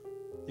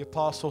 the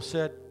apostle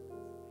said,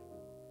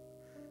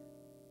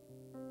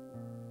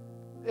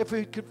 if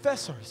we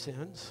confess our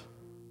sins,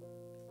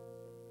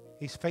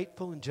 he's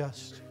faithful and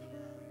just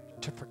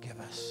to forgive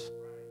us.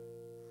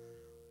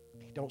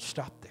 He don't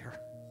stop there.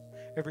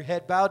 Every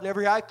head bowed and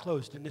every eye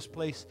closed in this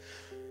place.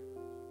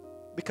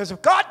 Because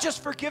if God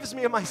just forgives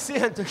me of my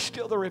sins, there's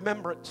still the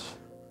remembrance.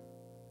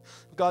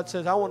 God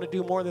says, I want to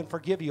do more than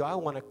forgive you. I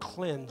want to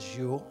cleanse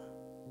you.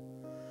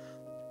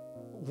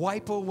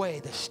 Wipe away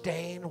the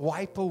stain,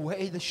 wipe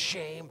away the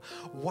shame,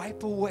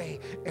 wipe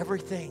away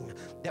everything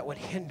that would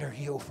hinder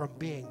you from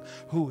being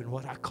who and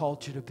what I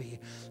called you to be.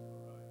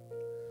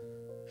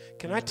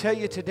 Can I tell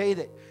you today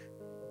that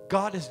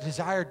God has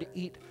desired to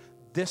eat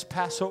this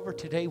Passover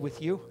today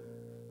with you?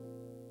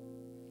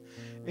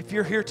 If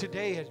you're here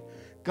today and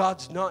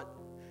God's not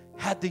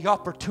had the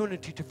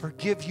opportunity to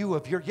forgive you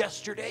of your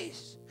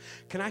yesterdays,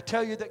 can I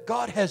tell you that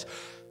God has,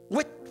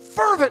 with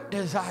fervent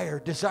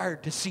desired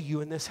to see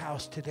you in this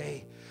house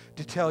today,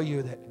 to tell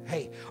you that,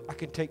 hey, I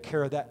can take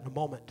care of that in a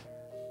moment.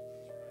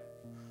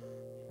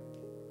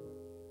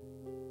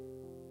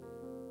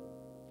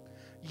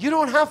 You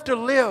don't have to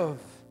live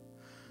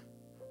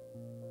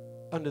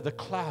under the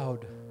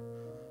cloud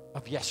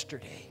of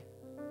yesterday.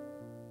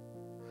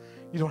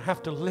 You don't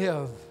have to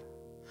live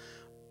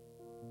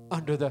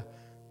under the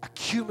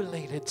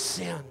accumulated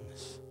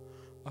sins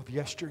of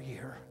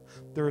yesteryear.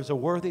 There is a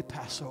worthy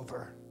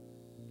Passover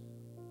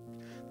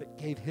that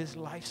gave his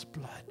life's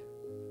blood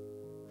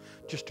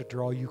just to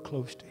draw you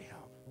close to him.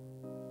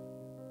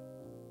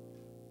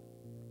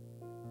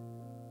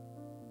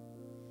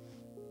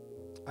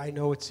 I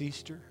know it's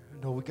Easter. I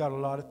know we got a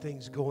lot of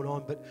things going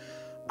on, but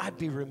I'd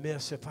be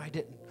remiss if I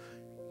didn't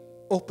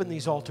open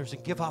these altars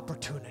and give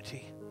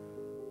opportunity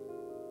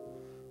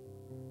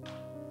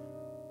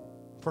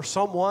for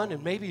someone,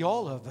 and maybe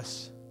all of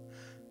us,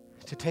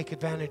 to take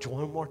advantage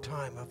one more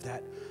time of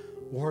that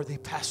worthy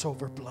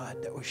Passover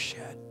blood that was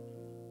shed.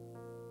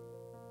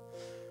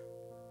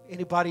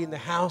 Anybody in the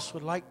house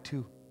would like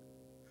to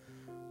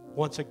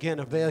once again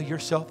avail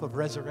yourself of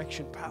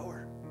resurrection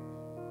power?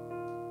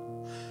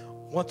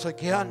 Once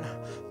again,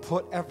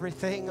 put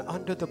everything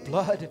under the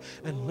blood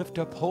and lift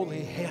up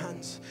holy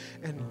hands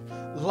and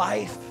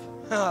life.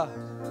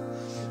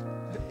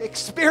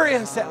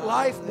 Experience that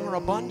life more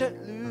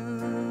abundant.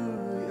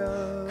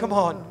 Come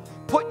on,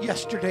 put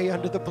yesterday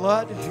under the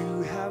blood.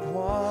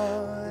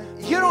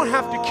 You don't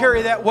have to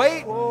carry that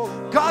weight.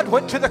 God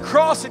went to the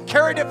cross and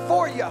carried it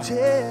for you.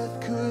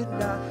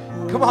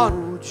 Come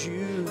on,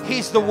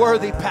 He's the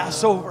worthy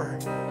Passover.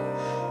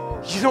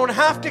 You don't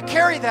have to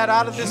carry that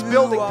out of this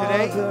building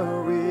today.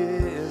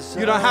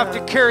 You don't have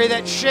to carry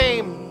that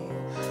shame.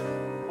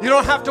 You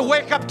don't have to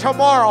wake up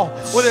tomorrow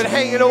with it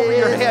hanging over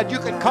your head. You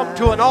can come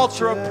to an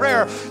altar of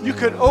prayer. You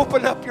can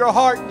open up your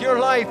heart and your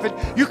life, and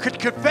you could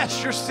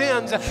confess your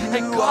sins,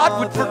 and God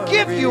would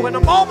forgive you in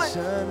a moment.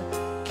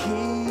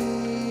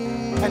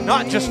 And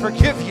not just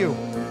forgive you,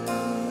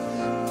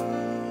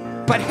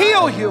 but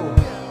heal you.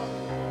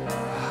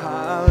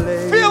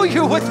 Fill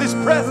you with His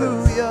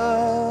presence.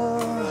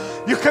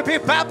 You could be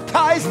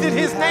baptized in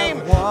His name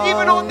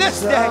even on this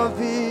day.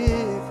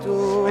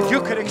 And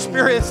you could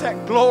experience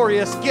that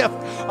glorious gift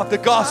of the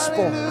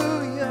gospel.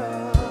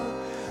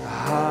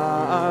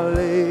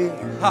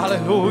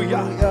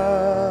 Hallelujah.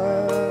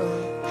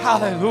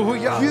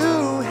 Hallelujah.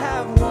 You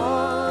have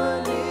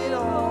won it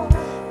all.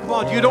 Come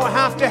on, you don't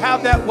have to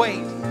have that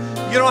weight.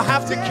 You don't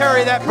have to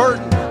carry that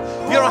burden.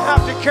 You don't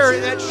have to carry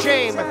that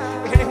shame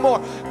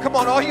anymore. Come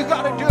on, all you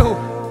got to do,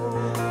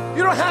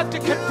 you don't have to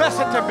confess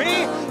it to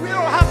me. You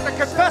don't have to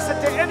confess it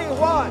to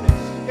anyone.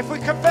 If we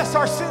confess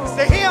our sins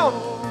to Him,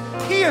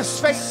 He is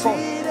faithful.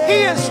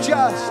 He is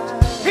just.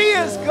 He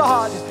is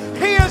God.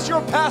 He is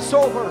your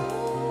Passover.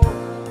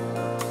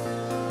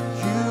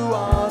 You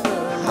are the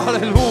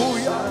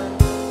Hallelujah.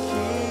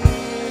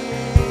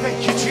 Thank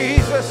you,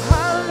 Jesus.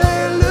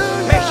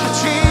 Hallelujah. Thank you,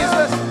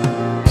 Jesus.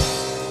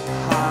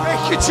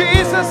 Thank you,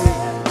 Jesus.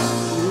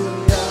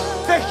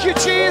 Thank you,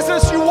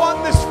 Jesus. You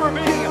won this for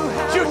me.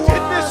 You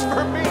did this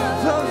for me.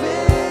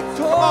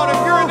 Come on, if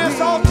you're in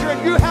this altar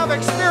and you have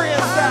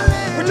experienced that,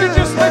 would you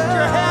just lift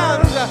your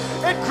hands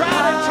in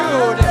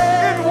gratitude,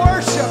 in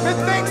worship, in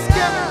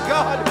thanksgiving?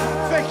 God,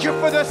 thank you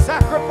for the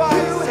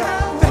sacrifice.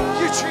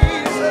 Thank you,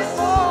 Jesus.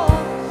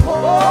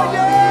 Oh,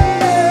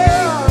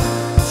 yeah.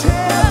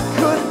 Death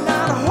could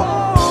not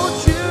hold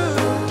you.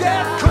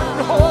 Death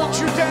couldn't hold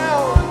you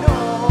down.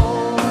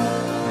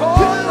 Oh,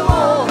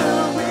 Lord.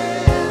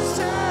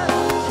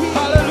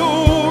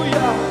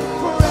 Hallelujah.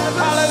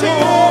 Hallelujah.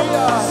 Hallelujah.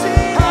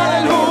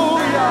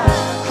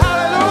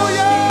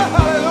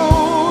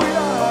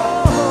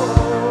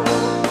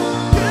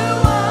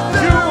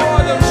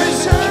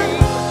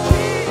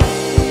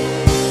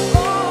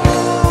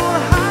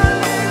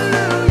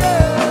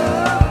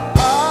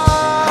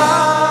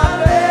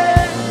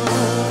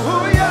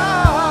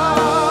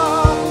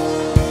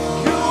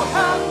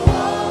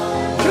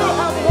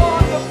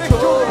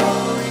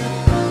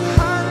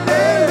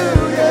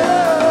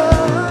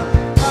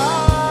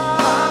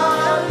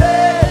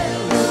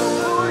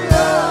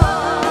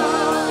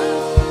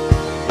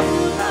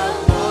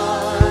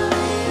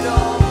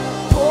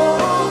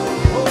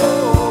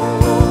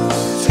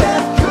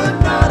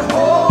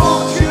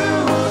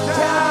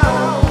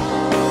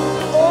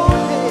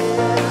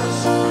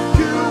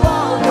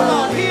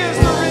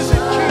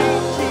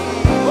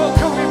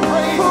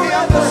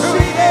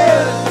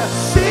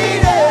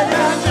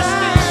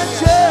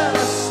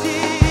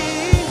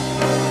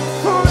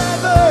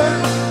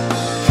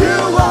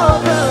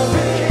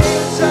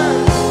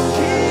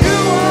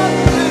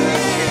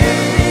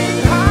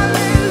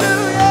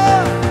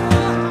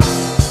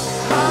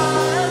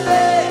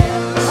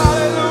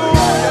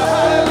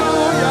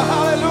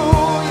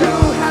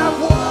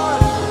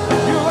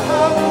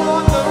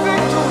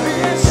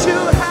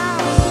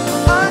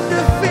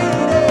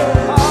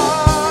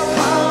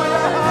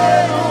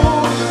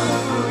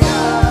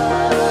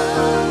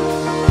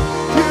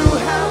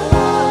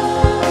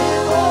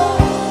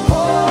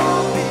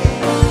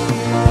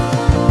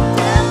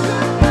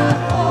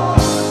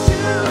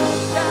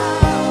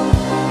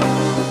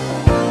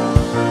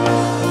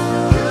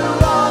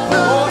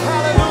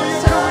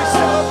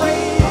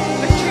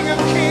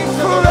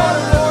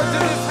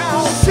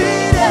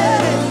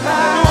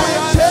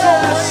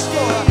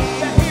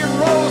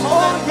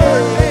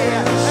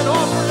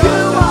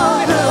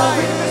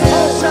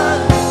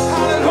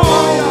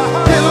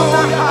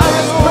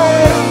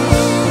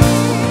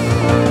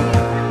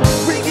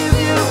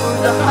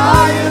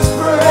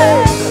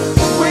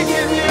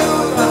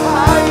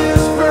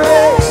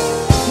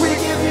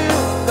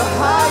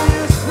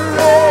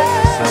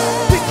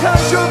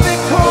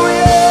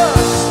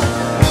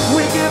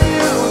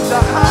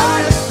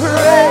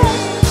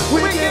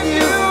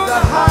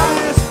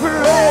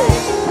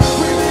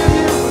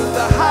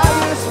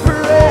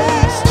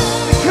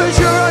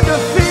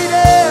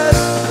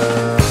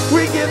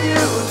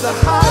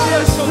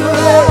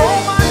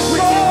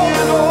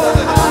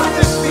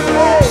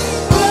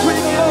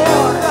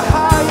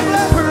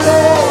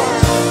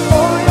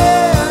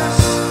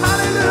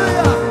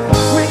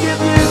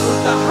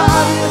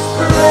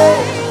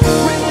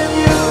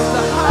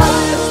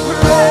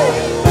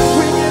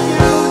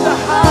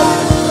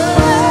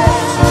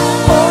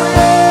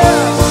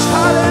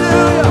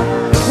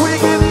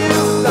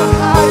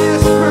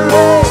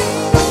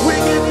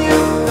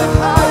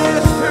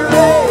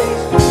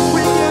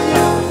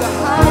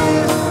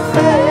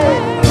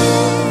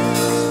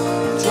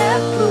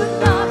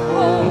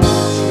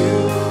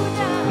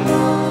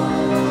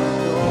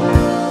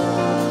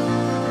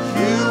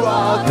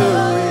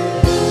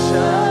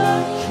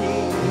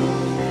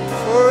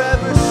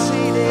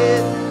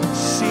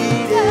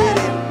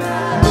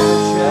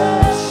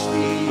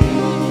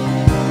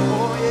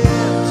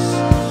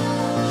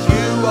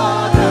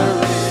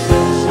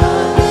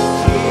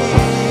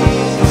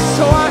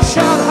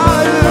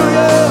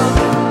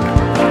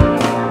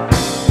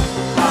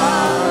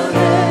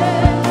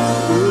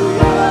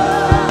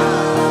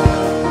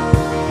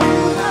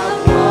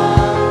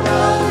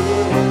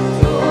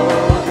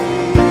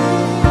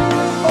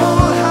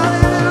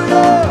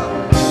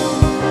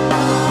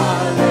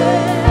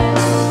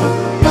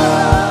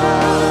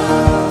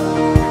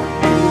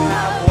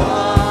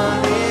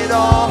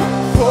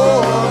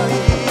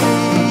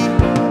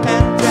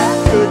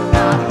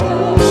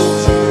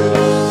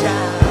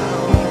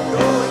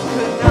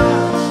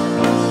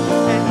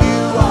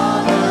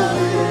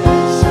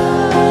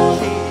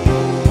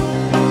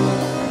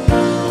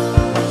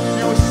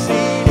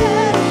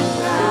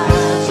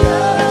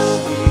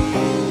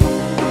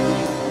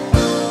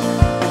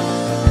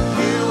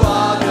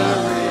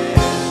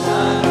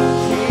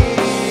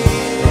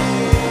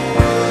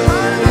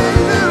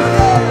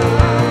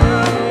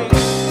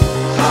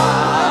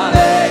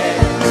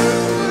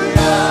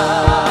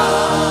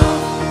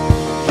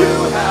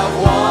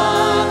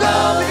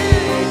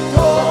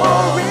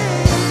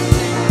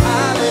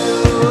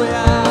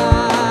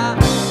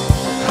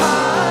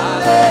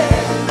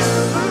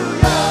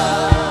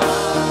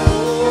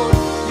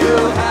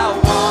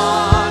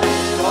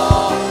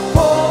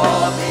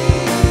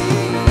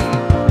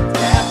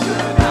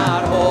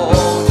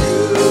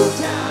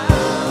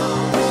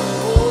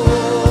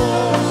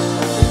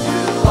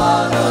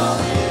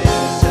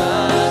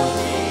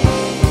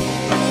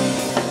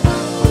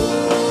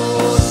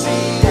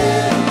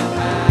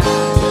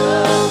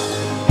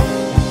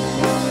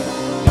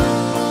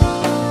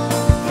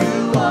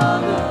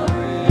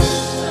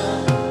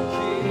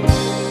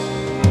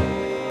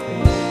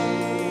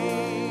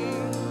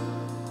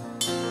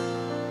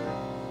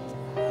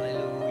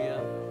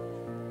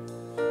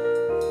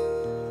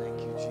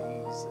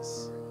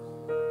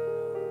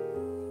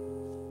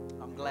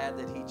 glad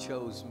that He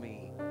chose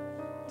me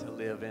to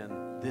live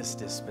in this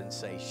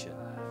dispensation,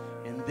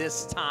 in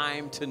this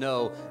time to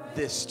know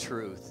this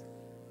truth.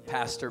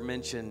 Pastor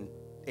mentioned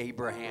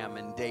Abraham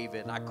and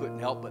David, and I couldn't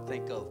help but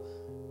think of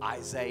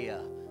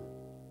Isaiah,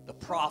 the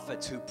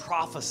prophets who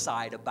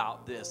prophesied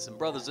about this. And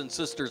brothers and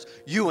sisters,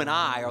 you and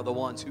I are the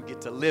ones who get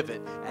to live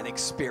it and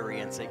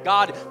experience it.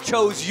 God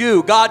chose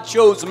you. God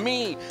chose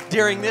me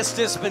during this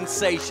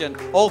dispensation.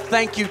 Oh,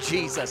 thank you,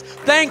 Jesus.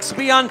 Thanks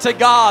be unto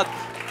God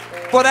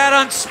for that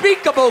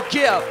unspeakable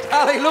gift.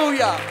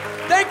 Hallelujah.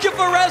 Thank you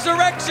for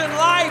resurrection,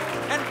 life,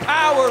 and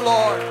power,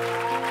 Lord.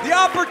 The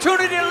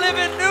opportunity to live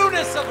in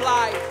newness of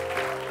life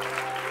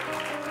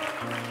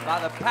by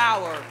the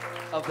power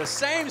of the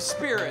same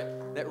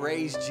Spirit that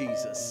raised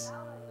Jesus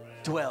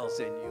dwells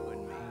in you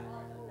and me.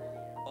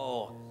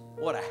 Oh,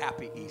 what a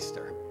happy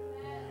Easter.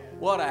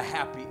 What a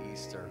happy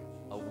Easter.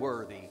 A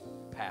worthy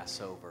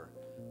Passover.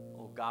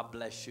 Oh, God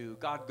bless you.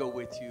 God go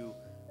with you.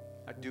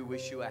 I do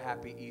wish you a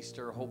happy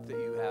Easter. Hope that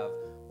you have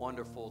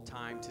wonderful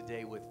time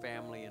today with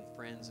family and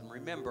friends. And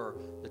remember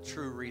the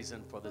true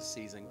reason for the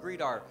season.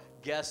 Greet our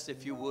guests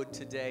if you would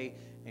today.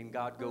 And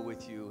God go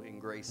with you in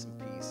grace and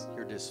peace.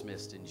 You're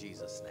dismissed in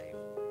Jesus' name.